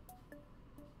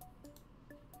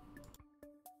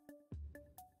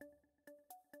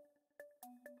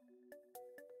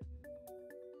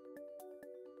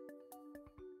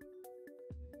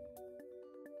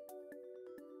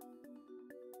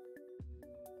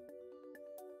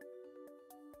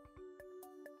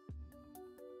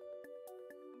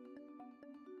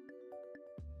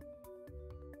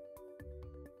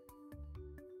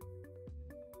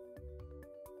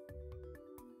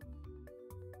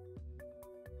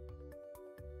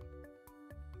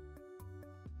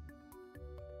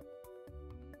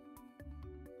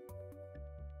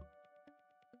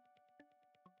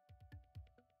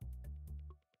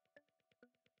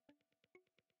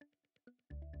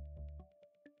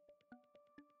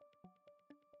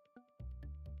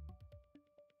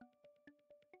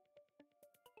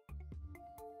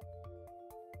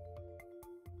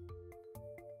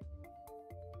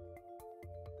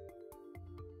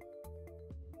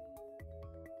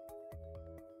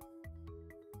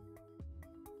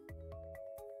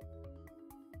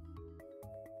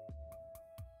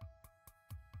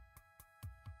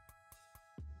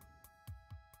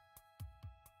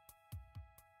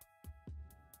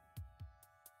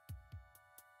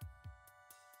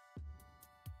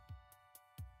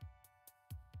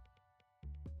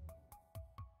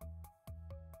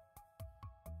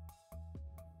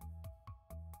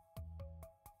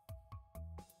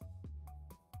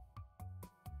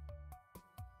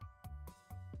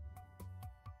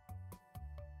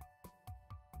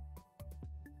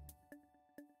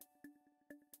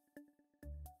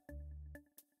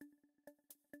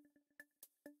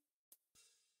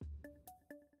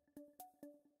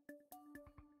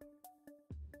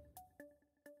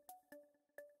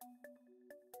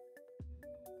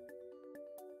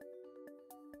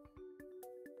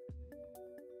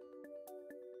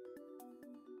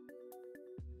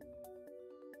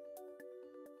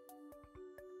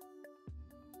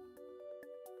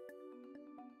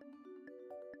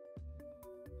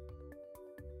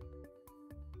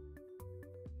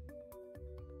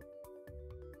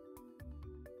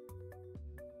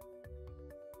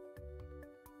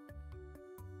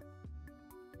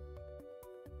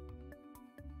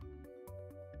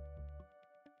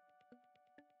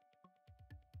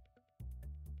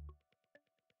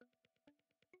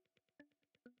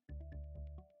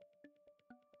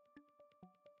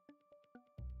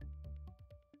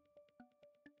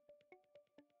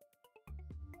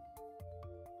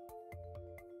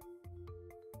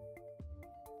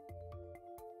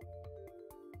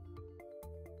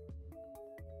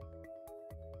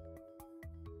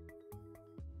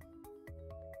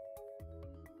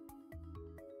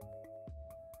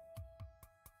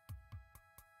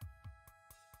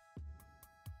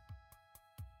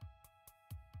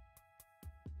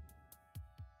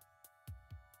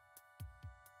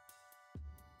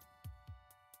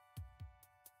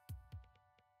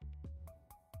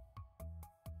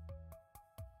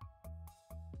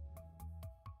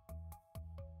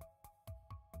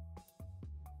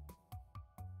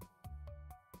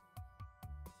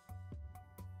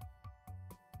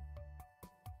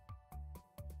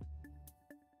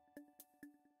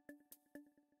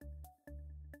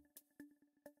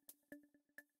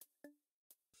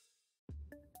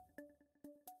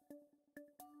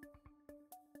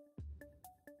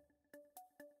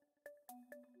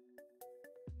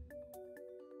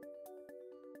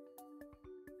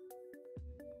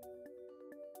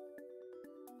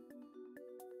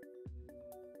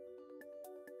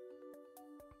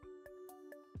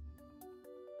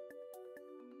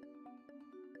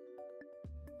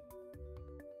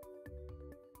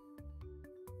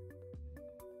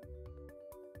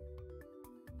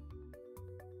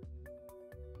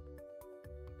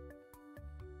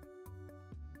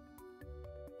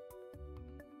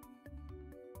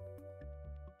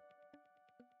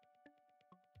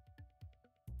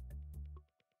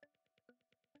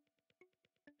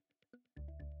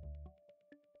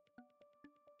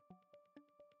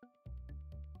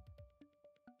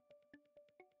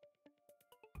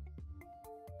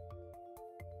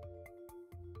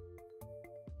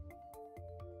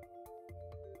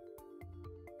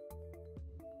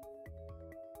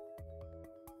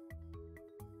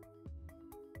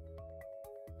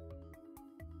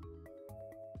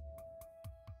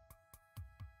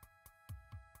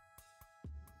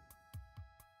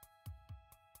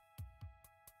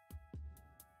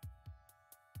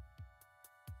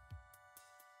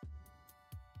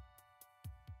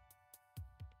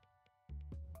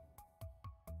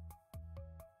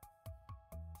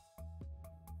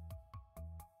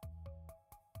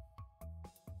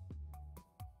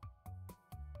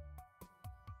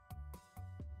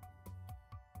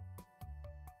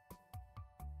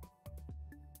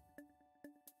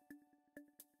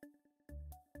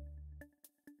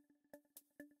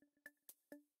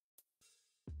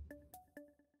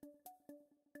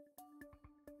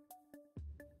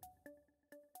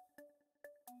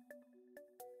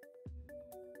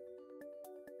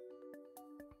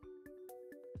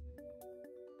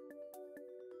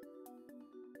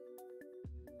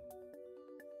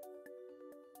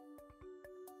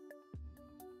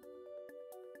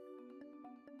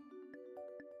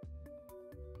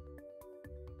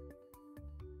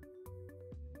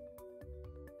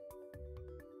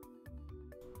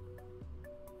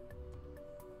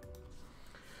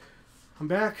 I'm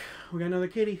back. We got another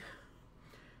kitty.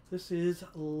 This is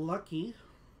Lucky.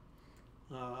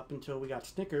 Up until we got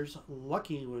Snickers,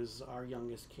 Lucky was our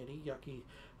youngest kitty.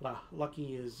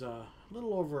 Lucky is a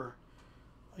little over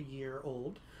a year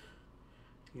old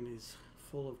and is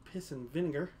full of piss and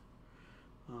vinegar.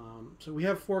 So we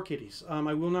have 4 kitties.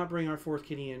 I will not bring our 4th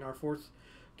kitty in. Our 4th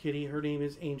kitty, her name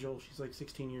is Angel. She's like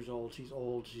 16 years old. She's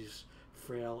old. She's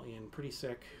frail and pretty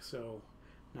sick. So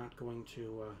not going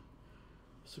to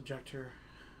subject her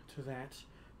to that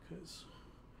because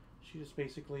she just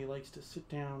basically likes to sit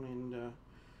down and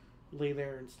lay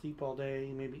there and sleep all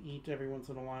day, maybe eat every once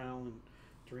in a while and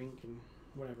drink and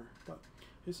whatever. But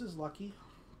this is Lucky.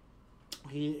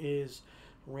 He is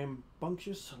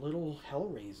rambunctious little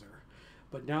hellraiser.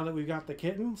 But now that we've got the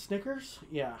kitten, Snickers,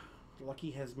 yeah, Lucky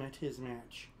has met his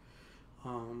match.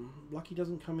 Lucky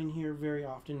doesn't come in here very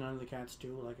often. None of the cats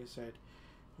do, like I said.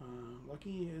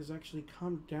 Lucky has actually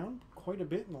calmed down quite a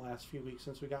bit in the last few weeks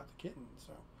since we got the kitten.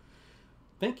 So,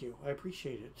 thank you. I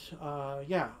appreciate it.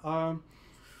 I'm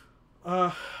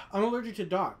allergic to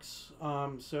dogs. A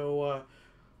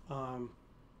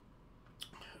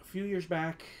few years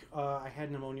back, I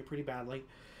had pneumonia pretty badly.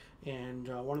 And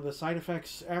one of the side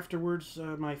effects afterwards,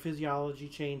 my physiology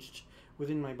changed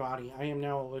within my body. I am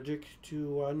now allergic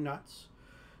to nuts,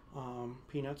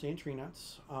 peanuts and tree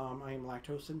nuts. I am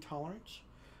lactose intolerant.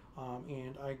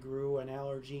 And I grew an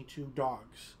allergy to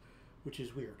dogs, which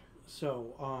is weird.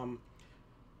 So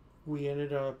we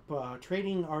ended up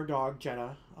trading our dog,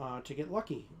 Jetta, to get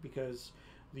Lucky, because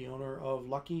the owner of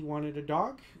Lucky wanted a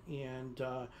dog, and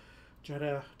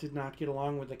Jetta did not get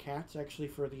along with the cats. Actually,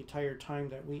 for the entire time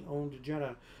that we owned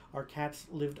Jetta, our cats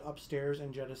lived upstairs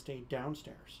and Jetta stayed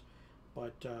downstairs.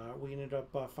 But we ended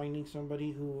up finding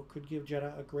somebody who could give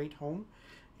Jetta a great home,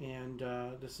 and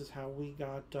this is how we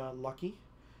got Lucky.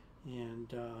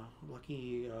 And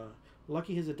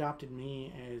Lucky has adopted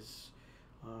me as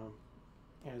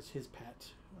his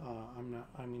pet.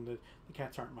 The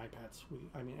cats aren't my pets.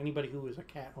 Anybody who is a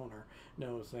cat owner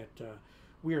knows that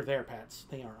we are their pets.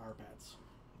 They aren't our pets.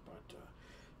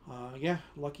 But yeah,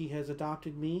 Lucky has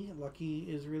adopted me. Lucky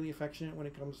is really affectionate when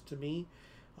it comes to me.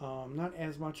 Not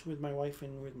as much with my wife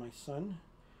and with my son.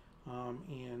 Yeah,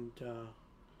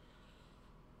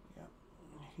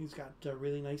 he's got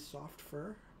really nice soft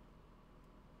fur.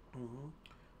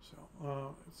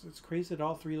 So it's crazy that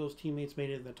all 3 of those teammates made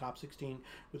it in the top 16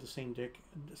 with the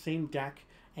same deck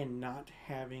and not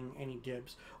having any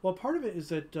dibs. Well, part of it is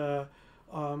that they're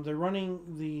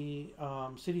running the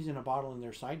cities in a bottle in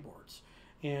their sideboards,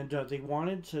 and they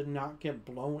wanted to not get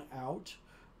blown out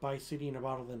by city in a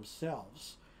bottle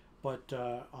themselves, but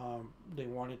they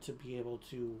wanted to be able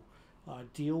to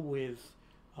deal with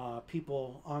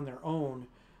people on their own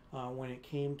when it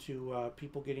came to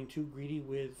people getting too greedy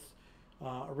with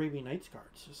Arabian Nights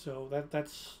cards. So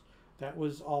that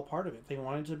was all part of it. They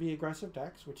wanted to be aggressive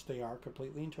decks, which they are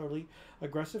completely and totally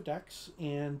aggressive decks,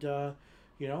 and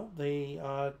they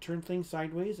turned things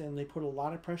sideways, and they put a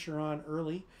lot of pressure on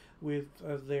early with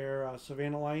their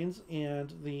Savannah Lions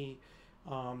and the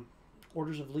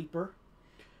Orders of Leaper,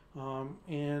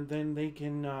 and then they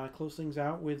can close things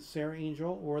out with Sarah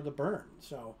Angel or the Burn.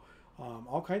 So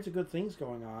all kinds of good things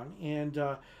going on, and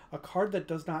a card that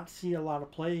does not see a lot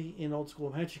of play in old school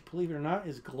Magic, believe it or not,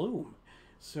 is Gloom.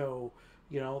 So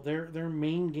their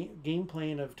main game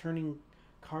plan of turning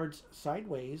cards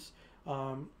sideways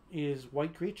is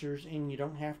white creatures, and you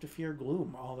don't have to fear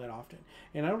Gloom all that often.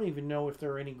 And I don't even know if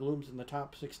there are any Glooms in the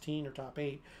top 16 or top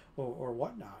 8 or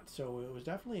whatnot. So it was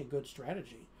definitely a good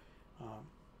strategy.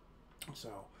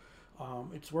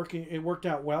 It's working. It worked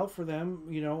out well for them.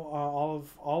 All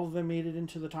of them made it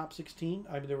into the top 16.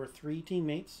 There were 3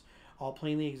 teammates all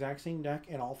playing the exact same deck,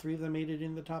 and all 3 of them made it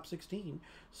in the top 16.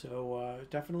 So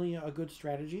definitely a good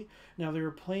strategy. Now they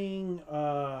were playing.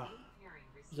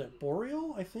 Is that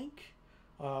Boreal? I think.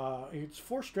 It's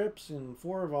 4 strips and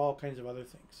 4 of all kinds of other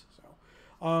things. So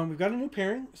we've got a new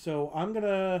pairing. So I'm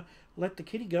gonna let the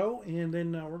kitty go, and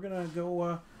then we're gonna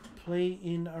go play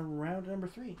in round number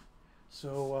 3.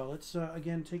 So let's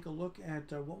again take a look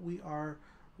at what we are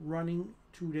running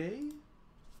today.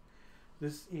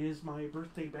 This is my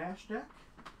Birthday Bash deck.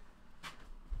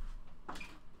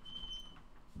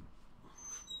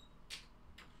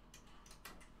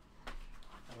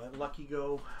 I'll let Lucky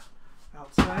go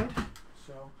outside.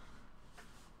 So,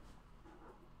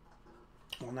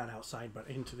 well, not outside, but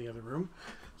into the other room.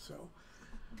 So,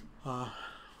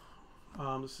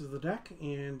 this is the deck,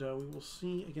 and we will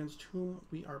see against whom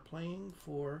we are playing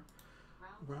for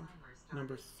round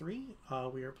number 3.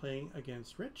 We are playing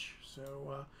against Rich,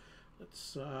 so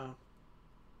let's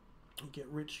get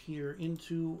Rich here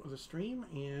into the stream,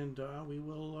 and we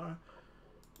will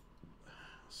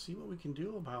see what we can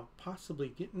do about possibly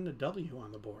getting a W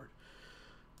on the board.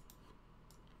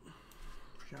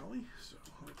 Shall we? So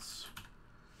let's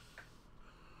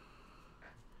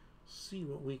see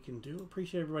what we can do.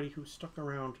 Appreciate everybody who stuck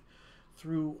around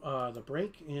through the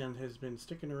break and has been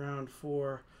sticking around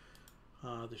for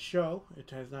the show. It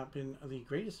has not been the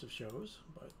greatest of shows,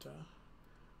 but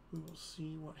we will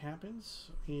see what happens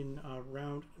in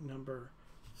round number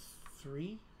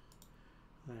 3.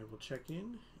 I will check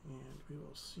in and we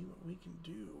will see what we can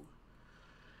do.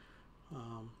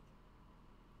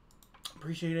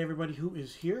 Appreciate everybody who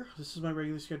is here. This is my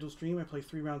regularly scheduled stream. I play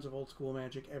 3 rounds of old school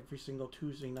Magic every single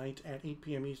Tuesday night at 8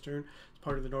 p.m. Eastern. It's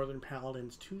part of the Northern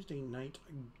Paladins Tuesday Night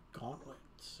Gauntlet.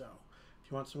 So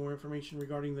if you want some more information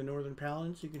regarding the Northern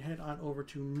Paladins, you can head on over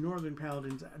to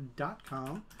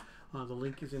northernpaladins.com. The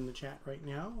link is in the chat right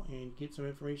now, and get some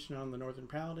information on the Northern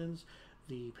Paladins,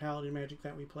 the Paladin Magic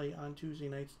that we play on Tuesday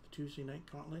nights, the Tuesday Night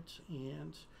Gauntlet,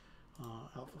 and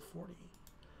Alpha 40.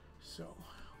 So,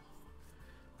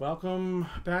 welcome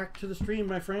back to the stream,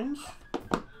 my friends.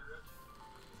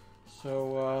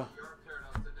 So,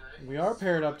 we are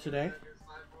paired up today.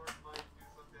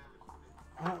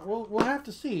 We'll have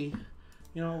to see.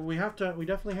 You know, we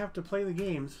definitely have to play the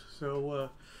games. So,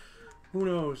 who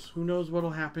knows? Who knows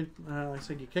what'll happen? Like I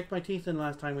said, you kicked my teeth in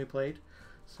last time we played.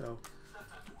 So,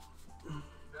 I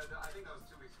think that was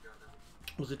 2 weeks ago.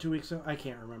 Was it 2 weeks ago? I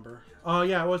can't remember. Oh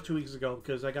yeah, it was 2 weeks ago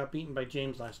because I got beaten by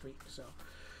James last week. So,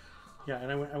 yeah,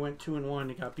 and I went 2-1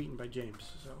 and got beaten by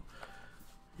James. So,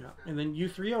 yeah, and then you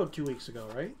 3-0'd 2 weeks ago,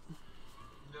 right?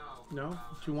 No. No,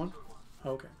 2-1.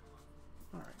 Okay.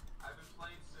 All right. I've been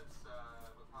playing since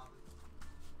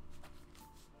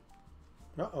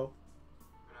Uh oh.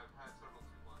 but I've had several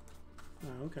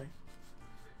 2-1s. Oh, okay.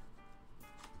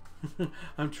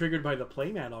 I'm triggered by the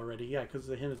playmat already. Yeah, because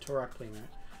the Hint of Torok playmat.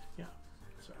 Yeah.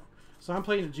 So I'm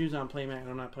playing a Juzon playmat, and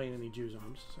I'm not playing any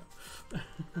Juzons. So.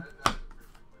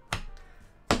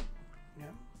 Yeah.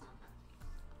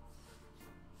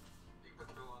 You can put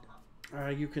the bill on top.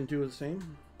 You can do the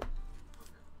same.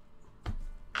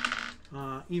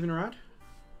 Even or odd?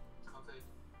 I'll take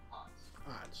odds.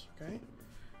 Odds. Okay.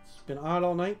 It's been odd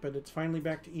all night, but it's finally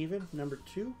back to even. Number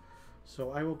 2.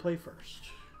 So I will play first.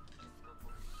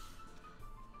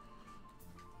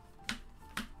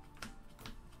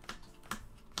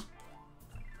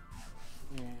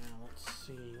 And let's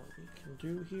see what we can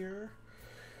do here.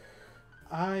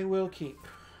 I will keep.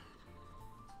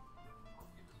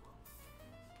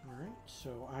 Alright,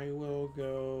 so I will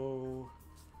go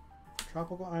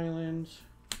Tropical Island,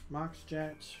 Mox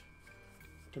Jet,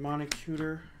 Demonic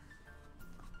Tutor.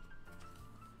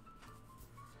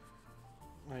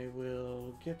 I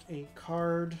will get a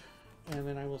card, and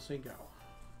then I will say go.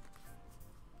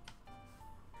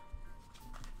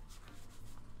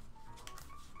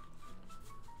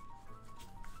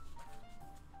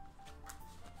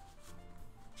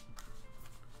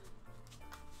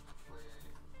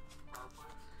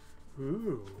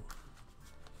 Ooh.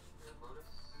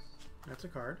 That's a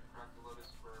card.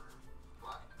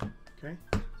 Okay.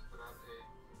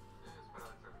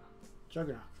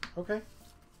 Juggernaut. Okay.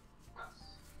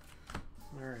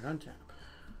 Alright, untap.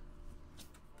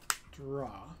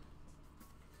 Draw.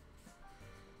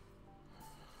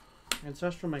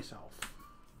 Ancestral myself.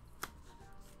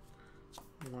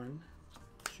 1,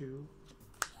 2,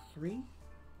 3.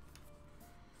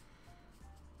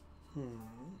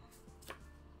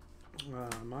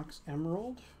 Mox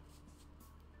Emerald.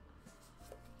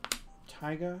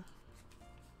 Taiga.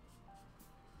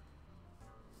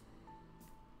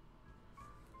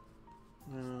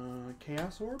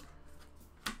 Chaos Orb.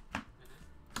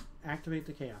 Activate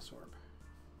the Chaos Orb.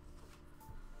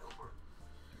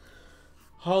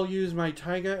 I'll use my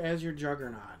Taiga as your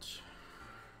Juggernaut.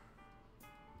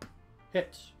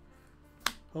 Hits.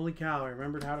 Holy cow, I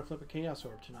remembered how to flip a Chaos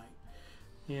Orb tonight.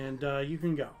 And you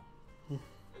can go. Did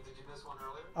you miss one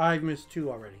earlier? I've missed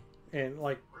 2 already. And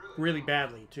like really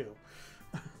badly too.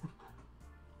 I'll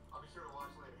be sure to watch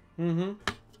later. Mm-hmm.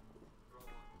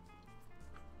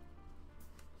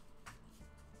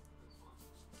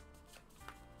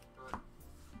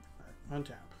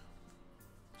 Untap.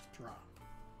 Draw.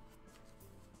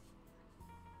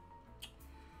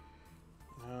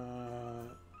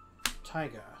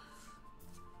 Taiga.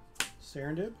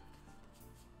 Serendib.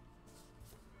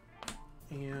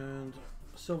 And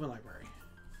Sylvan Library.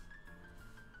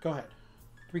 Go ahead.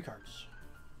 3 cards.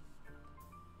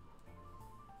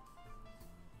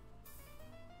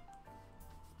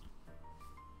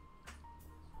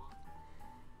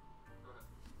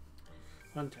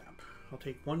 Untap. I'll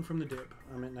take 1 from the dip.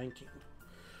 I'm at 19.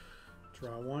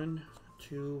 Draw 1,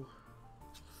 2,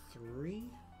 3.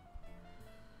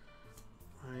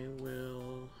 I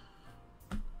will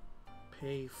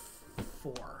pay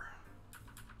 4.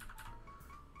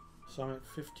 So I'm at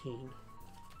 15.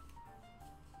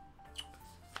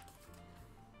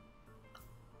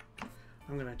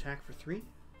 I'm going to attack for 3.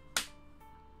 Put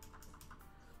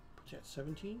you at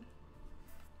 17.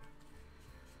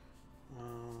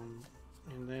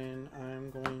 And then I'm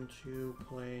going to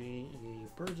play a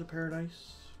Birds of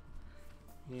Paradise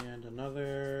and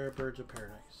another Birds of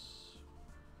Paradise.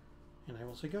 And I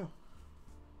will say go.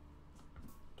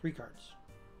 3 cards.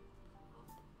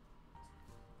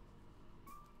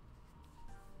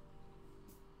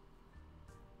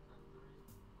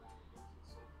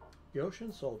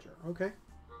 Yotian Soldier. Okay.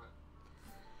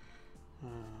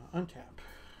 Untap.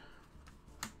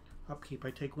 Upkeep.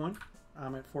 I take 1.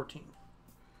 I'm at 14.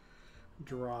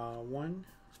 Draw 1,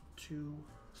 2,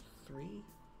 3.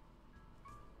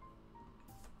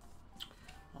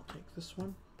 I'll take this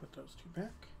one. Put those 2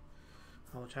 back.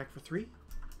 I'll attack for 3.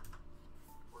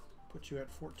 Put you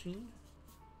at 14.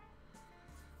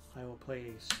 I will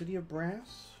play a City of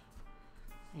Brass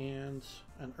and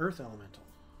an Earth Elemental.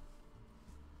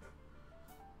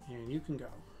 And you can go.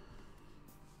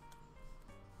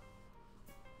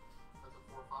 That's a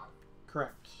 4/5?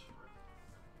 Correct.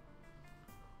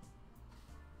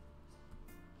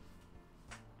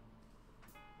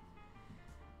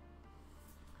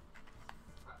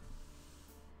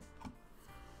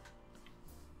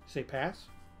 Say pass.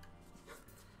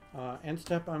 End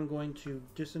step, I'm going to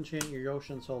disenchant your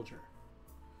Yotian Soldier.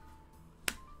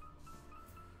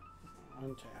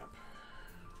 Untap.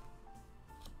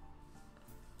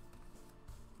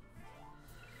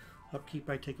 Upkeep,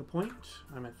 I take a point.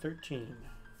 I'm at 13.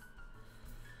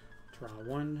 Draw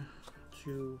 1,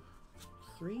 2,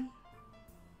 3.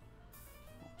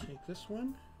 I'll take this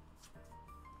one.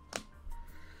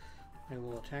 I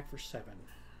will attack for 7.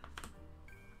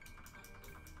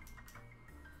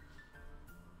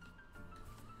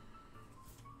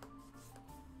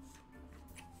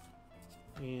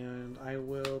 And I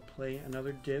will play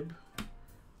another dib,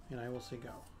 and I will say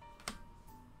go.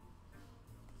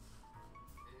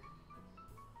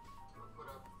 We'll put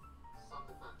up some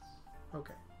defense.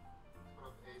 Okay. Put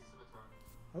up a scimitar.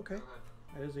 Okay. Go ahead.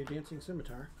 That is a dancing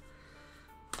scimitar.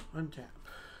 Untap.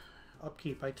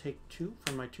 Upkeep, I take 2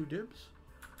 from my 2 dibs.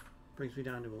 Brings me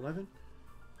down to 11.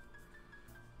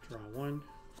 Draw 1,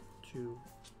 2,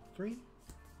 3.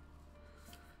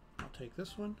 I'll take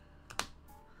this one.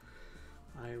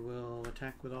 I will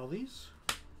attack with all these.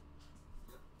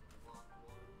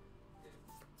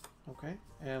 Okay,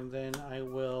 and then I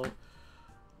will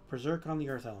Berserk on the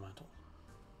Earth Elemental.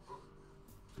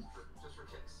 Just for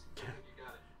kicks. You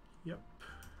got it. Yep.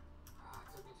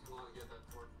 It took me too long to get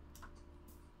that toward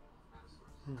mana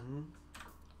source. Mm-hmm.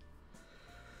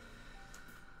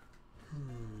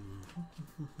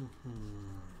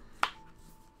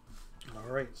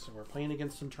 Alright, so we're playing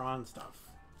against some Tron stuff.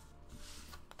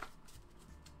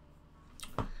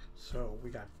 So we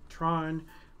got Tron,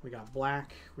 we got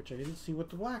black, which I didn't see what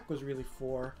the black was really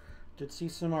for. Did see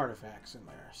some artifacts in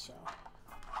there, so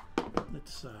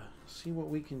let's see what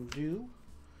we can do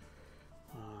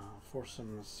for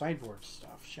some sideboard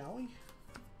stuff, shall we?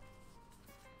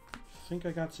 I think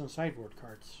I got some sideboard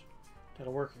cards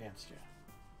that'll work against you.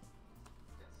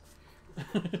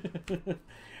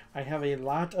 I have a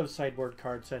lot of sideboard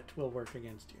cards that will work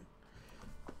against you.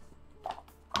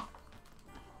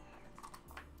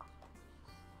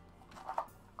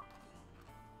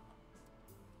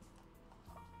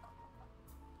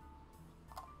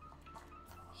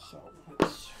 So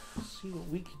let's see what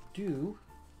we could do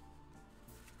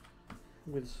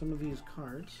with some of these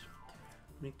cards.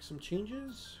 Make some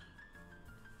changes.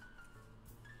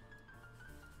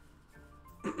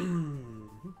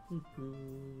 Boom, boom,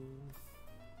 boom.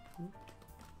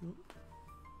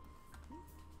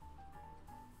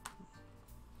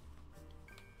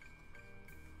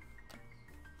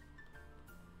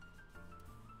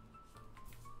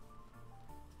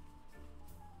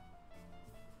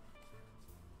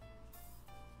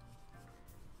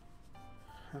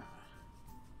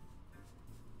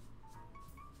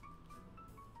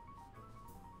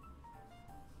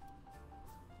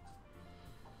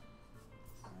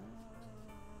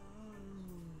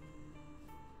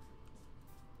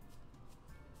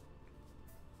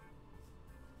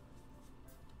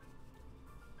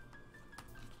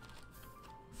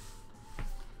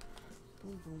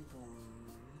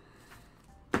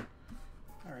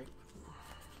 All right.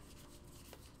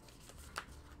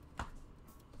 I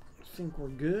think we're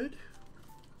good.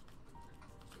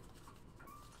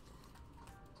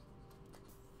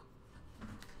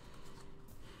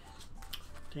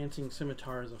 Dancing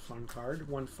Scimitar is a fun card.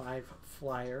 1/5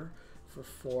 flyer for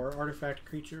 4 artifact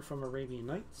creature from Arabian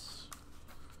Nights.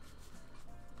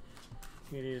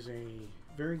 It is a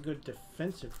very good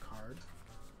defensive card.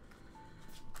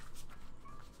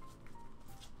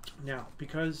 Now,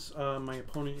 because my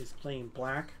opponent is playing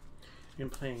black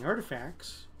and playing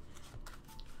artifacts,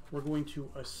 we're going to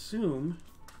assume,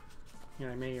 and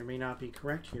I may or may not be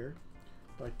correct here,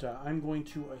 but I'm going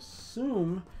to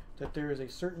assume that there is a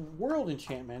certain world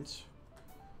enchantment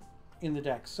in the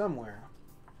deck somewhere.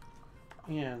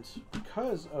 And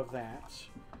because of that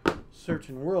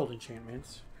certain world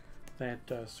enchantments, that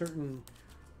certain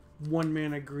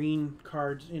 1-mana green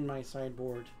cards in my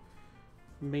sideboard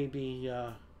may be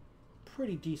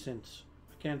pretty decent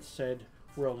against said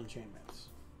world enchantments.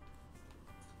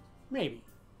 Maybe.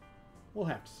 We'll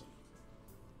have to see.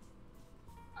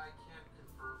 I can't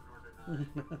confirm nor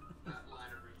deny that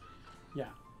line of reasoning.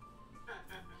 Yeah.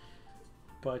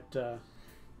 But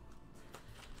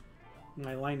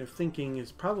my line of thinking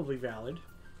is probably valid.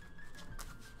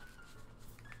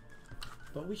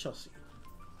 But we shall see.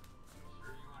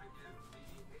 Sure you want to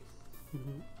give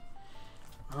me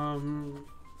haste?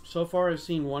 So far I've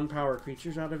seen 1 power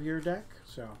creatures out of your deck,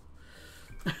 so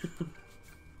We'll see.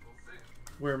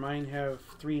 where mine have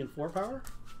 3 and 4 power.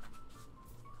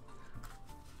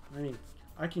 I mean,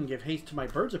 I can give haste to my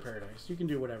Birds of Paradise. You can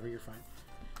do whatever, you're fine.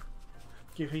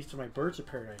 Give haste to my Birds of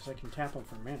Paradise. I can tap them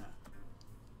for mana.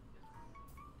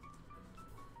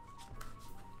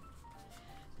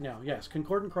 Now, yes,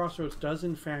 Concordant Crossroads does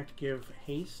in fact give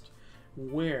haste,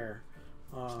 where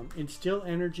Instill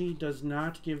Energy does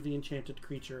not give the enchanted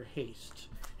creature haste.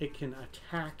 It can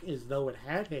attack as though it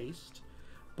had haste,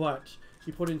 but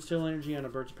you put Instill Energy on a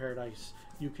Birds of Paradise,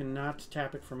 you cannot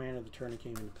tap it for mana the turn it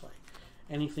came into play.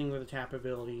 Anything with a tap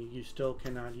ability, you still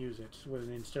cannot use it with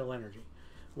an Instill Energy.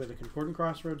 With a Concordant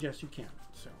Crossroads, yes, you can.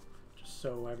 So, just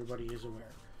so everybody is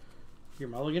aware. You're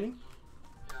mulliganing?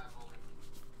 Yeah, I'm only.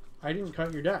 I didn't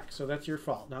cut your deck, so that's your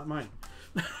fault, not mine.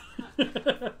 I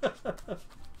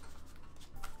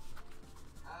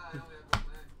only have 1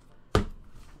 leg. 1,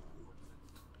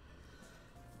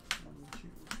 2,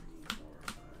 3, 4,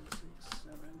 5, 6,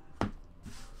 7.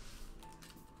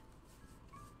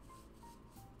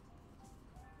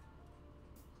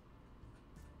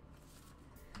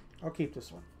 I'll keep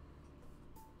this one.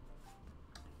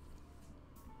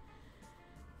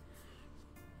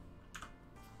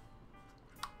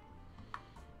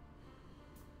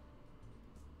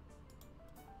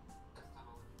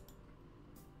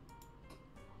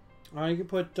 You can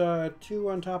put 2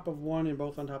 on top of 1 and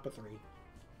both on top of 3.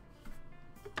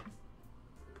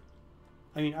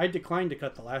 I mean, I declined to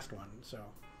cut the last one, so.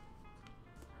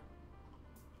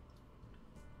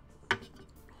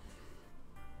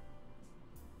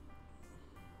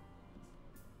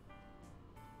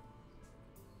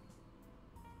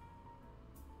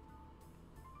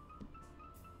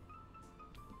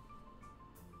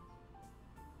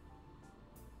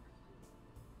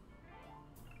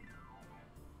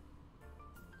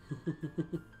 It's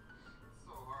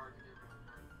so hard to get rid of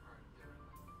cards. Alright, get rid of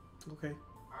it. Okay.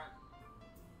 Alright.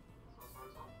 So I'll start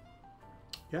us off?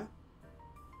 Yeah. Okay.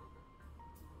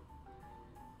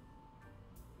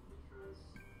 Demetrius,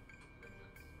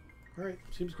 Vengeance. All right.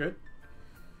 Seems good.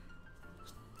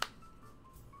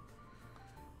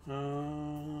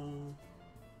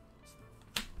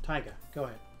 Taiga, go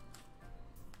ahead.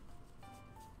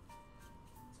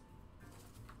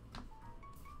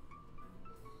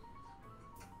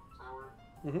 Tower.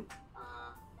 Mm-hmm.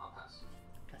 I'll pass.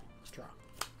 Okay, let's draw.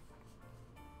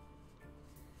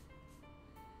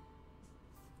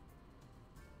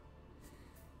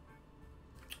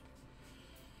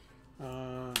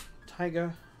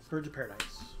 Taiga, Birds of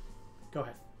Paradise. Go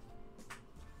ahead.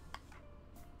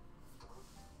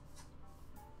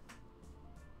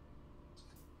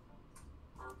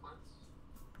 Power plants.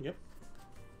 Yep.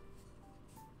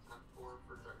 Tap 4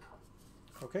 for Juggernaut.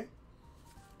 Okay.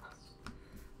 Pass.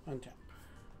 Untap.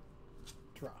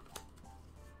 Draw.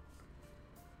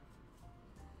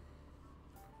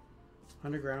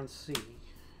 Underground Sea.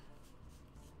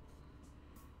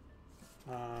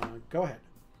 Go ahead.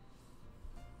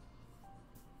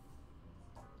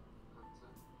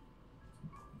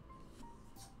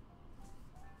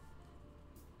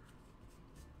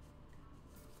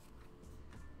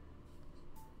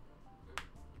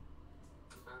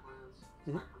 Badlands.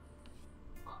 Mhm. Attack for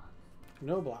 5.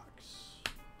 No blocks,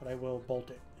 but I will bolt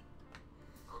it.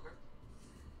 Okay.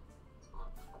 It's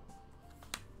blocked. And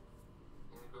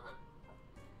go ahead.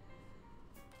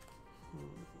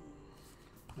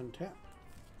 Untap.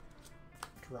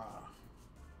 Draw.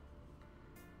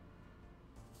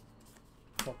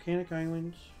 Volcanic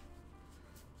Island,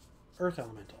 Earth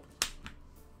Elemental.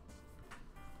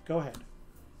 Go ahead.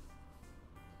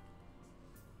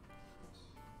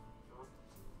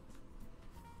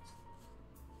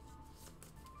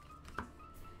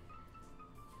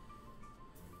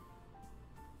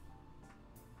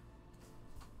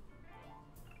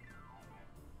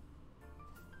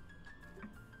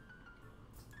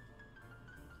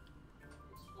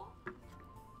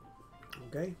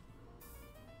 Okay. 10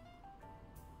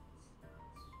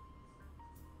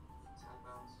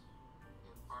 bounce. And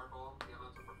fireball, the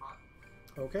elemental for 5.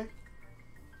 Okay.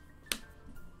 Go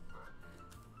ahead.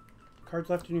 Cards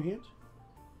left in your hand?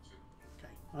 2.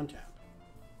 Okay. Untap.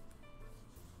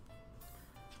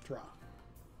 Draw.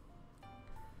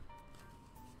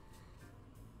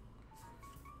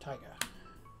 Taiga.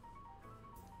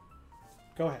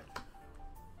 Go ahead. How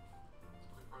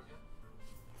many cards again?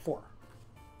 4.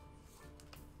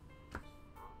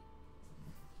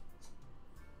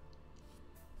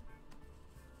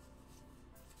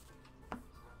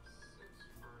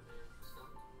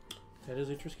 That is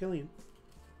a Triskelion.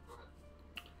 Go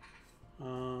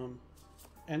ahead.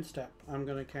 End step. I'm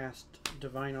going to cast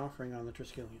Divine Offering on the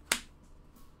Triskelion. Okay.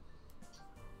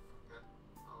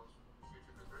 I'll shoot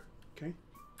you for 3. Okay.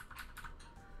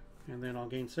 And then I'll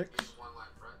gain 6. Gain 1 life,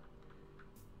 right?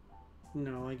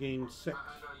 No, I gain 6. No,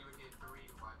 you would gain 3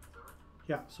 life, is that right?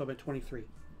 Yeah, so I'm at 23.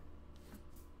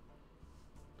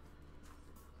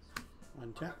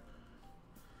 Untap.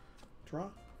 Draw.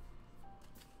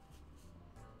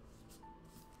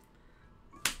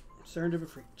 Serendipity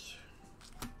Freak.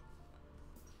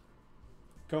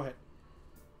 Go ahead.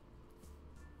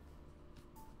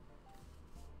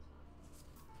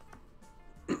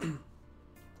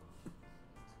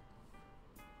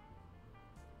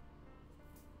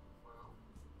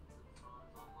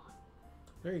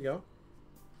 There you go.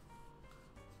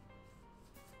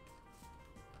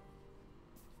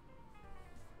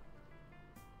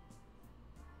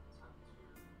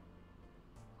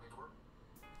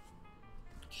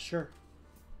 Sure.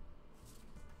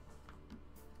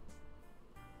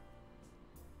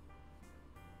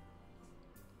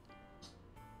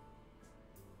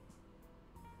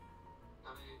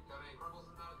 Got any crumbles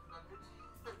in that pit?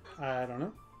 I don't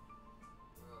know.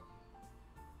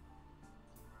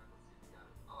 Alright, let's see if you got it.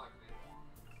 I like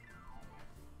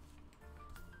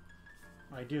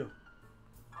it. I do.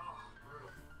 Oh, brutal.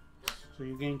 Yep. So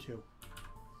you gain 2.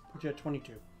 Put you at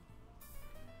 22. Okay. I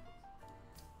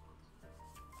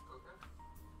will tap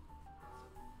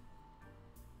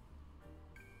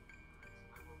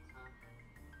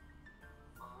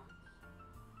 5.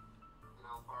 And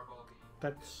I'll fireball the...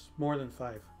 That's more than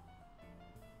 5.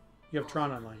 You have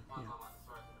Tron online. Tron's Yeah. online,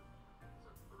 sorry. So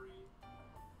 3, 4.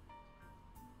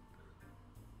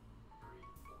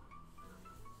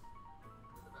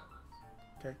 With the bad lines.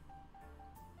 Okay.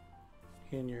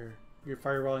 And you're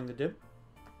fireballing the dib?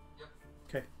 Yep.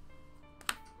 Okay.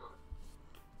 Go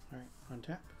ahead. Alright,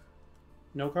 untap.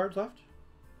 No cards left?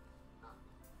 No.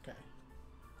 Okay.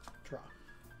 Draw.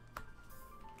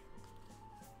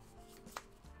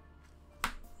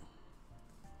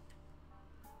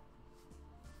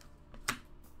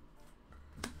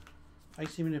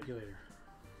 Icy Manipulator.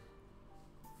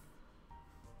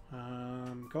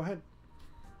 Go ahead.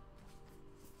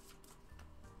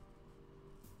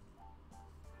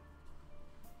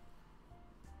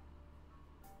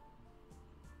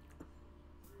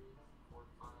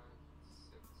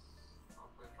 I'll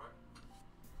play a try.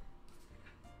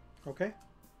 Okay.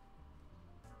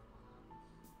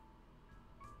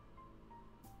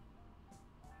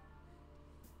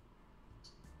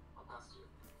 I'll pass to you.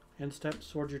 End step,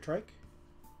 Sword Your Trike.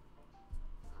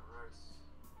 Alright.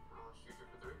 I'll shoot you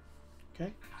for 3.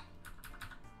 Okay.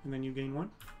 And then you gain 1.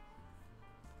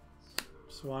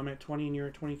 So, So I'm at 20 and you're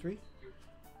at 23.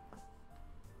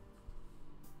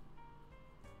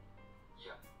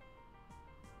 yeah.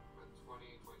 With 20,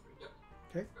 23. Yep.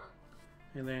 Okay. Go ahead.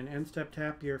 And then end step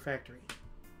tap your factory.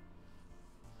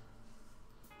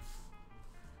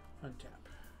 Untap.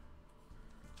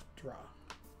 Draw.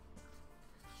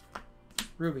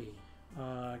 Ruby.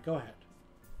 Go ahead.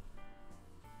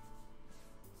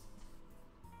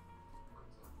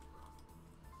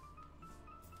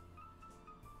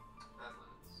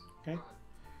 Badlands. Okay. Go ahead.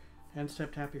 End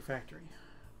step tap your factory.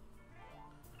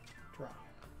 Draw.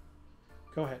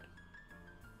 Go ahead.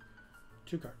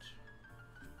 2 cards.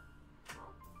 Draw.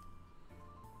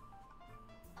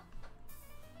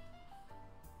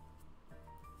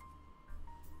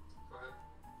 Go ahead.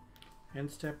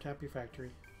 End step tap your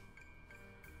factory.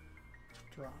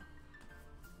 Draw.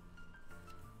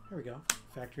 There we go.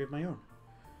 Factory of my own.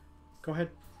 Go ahead.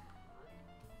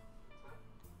 Alright.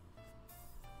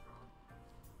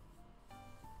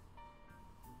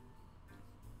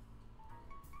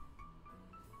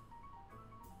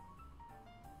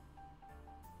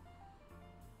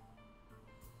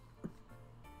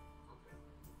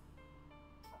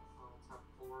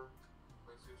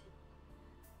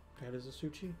 That is a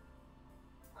Suchi.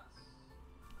 Pass.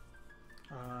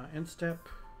 End step.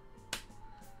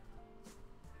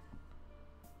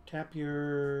 Tap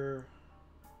your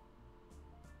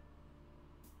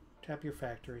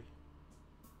factory.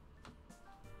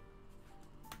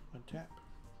 Untap.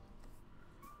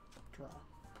 Draw.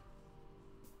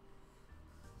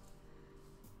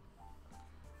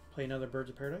 Play another Birds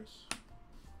of Paradise.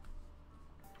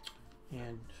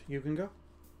 And you can go.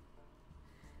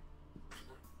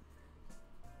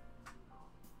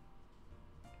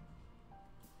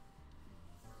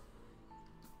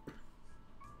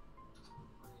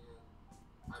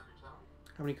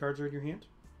 How many cards are in your hand?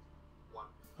 1.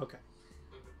 Okay.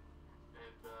 And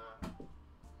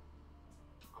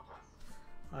I'll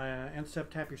pass. End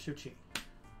step, tap your Suchi.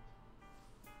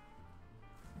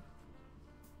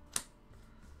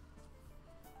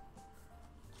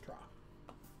 Draw.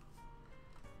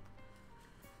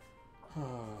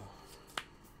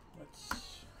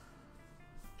 Let's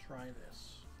try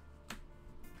this.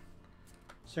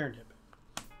 Serendip.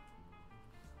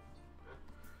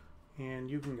 And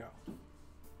you can go.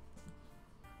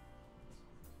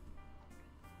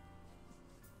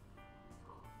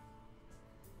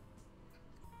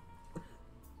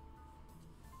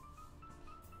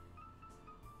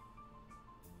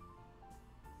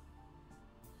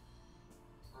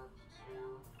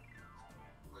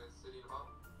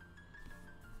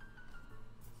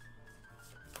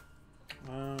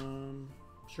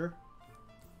 Sure.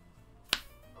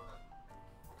 Go ahead.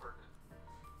 I'll turn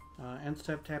it. End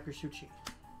step, tap your Suchi.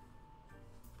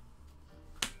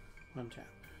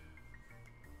 Untap.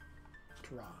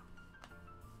 Draw.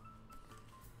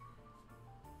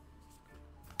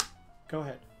 Go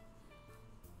ahead.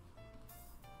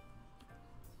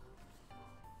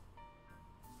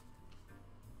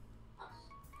 Pass.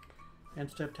 End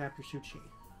step, tap your Suchi.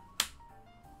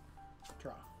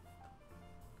 Draw.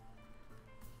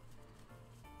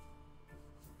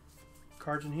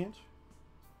 Cards in hand?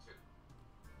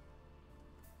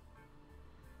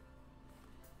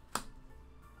 2.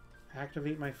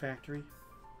 Activate my factory.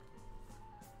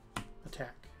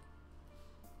 Attack.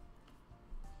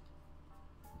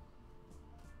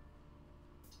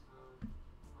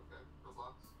 Okay, no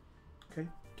blocks. Okay,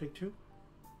 take 2.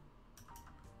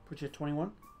 Put you at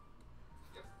 21.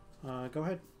 Yep. Go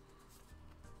ahead.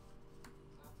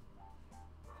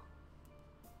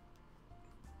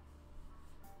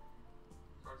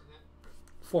 Cards in hand?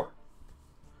 4.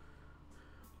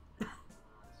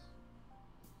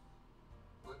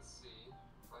 Let's see if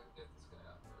I can get this guy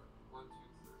out there. 1, 2,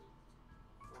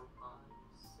 3, 4, 5,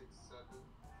 6, 7,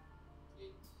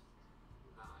 8,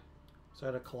 9. Is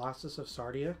that a Colossus of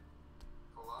Sardia?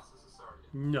 Colossus of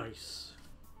Sardia. Nice.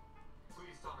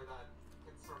 Please tell me that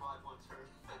can survive 1 turn.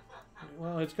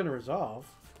 Well, it's going to resolve.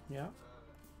 Yeah.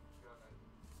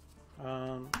 Go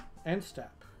ahead. End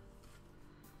step.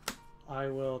 I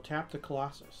will tap the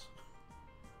Colossus.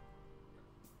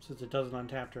 Since it doesn't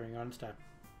untap during unstep.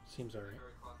 Seems alright.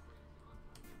 Very costly.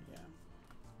 Yeah.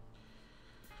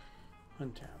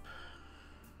 Untap.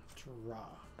 Draw.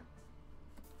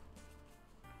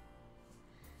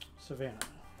 Savannah.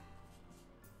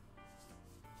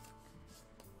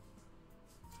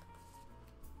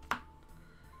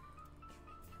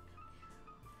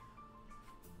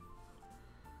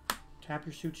 Tap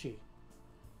your Suchi.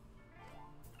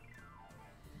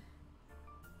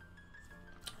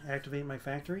 Activate my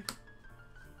factory.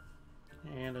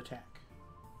 And attack.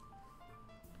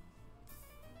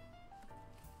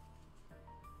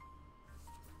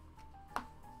 Alright,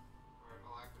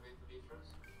 I'll activate the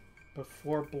Beatrice.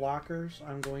 Before blockers,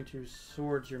 I'm going to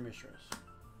swords your Mishras.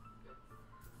 Yep.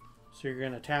 So you're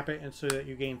going to tap it and so that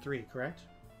you gain 3, correct?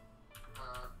 Yeah,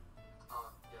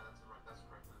 that's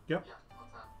correct then. Yep. Yeah, I'll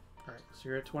tap. Alright, so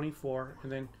you're at 24,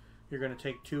 and then you're going to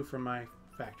take 2 from my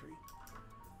factory.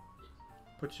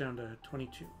 Puts you down to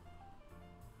 22.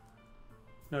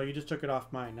 No, you just took it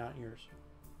off mine, not yours.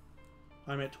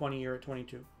 I'm at 20, you're at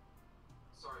 22.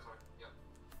 Sorry. Yep.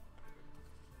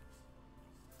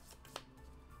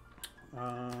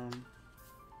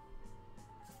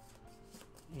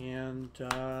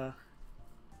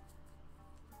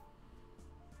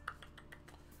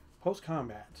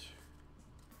 Post-combat,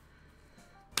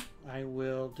 I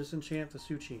will disenchant the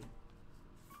Suchi.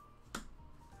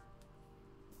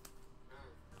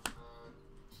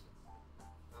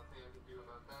 Nothing I can do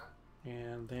about that.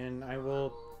 And then I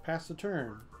will pass the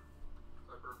turn.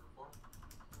 So I burned before?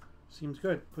 Seems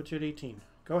good. Put you at 18.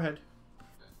 Go ahead.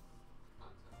 Okay.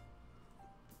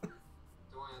 Untap.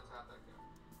 Do I untap that guy?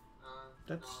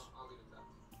 That's... No, I'll leave it tapped.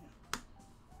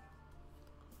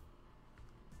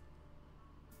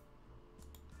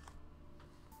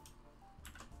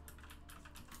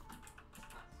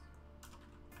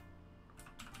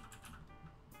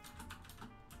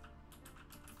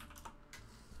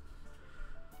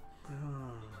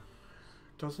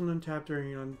 Doesn't untap during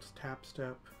your untap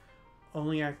step.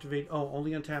 Only activate. Oh,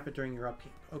 only untap it during your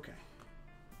upkeep. Okay.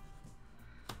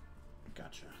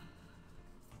 Gotcha.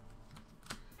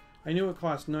 I knew it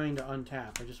cost 9 to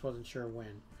untap. I just wasn't sure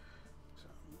when. So.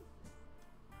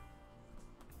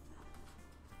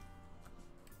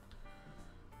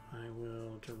 I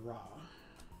will draw.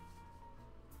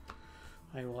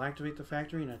 I will activate the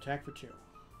factory and attack for 2.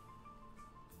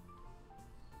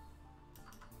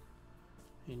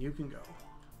 And you can go.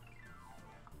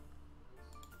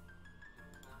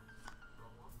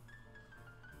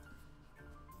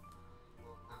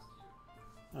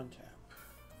 Untap.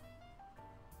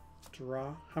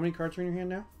 Draw. How many cards are in your hand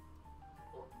now?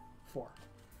 4.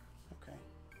 Okay.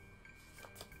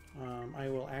 I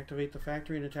will activate the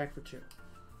factory and attack for 2.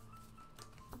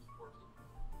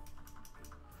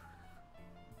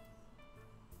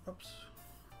 Oops.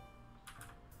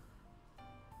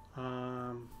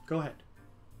 Go ahead.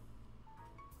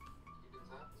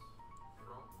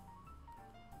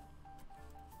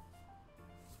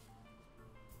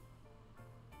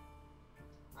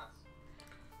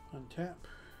 Untap.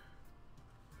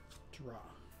 Draw.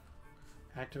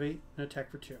 Activate and attack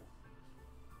for 2.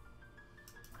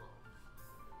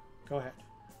 Go ahead.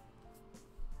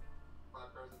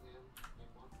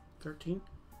 13.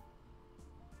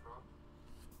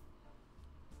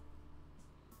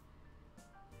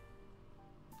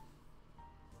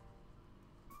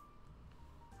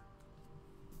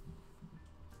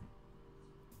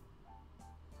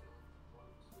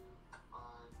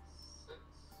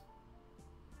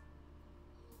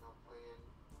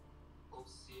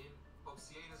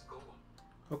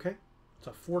 Okay, it's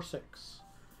a 4/6.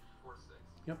 4/6.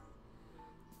 Yep.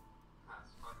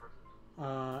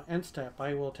 Pass. End step.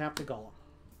 I will tap the golem.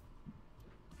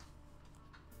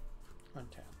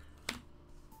 Untap.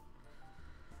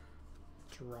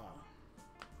 Draw.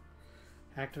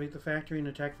 Activate the factory and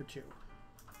attack for 2.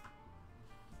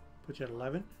 Put you at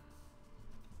 11.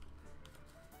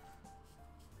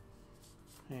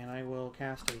 And I will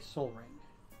cast a Soul Ring.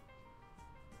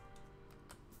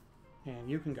 And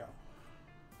you can go.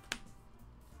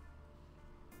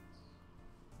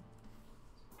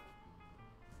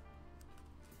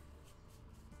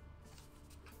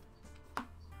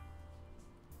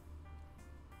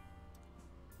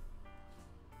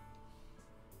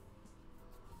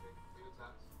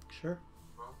 Sure.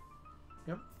 Well,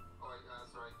 Yep. oh,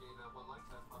 sorry, gain 1 life,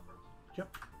 tap 5 cards.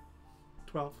 Yep.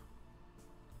 12.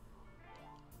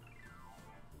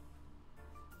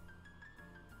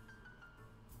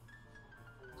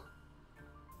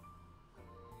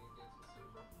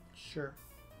 Sure.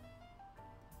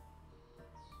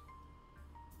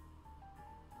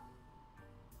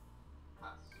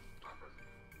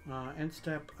 End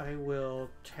step, I will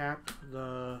tap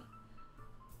the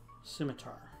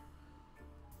scimitar.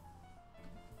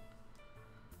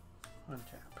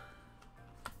 Untap.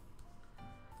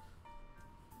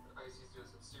 Icy's doing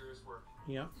some serious work.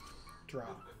 Yep. Draw.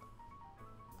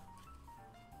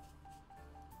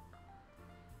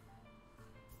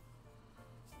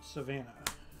 Savannah.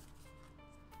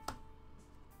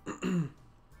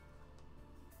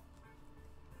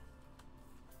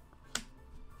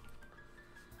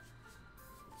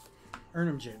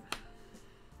 Ernemjin.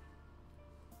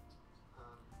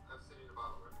 I'm sitting in a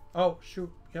bottle, right? Oh,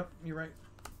 shoot. Yep, you're right.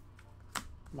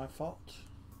 My fault.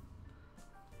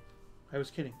 I was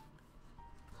kidding.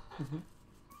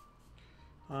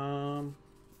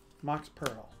 Mox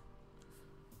Pearl.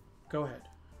 Go ahead.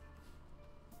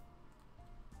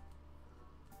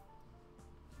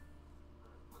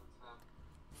 Untap.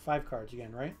 5 cards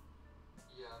again, right?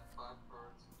 Yeah, 5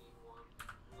 cards, gain 1.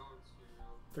 I'm going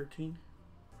to 13.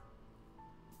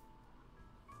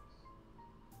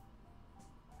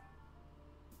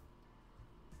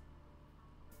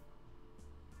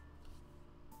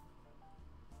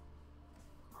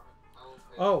 I will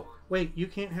pay Oh, one. wait, you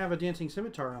can't have a dancing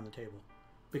scimitar on the table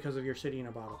because of your city in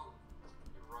a bottle. Oh,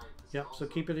 you're right. This Yep, so also-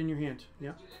 keep it in your hand.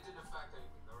 Yep. It didn't affect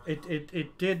anything, though, right?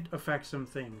 It did affect some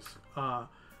things.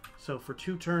 So for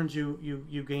 2 turns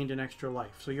you gained an extra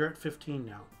life. So you're at 15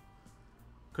 now.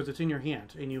 Because it's in your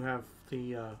hand and you have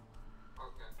the Okay.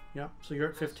 yep, so you're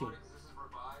at That's 15. funny 'cause this is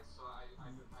revised, so I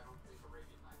don't think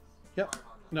Arabian Nights. Yep. Sorry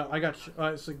about that. No, I got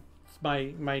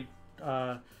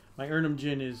my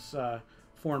Ernemjin is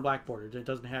foreign black bordered. It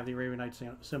doesn't have the Arabian Nights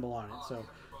symbol on it. Oh, So yeah,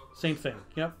 they're both same thing.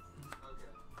 Yep. Okay.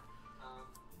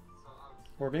 So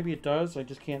Or maybe it does. I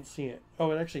just can't see it. Oh,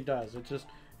 it actually does.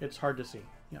 It's hard to see.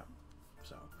 Yep.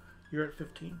 So you're at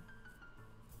 15.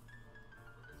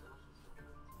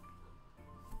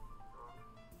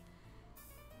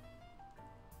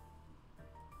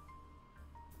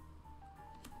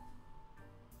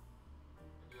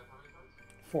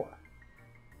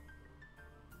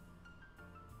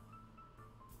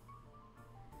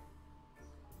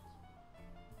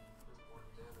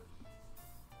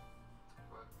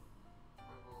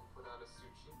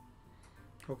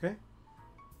 Okay. 1,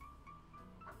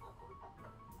 2,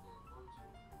 3,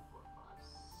 4, 5,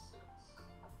 6.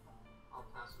 I'll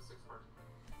pass with 6 cards.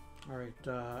 Alright,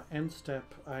 end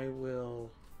step, I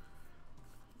will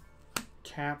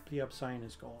tap the Upsign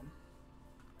is gone.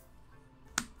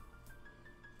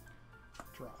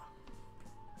 Draw.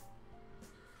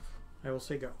 I will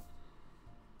say go.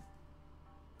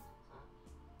 Tap.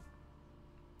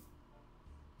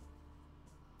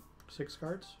 6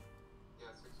 cards. Yeah,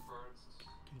 6 cards. Okay,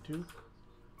 2. 17.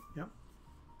 Yep.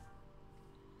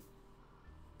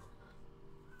 Okay.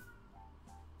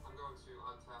 I'm going to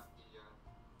untap the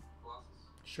Colossus.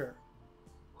 Sure.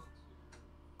 1, 2,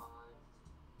 5,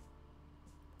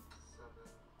 7,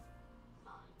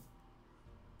 9.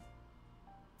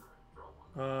 Alright, draw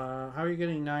 1. How are you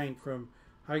getting 9 from...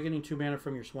 How are you getting 2 mana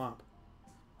from your swamp?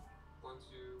 1, 2,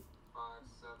 5,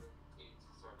 7, 8.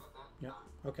 Sorry about that. Yeah. 9.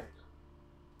 Okay.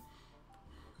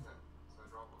 Yeah. Okay, so I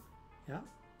draw 1. Yeah. I am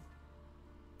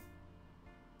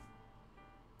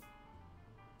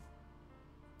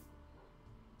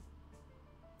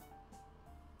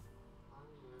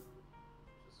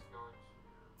just going to...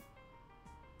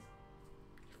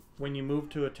 When you move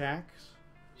to attacks,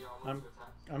 Yeah, I'll move to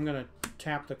attack. I'm going to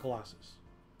tap the Colossus.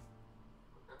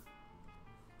 Okay.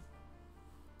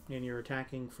 And you're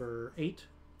attacking for 8?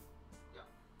 Yeah.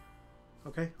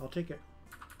 Okay, I'll take it.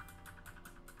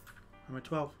 I'm at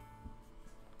 12.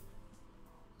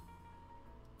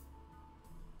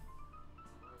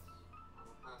 Alright. I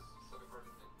will pass 7 cards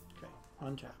in. Okay,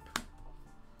 untap.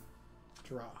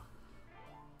 Draw.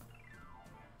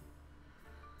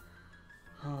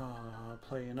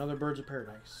 Play another Birds of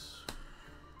Paradise.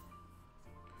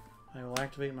 I will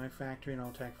activate my factory and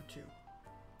I'll attack for 2.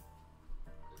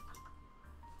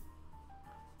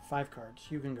 5 cards.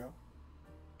 You can go.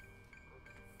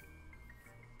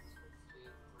 Switch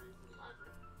in 3 from the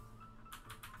ivory.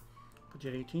 Put you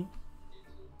at 18. 18.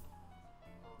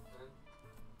 Okay.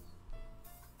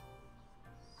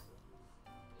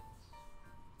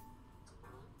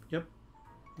 Yep.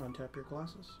 Untap your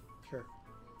Colossus. Sure.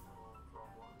 Draw 1.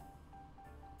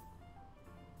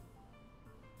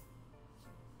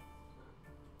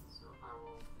 Okay. So I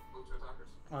will move to attackers.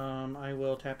 I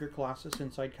will tap your Colossus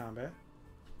inside combat.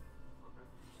 Okay.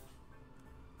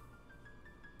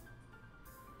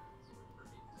 So wait for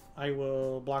 8. I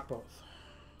will block both.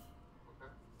 Okay.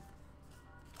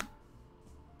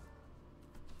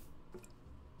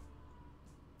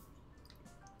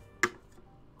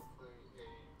 I'll play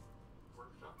a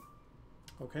workshop.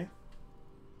 Okay.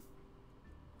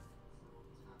 So we'll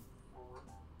tap 4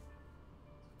 to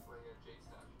play a J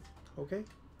stash. Okay.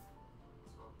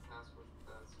 So I'll pass with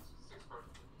 6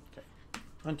 cards. Okay.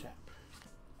 Untap.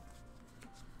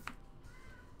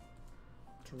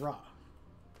 Draw.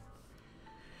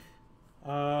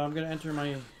 I'm going to enter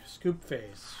my scoop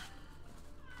phase.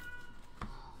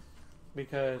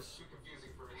 Because, Too confusing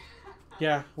for me.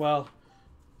 yeah, well,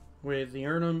 with the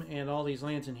Urnum and all these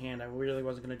lands in hand, I really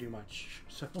wasn't going to do much.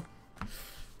 So, Cool,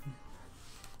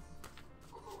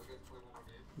 we get to play one more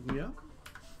game. yeah.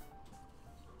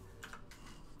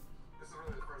 This is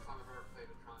really the first time I've ever played a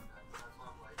Tron deck, so that's why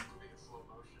I'm like moving in slow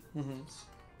motion. Mhm.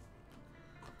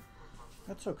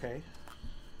 That's okay.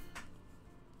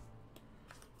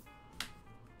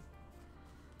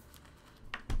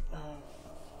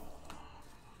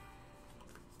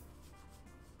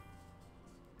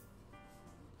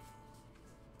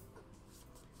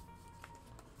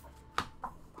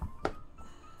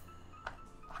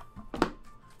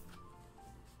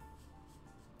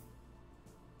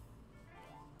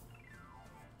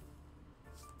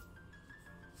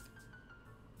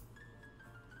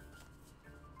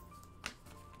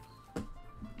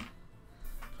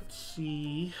 Let's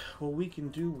see what we can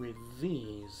do with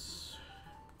these.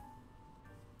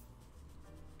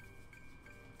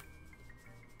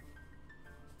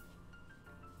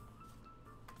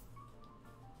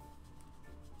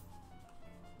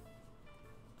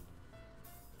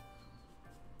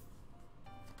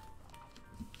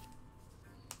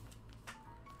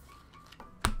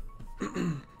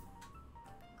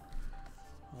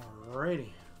 Alrighty.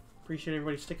 Appreciate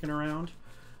everybody sticking around.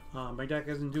 My deck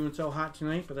isn't doing so hot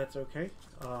tonight, but that's okay.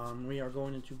 We are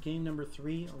going into game number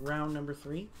 3, round number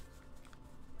 3.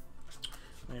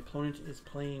 My opponent is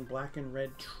playing black and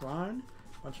red Tron,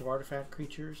 a bunch of artifact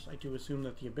creatures. I do assume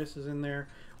that the Abyss is in there.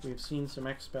 We've seen some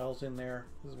X spells in there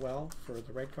as well for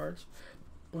the red cards.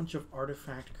 Bunch of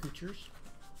artifact creatures.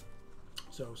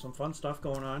 So some fun stuff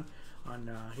going on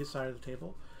his side of the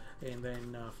table. And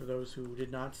then for those who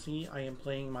did not see, I am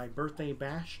playing my Birthday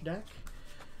Bash deck.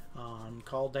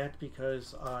 Called that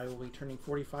because I will be turning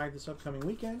 45 this upcoming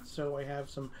weekend, so I have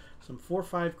some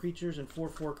 4/5 creatures and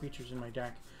 4/4 creatures in my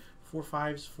deck.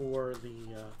 4/5s for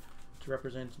the to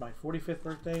represent my 45th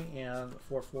birthday, and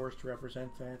 4/4s to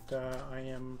represent that I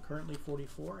am currently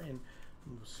 44 and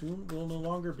soon will no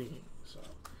longer be. So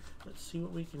let's see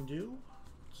what we can do.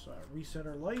 Let's reset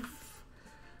our life,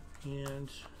 and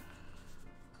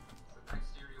So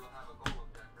next year you'll have a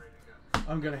golem deck ready to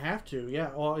go. I'm gonna have to,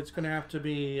 yeah. Well, it's gonna have to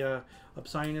be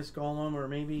Obsidianus Golem, or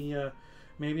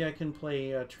maybe I can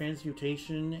play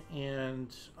Transmutation and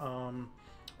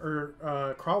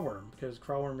Crawworm, because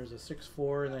Crawworm is a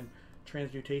 6/4, and then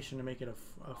Transmutation to make it a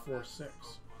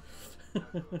 4/6. Of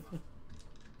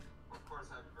course,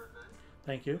 happy birthday.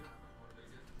 Thank you.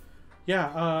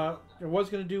 Yeah, I was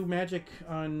gonna do Magic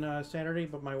on Saturday,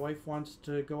 but my wife wants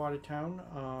to go out of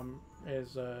town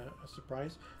as a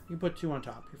surprise. You put 2 on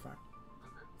top, you're fine.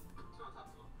 Okay. So on top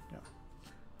of Yeah.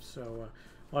 So,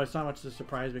 well, it's not much of a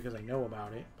surprise because I know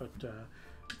about it, but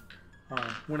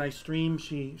when I stream,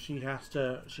 she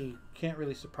can't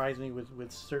really surprise me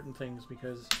with certain things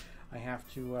because I have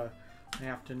to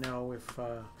know if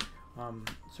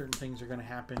certain things are going to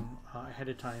happen ahead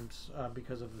of time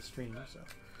because of the stream. So,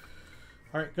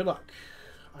 all right, good luck.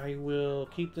 I will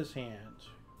keep this hand.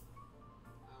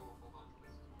 I will hold on to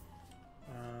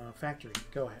this. Factory,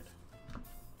 go ahead.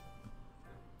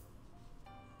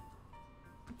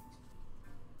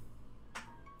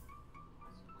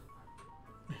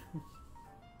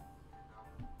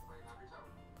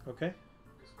 Okay.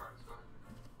 Cards, go ahead.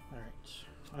 All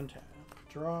right. Untap.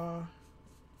 Draw.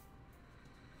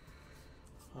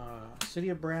 City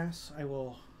of Brass. I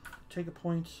will take a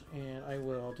point and I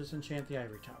will disenchant the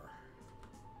Ivory Tower.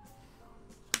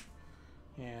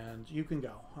 And you can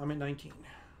go. I'm at 19. Untap,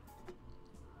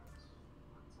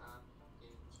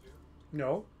 game 2.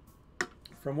 No.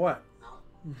 From what? No.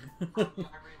 I'm reading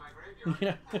my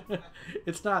graveyard. Yeah.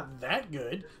 It's not that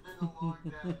good. It's been a long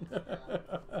day.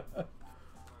 Yeah.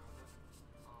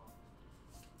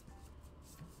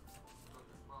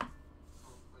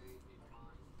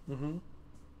 Mm-hmm. No,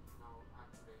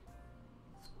 activate.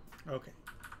 Okay.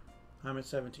 I'm at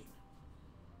 17.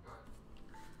 Go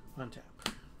ahead.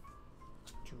 Untap.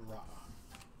 Draw.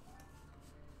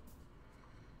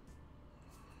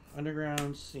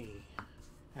 Underground Sea.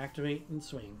 Activate and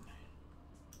swing.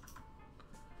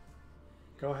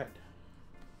 Go ahead.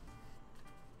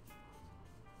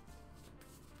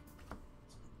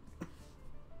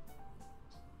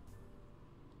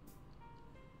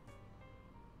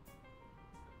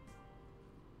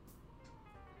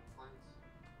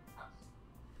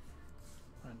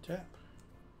 Untap.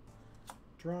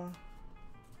 Draw.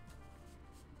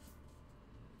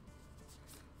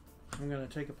 I'm going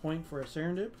to take a point for a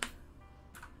Serendip.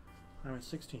 I'm at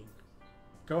 16.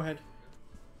 Go ahead.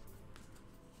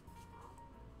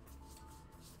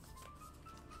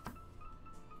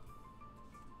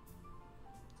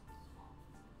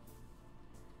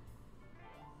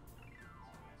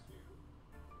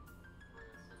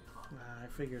 I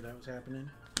figured that was happening.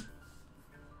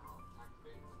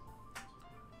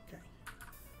 Okay.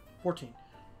 14.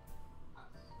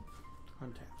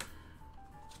 Untap.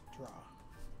 Draw.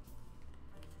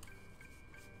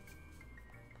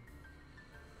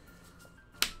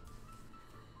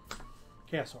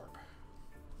 Chaos Orb.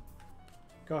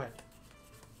 Go ahead.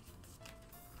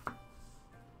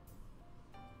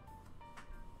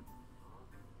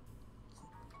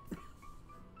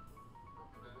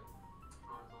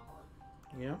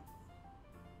 Yep.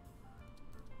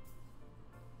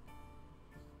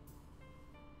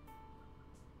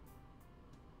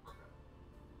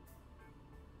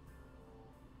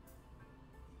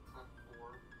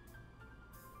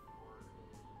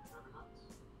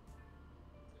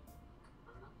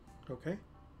 Okay.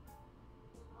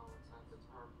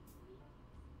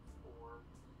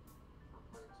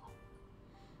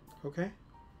 Okay.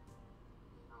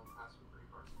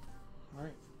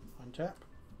 Alright. Untap.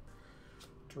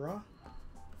 Draw.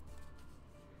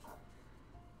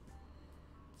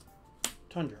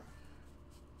 Tundra.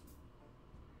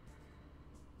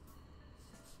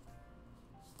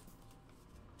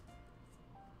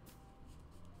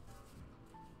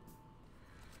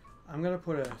 I'm going to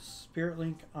put a Spirit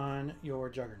Link on your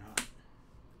Juggernaut.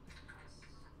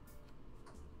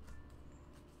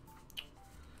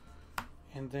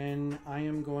 And then I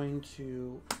am going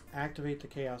to activate the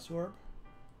Chaos Orb.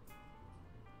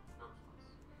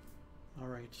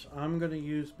 Alright, so I'm going to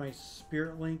use my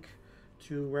Spirit Link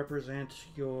to represent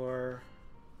your...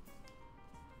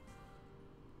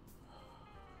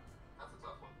 That's a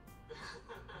tough one.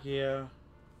 Yeah.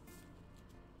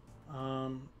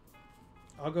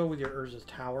 I'll go with your Urza's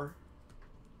Tower.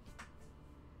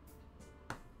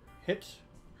 Hit.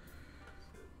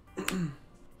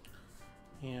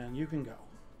 And you can go.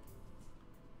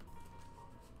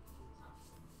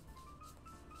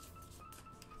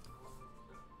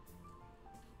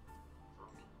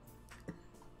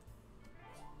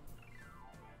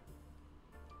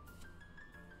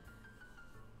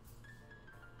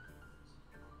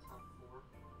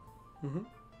 Mm-hmm.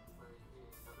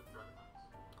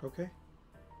 Okay.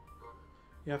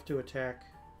 You have to attack.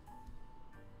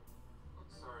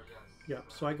 Sorry, yes. Yep.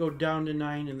 So I go down to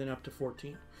 9 and then up to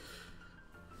 14.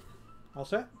 All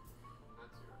set?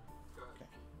 That's your. Go ahead.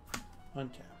 Okay.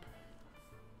 Untap.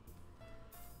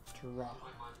 Draw. My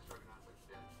mind is recognized like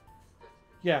dead.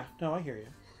 Yeah. No, I hear you.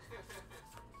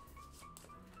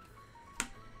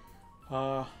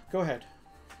 Go ahead.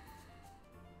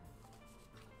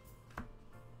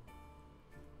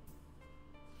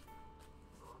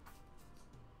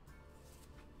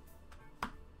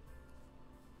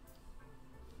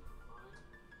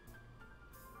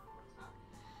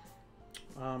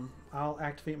 I'll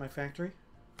activate my factory.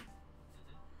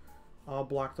 I'll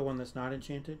block the one that's not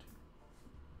enchanted.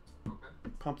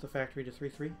 Okay. Pump the factory to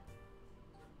 3/3.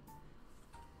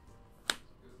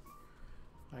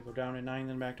 I go down to 9,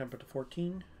 then back up to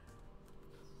 14.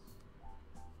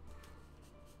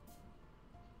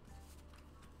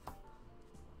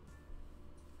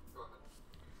 Go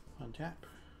ahead. Untap.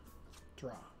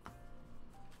 Draw.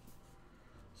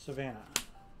 Savannah.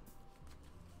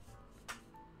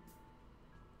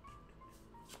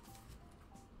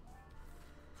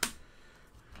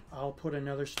 I'll put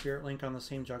another Spirit Link on the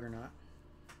same Juggernaut.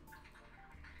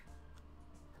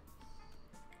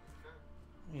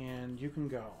 And you can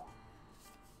go.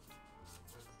 Next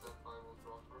step, I will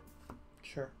draw a card.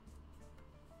 Sure.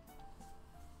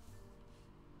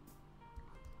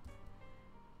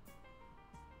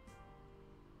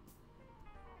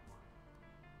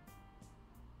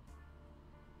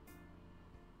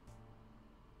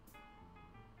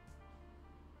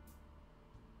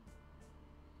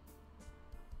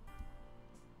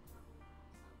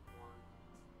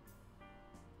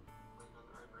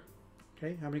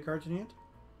 Okay, how many cards in hand?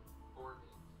 4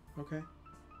 names. Okay. And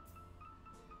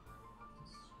I will have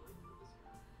to swing with this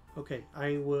hand. Okay,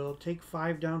 I will take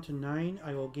 5 down to 9.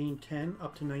 I will gain 10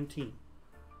 up to 19.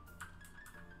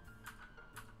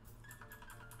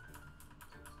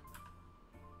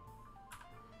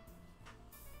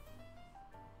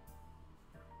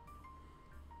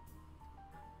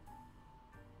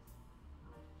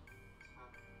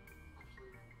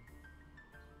 Actually,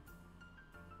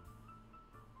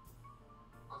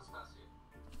 I'll just pass you.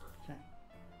 Go ahead.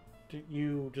 Okay.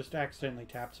 You just accidentally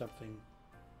tapped something.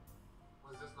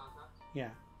 Was this not tapped?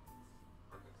 Yeah.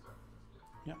 Okay, sorry.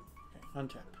 Yeah. Yep. Okay.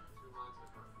 Untap. 2 lines and a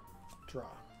card.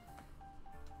 Draw.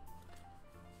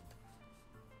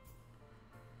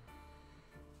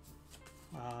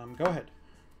 Go ahead.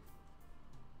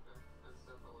 Okay, next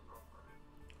step, I will draw a card.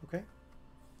 Okay.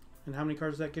 And how many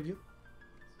cards does that give you?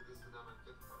 So this is now my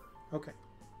 5th card. Okay.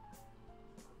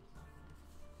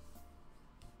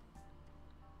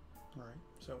 All right.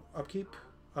 So upkeep.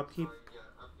 Upkeep Yeah,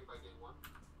 upkeep I gain 1.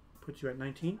 puts you at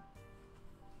 19.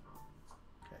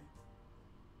 Okay.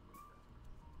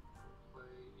 Play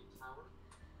a tower.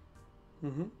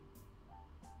 Mm-hmm.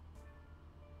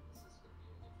 This is going to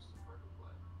be an interesting card to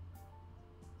play.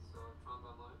 So, Tron's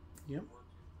online. Yep. 1, 2,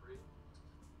 3,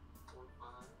 4,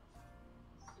 5,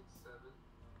 6, 7,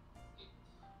 8.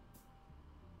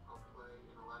 I'll play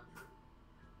an Electric.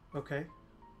 Okay.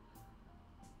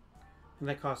 And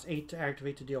that costs 8 to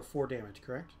activate to deal 4 damage,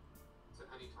 correct? To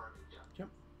any target, yeah. Yep.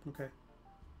 Okay. Okay.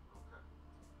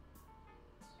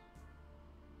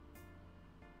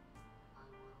 And I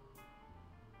will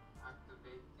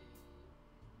activate the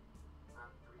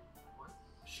factory twice.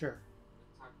 Sure.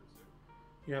 Attack for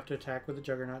 2. You have to attack with the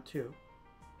Juggernaut too.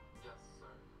 Yes,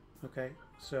 sorry. Okay.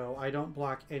 So I don't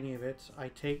block any of it. I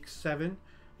take 7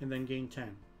 and then gain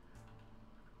 10.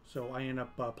 So I end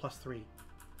up plus 3.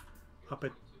 Up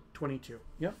at 22.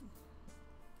 Yep.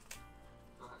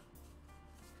 Go ahead.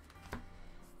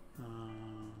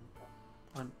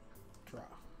 On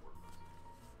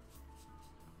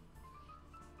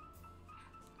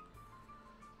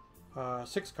draw.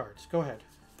 6 cards. Go ahead.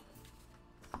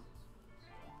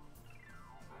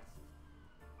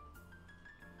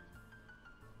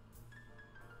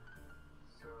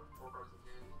 So 4 cards in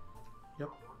hand. Yep.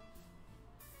 Draw 1.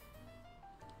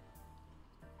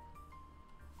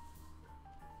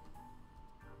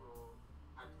 I will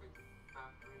activate the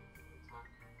factory to attack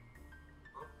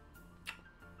both.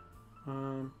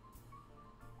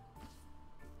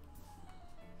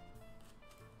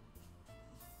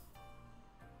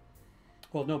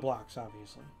 Well, no blocks,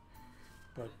 obviously.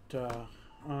 But,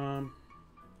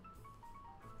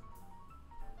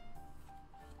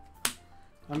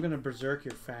 I'm going to Berserk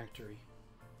your factory.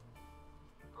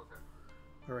 Okay.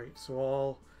 Alright,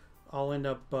 so I'll end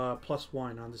up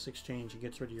 +1 on this exchange. It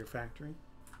gets rid of your factory.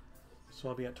 So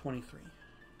I'll be at 23. Okay,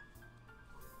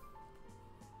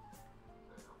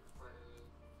 I'll play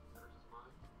versus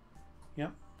mine.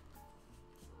 Yep.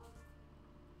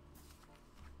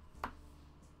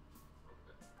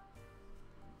 Okay.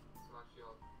 So actually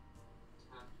I'll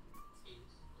tap 8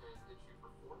 and hit you for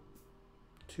 4.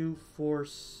 2, 4,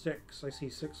 6. I see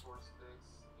 6. 4, 6,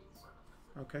 8,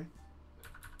 7. Okay.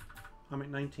 I'm at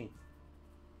 19. I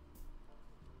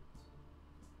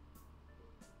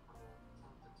will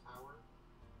tap the tower.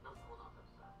 Nope, I will not tap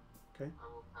the tower. Okay. I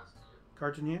will pass to you.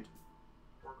 Cards in hand?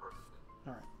 4 cards in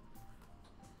hand.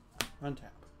 Alright.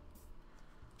 Untap.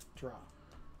 Draw.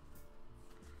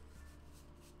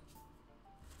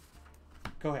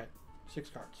 Go ahead. 6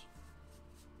 cards.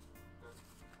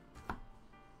 Okay.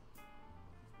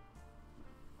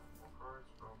 4 cards,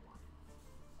 draw 1.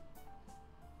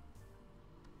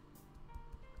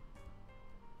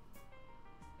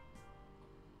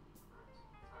 Alright,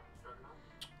 tap the Juggernaut.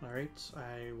 Alright,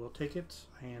 I will take it.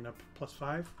 I end up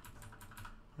 +5.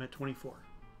 I'm at 24. Okay.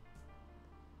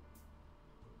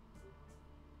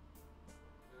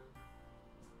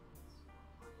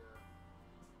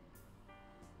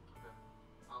 Okay.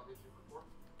 I'll hit you for 4.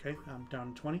 Okay, I'm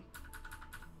down to 20.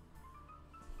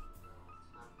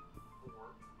 Tap 4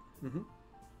 Mm-hmm. to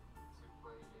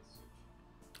play a suit.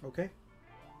 Okay. And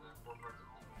I have 4 cards in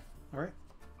hand. Alright.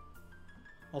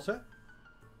 All set?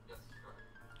 Yes,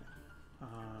 go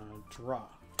ahead. Draw.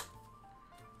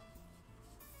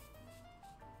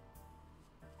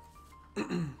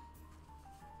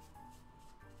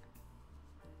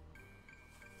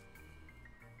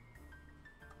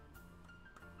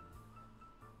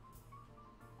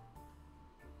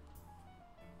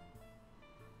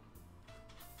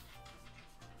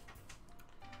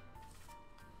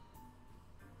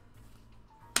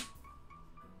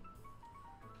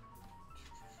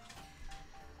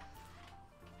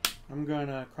 I'm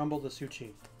gonna crumble the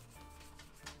sushi. Okay.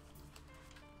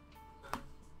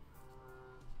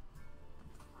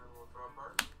 I will draw a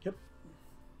card. Yep.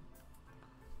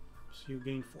 So you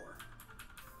gain 4.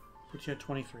 Put you at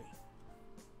 23.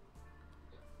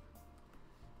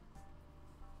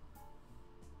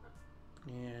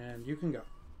 And you can go.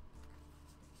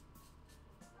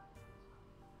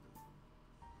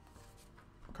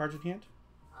 Cards in hand?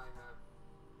 I have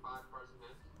 5 cards in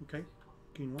hand. Okay.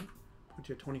 Gain 1. Put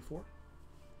you at 24.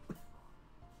 5,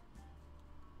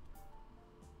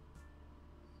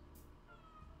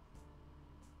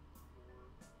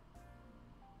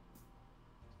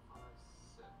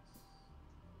 6.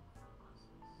 5,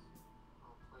 6.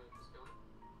 I'll play a skeleton.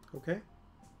 Okay.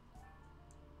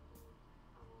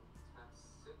 I will tap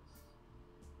 6.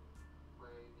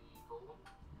 Play the golem.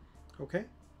 Okay. And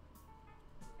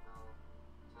I'll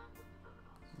tap with the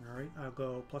juggernauts. Alright, I'll go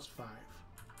 +5.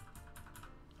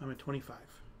 I'm at 25.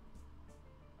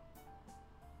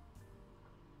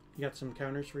 You got some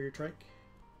counters for your trike?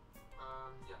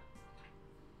 Yeah.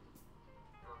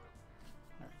 Go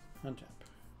ahead. Alright, untap.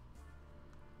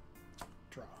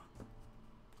 Draw.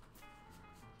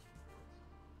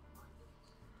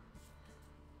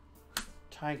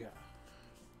 Taiga.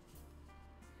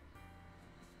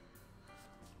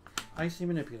 Icy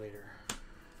Manipulator.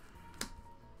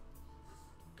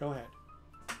 Go ahead.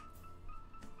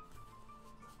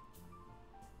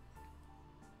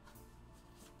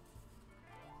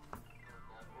 I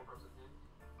have 4 cards in hand.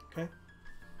 Okay.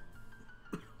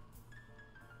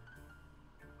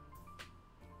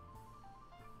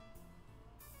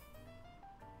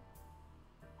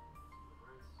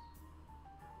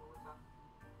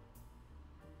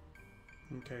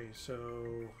 Okay, so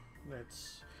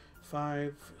that's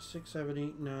 5, 6, 7,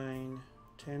 8, 9,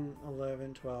 10,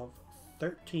 11, 12,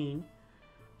 13.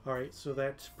 Alright, so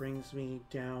that brings me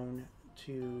down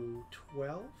to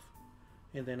 12.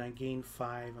 And then I gain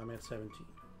 5, I'm at 17.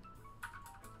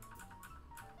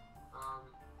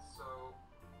 So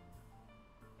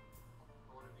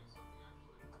I want to do something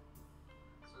actually.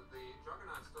 So the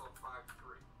Juggernaut's still a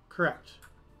 5/3. Correct.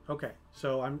 Okay,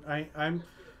 so I'm I should have done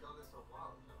this a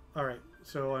while ago. all right.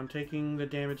 So I'm taking the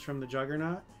damage from the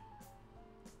Juggernaut.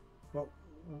 Well,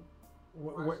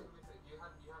 Well, actually, let me think. You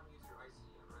haven't used your icy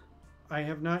yet, right? I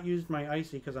have not used my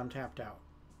icy because I'm tapped out.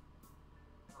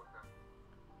 Okay.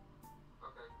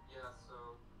 Okay. Yeah. So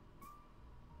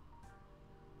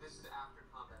this is after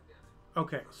combat damage.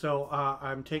 Okay, so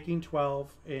I'm taking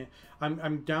 12. And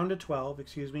I'm down to 12.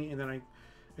 Excuse me, and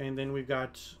then we've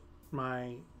got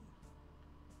my...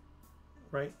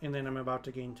 Right? And then I'm about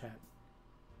to gain 10.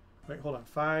 Right, hold on.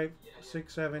 5,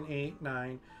 6, 7, 8,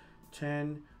 9,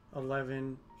 10,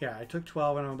 11. Yeah, I took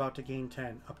 12 and I'm about to gain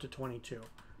 10, up to 22. Okay.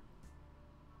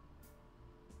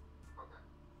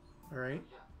 All right?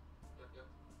 Yeah. Yep.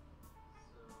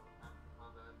 So after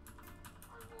combat,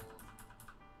 I will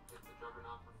hit the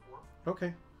Juggernaut for 4.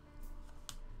 Okay.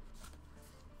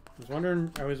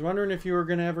 I was wondering if you were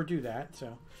going to ever do that,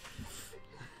 so.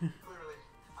 Clearly,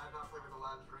 I've not played with the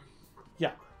last 3.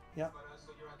 Yeah. Yeah. But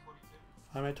so you're at 22.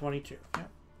 I'm at 22. Yeah.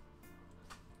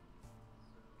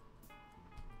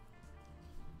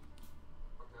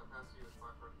 Okay, I'll pass you with 5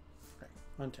 turn. Okay.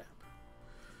 Untap.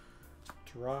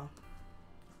 Draw.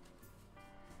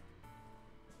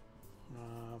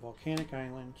 Volcanic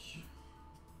Island.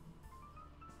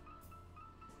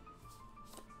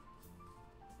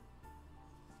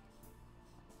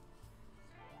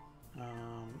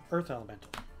 Earth Elemental.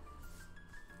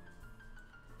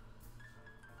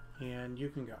 And you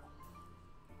can go.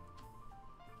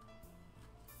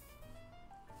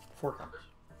 4 cards.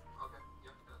 Okay,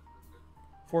 yep, that's good.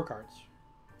 4 cards.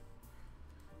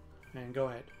 And go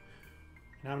ahead.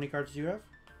 And how many cards do you have?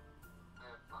 I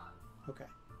have 5. Okay.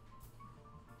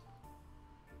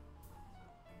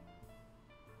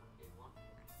 Gain 1.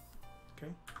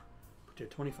 Okay. Put you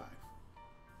at 25.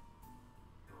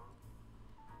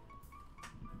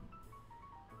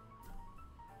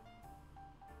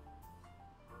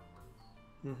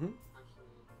 Mm-hmm. Actually,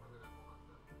 I'm gonna hold on to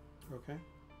that. Okay.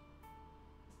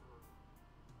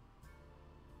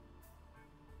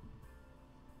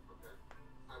 Okay.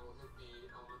 I will hit the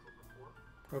elemental for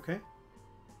 4. Okay.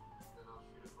 Then I'll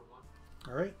shoot it for 1.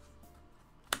 All right.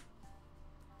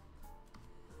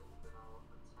 And then I'll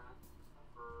attack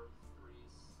for 3,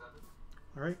 7.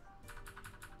 All right.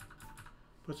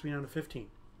 Puts me down to 15.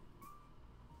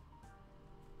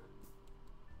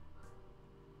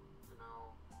 And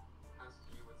I'll pass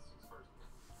to you with 6 cards again.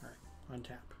 All right.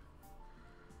 Untap.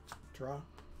 Draw.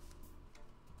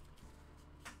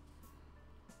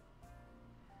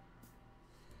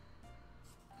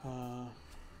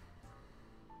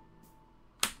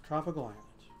 Tropical Island.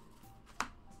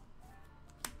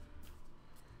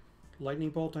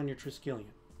 Lightning Bolt on your Triskelion. Okay.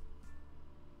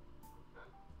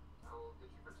 I will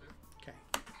hit you for 2. Okay.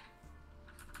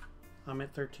 I'm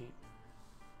at 13.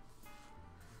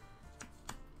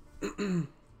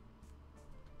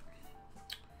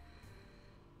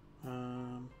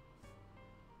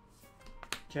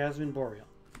 Jasmine Boreal.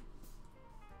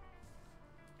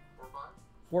 4, 5.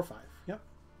 4, 5. Yep.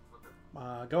 Okay.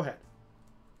 Go ahead.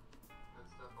 And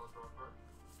Steph, I'll draw a card.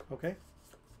 Okay.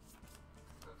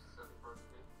 That's 7 cards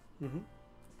again. Mm-hmm.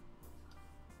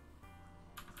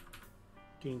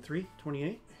 Gain 3, 28.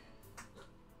 Yep. 28.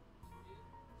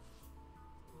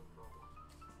 We'll draw 1.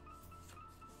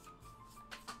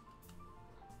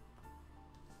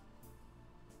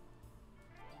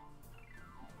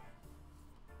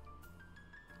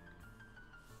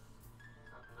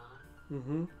 Tap 9.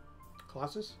 Mm-hmm.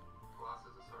 Colossus?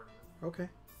 Colossus Asardia. Okay.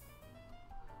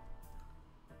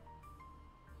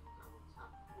 I will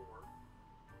tap 4.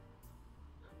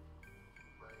 Yep.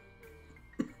 Play a...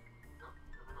 Nope,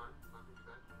 never mind. Not gonna do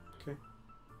that. Okay.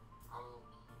 I will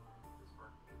keep this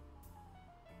card.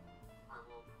 I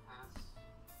will pass.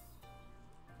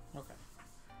 Okay.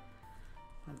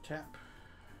 Untap.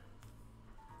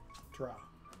 Draw.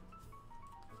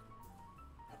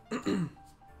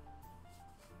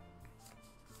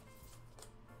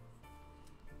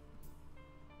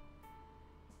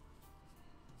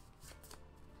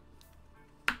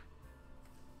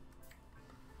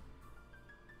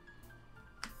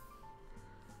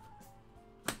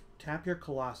 Tap your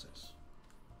Colossus.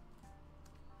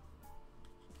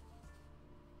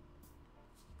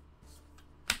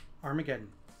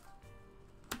 Armageddon.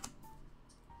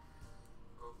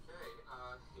 Okay,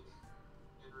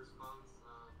 in response,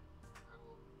 I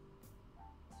will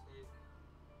take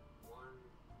 1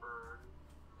 burn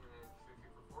and shoot you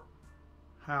for 4.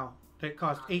 How? That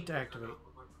costs 8 to activate. I'm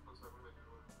sorry, what am I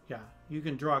doing? Yeah, you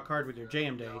can draw a card with your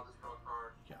JM Day. Yeah, I'll just draw a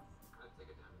card. Yeah. And take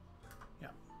a damage. Yeah.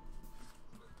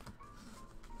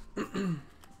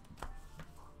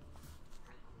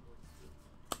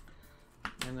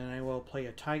 And then I will play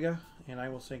a Taiga, and I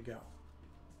will say go. Okay.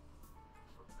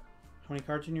 How many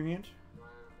cards in your hand? Do I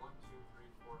have 1, 2, 3,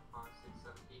 4, 5, 6,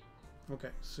 7, 8 in hand?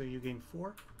 Okay, so you gain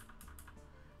 4.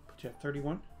 Put you at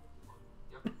 31.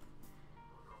 Yep. I'll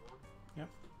draw 1. Yep.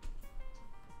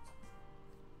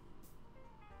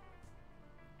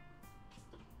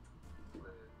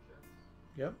 Play a Jets.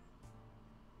 Yep.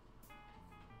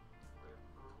 Play a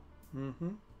Pearl. Mm-hmm.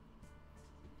 Play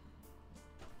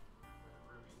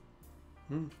a Ruby.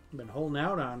 Been holding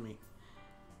out on me.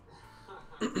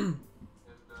 And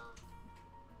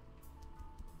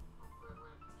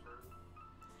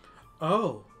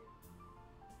Oh,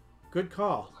 good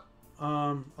call.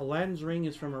 Aladdin's ring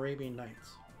is from Arabian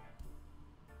Nights.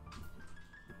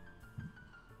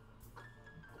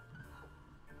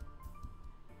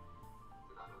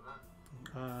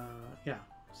 Yeah.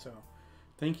 So,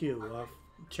 thank you.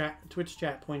 Twitch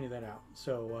chat pointed that out.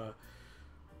 So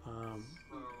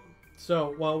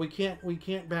while we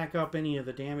can't back up any of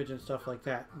the damage and stuff like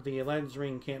that, the Aladdin's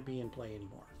ring can't be in play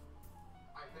anymore.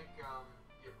 I think the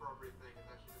appropriate thing is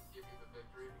I should just give you the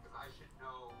victory because I should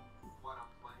know what I'm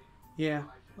playing. Yeah,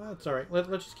 well, that's all right.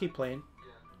 Let's just keep playing.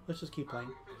 Yeah. Let's just keep playing.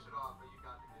 We can finish it off, but you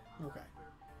got the game. Okay.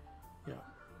 Yeah,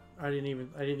 I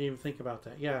didn't even think about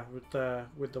that. Yeah, with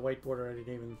the white border, I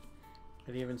didn't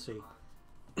even see.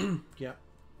 Yeah.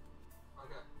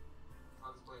 Okay.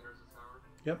 I'll just play Nurse's Tower.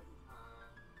 Yep.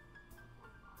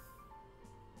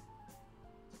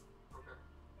 Okay.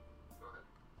 Go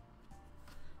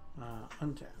ahead.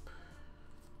 Untap.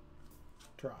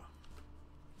 Draw.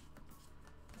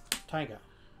 Taiga.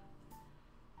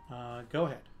 Go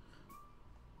ahead.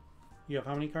 You have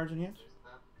how many cards in hand? I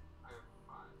have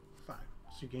 5. 5.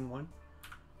 So you gain 1.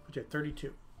 Put you at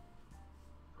 32.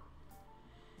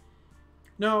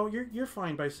 No, you're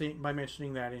fine by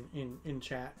mentioning that in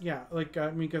chat. Yeah, like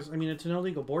because it's an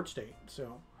illegal board state,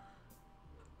 so.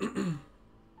 Let's play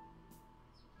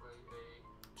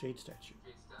a Jade statue.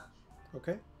 Jade statue.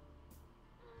 Okay. And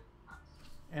pass.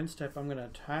 End step. I'm gonna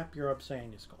tap your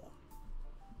Obsidian Golem.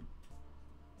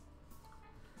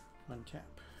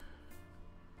 Untap.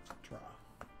 Draw.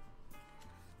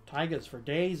 Taigas for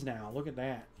days now. Look at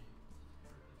that.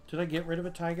 Did I get rid of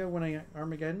a Taiga when I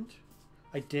Armageddoned?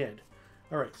 I did.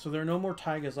 Alright, so there are no more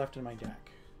Taigas left in my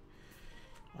deck.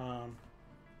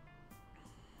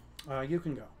 You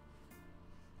can go.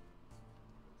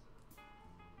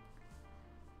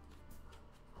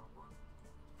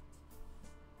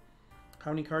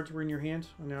 How many cards were in your hand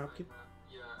on the upkeep?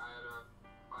 Yeah, I had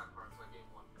 5 cards, so I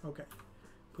gained 1. Okay.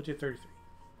 Put you at 33.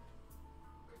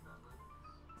 Wait, that lands.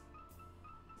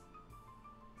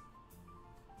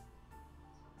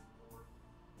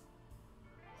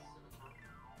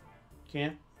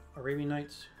 Can't. Arabian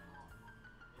Nights.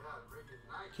 Yeah, Arabian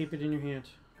Nights. Keep it in your hand.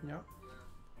 Yep. Yeah.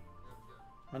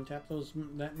 Yep. Untap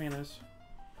that manas.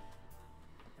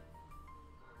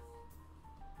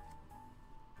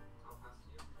 I'll pass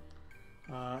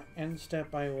to you. End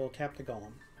step, I will tap the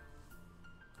golem.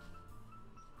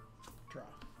 Draw.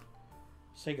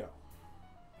 Say go.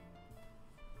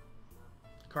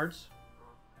 Cards?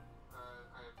 I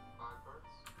have 5 cards.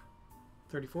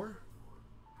 34? Draw.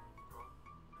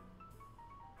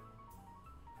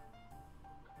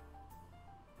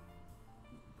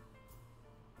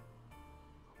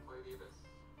 I'll play the Abyss.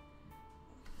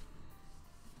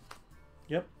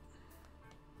 Yep.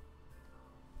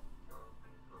 Go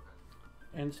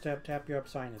ahead. End step, tap your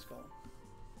Obsidian Golem.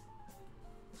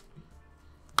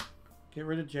 Get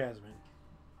rid of Jasmine.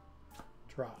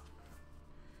 Draw.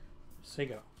 Say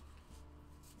go.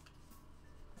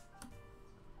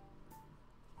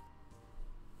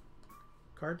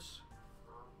 Cards?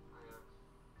 I have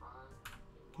 5.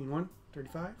 Gain 1.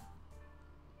 35. Okay.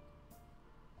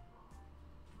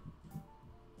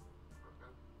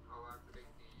 I'll activate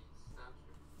the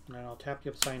statue. And I'll tap the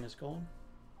Obsidian Golem.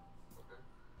 Okay.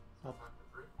 So I'll- time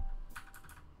for 3.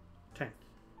 10. Okay.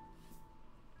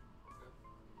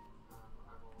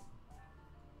 I will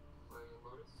play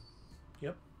Lotus.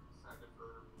 Yep. Sack it for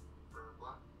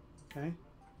black. Okay.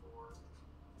 4,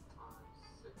 5,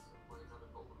 6, and play another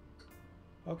golem.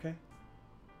 Okay.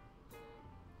 And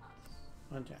pass.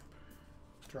 Untap.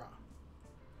 Draw.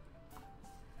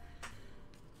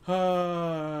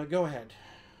 Go ahead.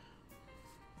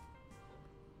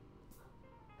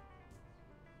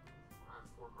 I have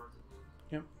 4 cards in hand.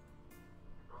 Yep.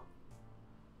 Draw.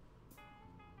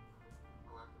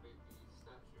 I'll activate the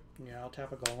statue. Yeah, I'll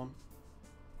tap a golem.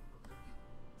 Okay.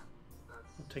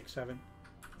 That's I'll take 7.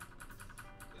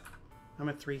 yeah. I'm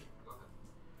at 3. Go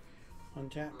ahead.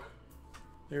 Untap. Go ahead.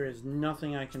 There is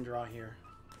nothing I can draw here.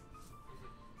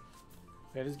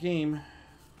 That is game.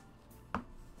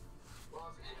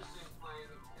 Well, it's interesting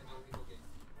playing an illegal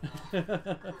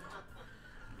game.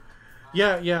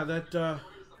 Yeah, that. Here's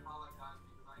the Paladin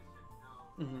because I should know.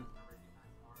 Mhm. Arabian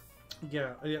Nights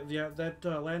cards. Yeah. That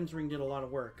Aladdin's ring did a lot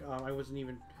of work. I wasn't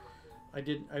even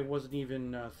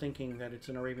thinking that it's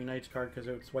an Arabian Nights card because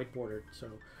it's white bordered.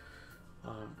 So,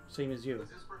 same as you. Is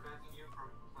this preventing you from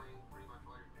playing pretty much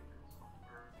all your creatures?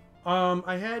 Or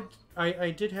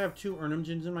I did have 2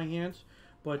 Urnimjins in my hands,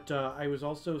 but I was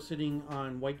also sitting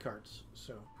on white cards.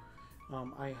 So,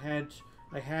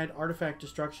 I had Artifact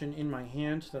Destruction in my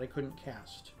hand that I couldn't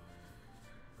cast.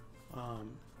 That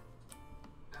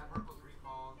Hercules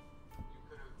Recall, you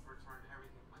could have returned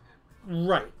everything to my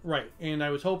hand. Right. And I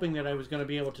was hoping that I was going to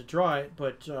be able to draw it,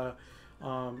 but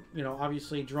you know,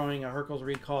 obviously drawing a Hercules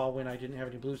Recall when I didn't have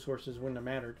any blue sources wouldn't have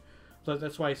mattered. So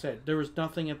that's why I said there was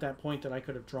nothing at that point that I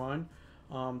could have drawn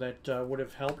that would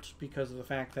have helped, because of the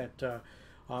fact that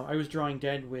I was drawing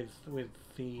dead with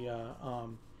the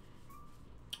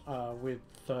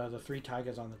 3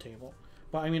 Taigas on the table.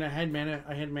 But I mean, I had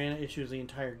mana issues the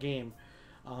entire game.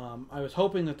 I was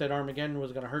hoping that Armageddon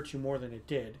was going to hurt you more than it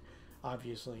did,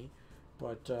 obviously.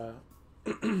 But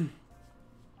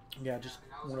yeah, just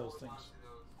one of those things.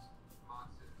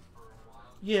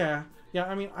 Yeah.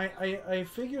 I mean, I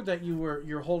figured that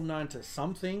you're holding on to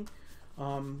something,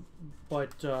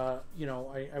 but you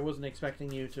know, I wasn't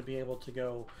expecting you to be able to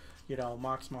go, you know,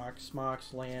 mox,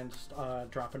 land,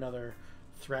 drop another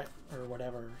threat or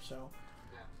whatever. So,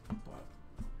 but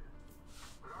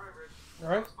all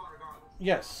right.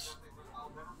 Yes.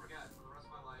 I'll never forget for the rest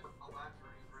of my life. I'll latch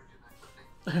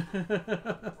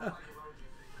or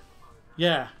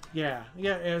Yeah.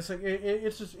 It's like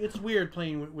it's weird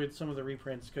playing with some of the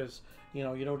reprints, because you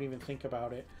know, you don't even think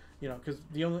about it. You know, because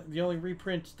the only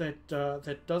reprint that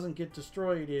doesn't get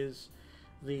destroyed is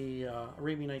the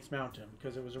Arabian Nights Mountain,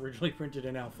 because it was originally printed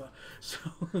in alpha.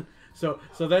 So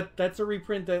that's a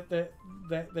reprint that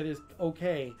is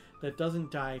okay, that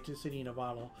doesn't die to City in a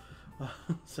Bottle.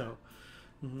 So.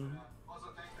 Mm-hmm. Also,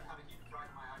 thanks for having keep track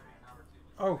of my IBM number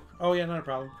too. Oh yeah, not a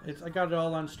problem. I got it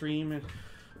all on stream, and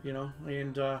you know,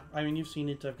 and I mean, you've seen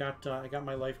it. I got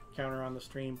my life counter on the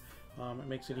stream. It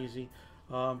makes it easy.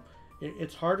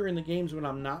 It's harder in the games when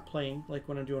I'm not playing, like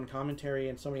when I'm doing commentary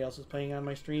and somebody else is playing on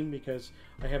my stream, because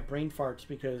I have brain farts,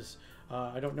 because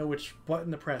I don't know which button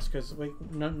to press, because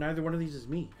neither one of these is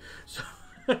me. So.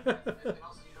 And also, you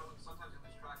know, sometimes you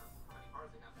lose track of how many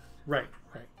cards they have. Right.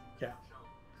 Yeah.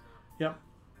 Yep.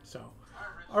 So.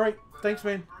 All right. Thanks,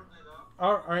 man.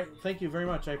 All right. Thank you very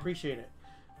much. I appreciate it.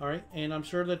 All right. And I'm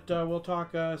sure that we'll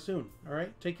talk soon. All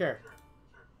right. Take care.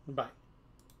 Sure. Bye.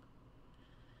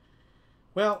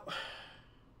 Well,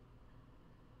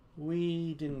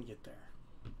 we didn't get there.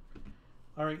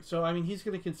 All right. So, I mean, he's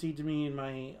going to concede to me, and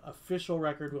my official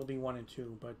record will be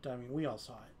 1-2. But, I mean, we all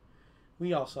saw it.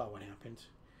 We all saw what happened.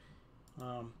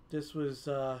 This was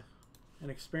an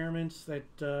experiment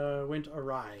that went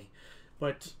awry.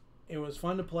 But it was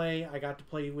fun to play. I got to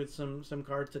play with some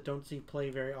cards that don't see play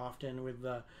very often, with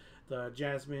the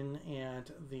Jasmine and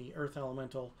the Earth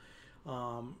Elemental.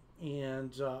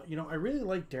 And you know, I really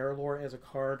like Derelor as a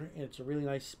card. It's a really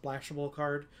nice splashable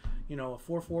card. You know, a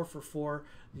 4/4 for 4.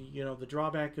 You know, the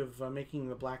drawback of making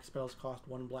the black spells cost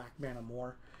 1 black mana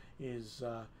more is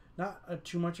not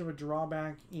too much of a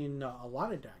drawback in a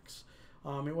lot of decks.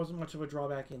 It wasn't much of a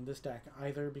drawback in this deck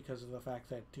either, because of the fact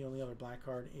that the only other black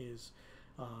card is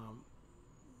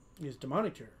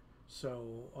Demonic Tutor.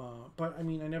 So, but I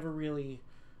mean, I never really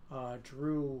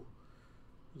drew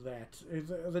that.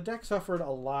 The deck suffered a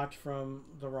lot from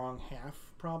the wrong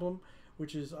half problem,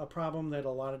 which is a problem that a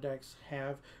lot of decks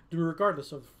have,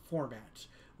 regardless of format,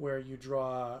 where you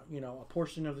draw, you know, a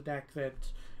portion of the deck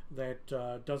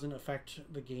that doesn't affect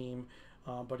the game,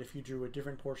 but if you drew a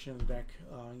different portion of the deck,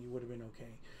 you would have been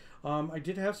okay. I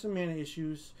did have some mana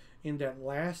issues in that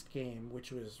last game,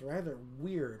 which was rather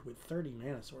weird with 30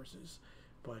 mana sources,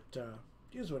 but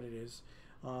it is what it is.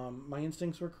 My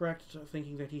instincts were correct,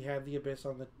 thinking that he had the Abyss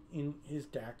in his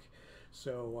deck,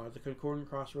 so the Concordant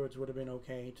Crossroads would have been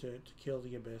okay to kill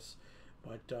the Abyss,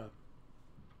 but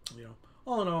you know,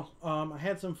 all in all, I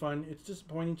had some fun. It's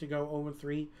disappointing to go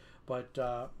 0-3,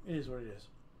 but it is what it is.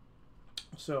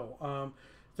 So,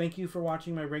 thank you for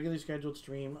watching my regularly scheduled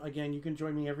stream. Again, you can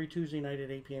join me every Tuesday night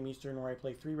at 8 p.m. Eastern, where I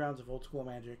play 3 rounds of Old School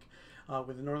Magic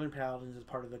with the Northern Paladins as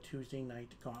part of the Tuesday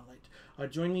Night Gauntlet.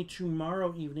 Join me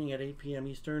tomorrow evening at 8 p.m.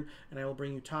 Eastern, and I will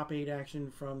bring you top 8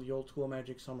 action from the Old School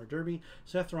Magic Summer Derby.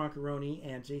 Seth Roncaroni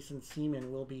and Jason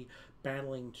Seaman will be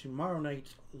battling tomorrow night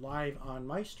live on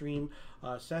my stream.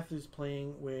 Seth is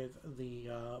playing with the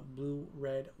blue,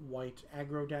 red, white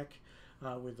aggro deck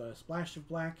with a splash of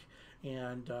black,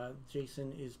 and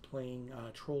Jason is playing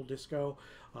Troll Disco.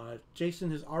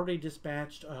 Jason has already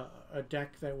dispatched a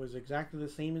deck that was exactly the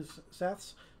same as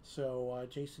Seth's, so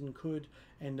Jason could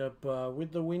end up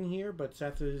with the win here, but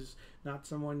Seth is not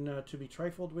someone to be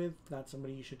trifled with, not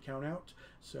somebody you should count out,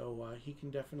 so he can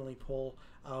definitely pull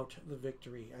out the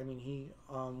victory. I mean, he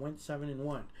went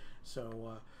 7-1,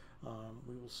 so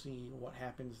we will see what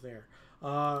happens there.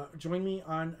 Join me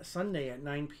on Sunday at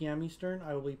 9 p.m. Eastern.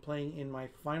 I will be playing in my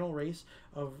final race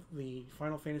of the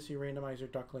Final Fantasy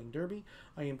Randomizer Duckling Derby.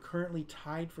 I am currently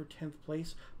tied for 10th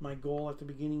place. My goal at the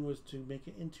beginning was to make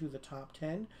it into the top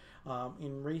 10.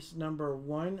 In race number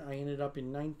 1, I ended up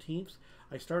in 19th.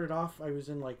 I started off, I was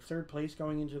in like 3rd place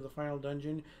going into the final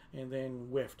dungeon, and then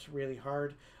whiffed really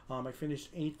hard. I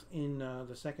finished 8th in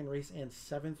the 2nd race and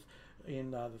 7th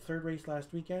in the 3rd race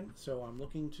last weekend. So I'm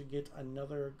looking to get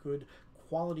another good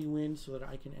quality win so that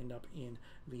I can end up in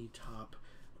the top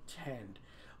 10.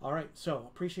 All right, so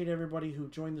appreciate everybody who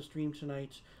joined the stream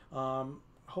tonight.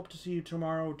 Hope to see you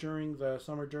tomorrow during the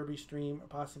Summer Derby stream.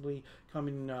 Possibly come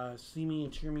and see me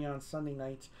and cheer me on Sunday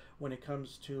night when it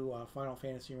comes to Final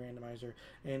Fantasy Randomizer.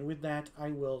 And with that,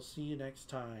 I will see you next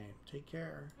time. Take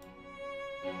care.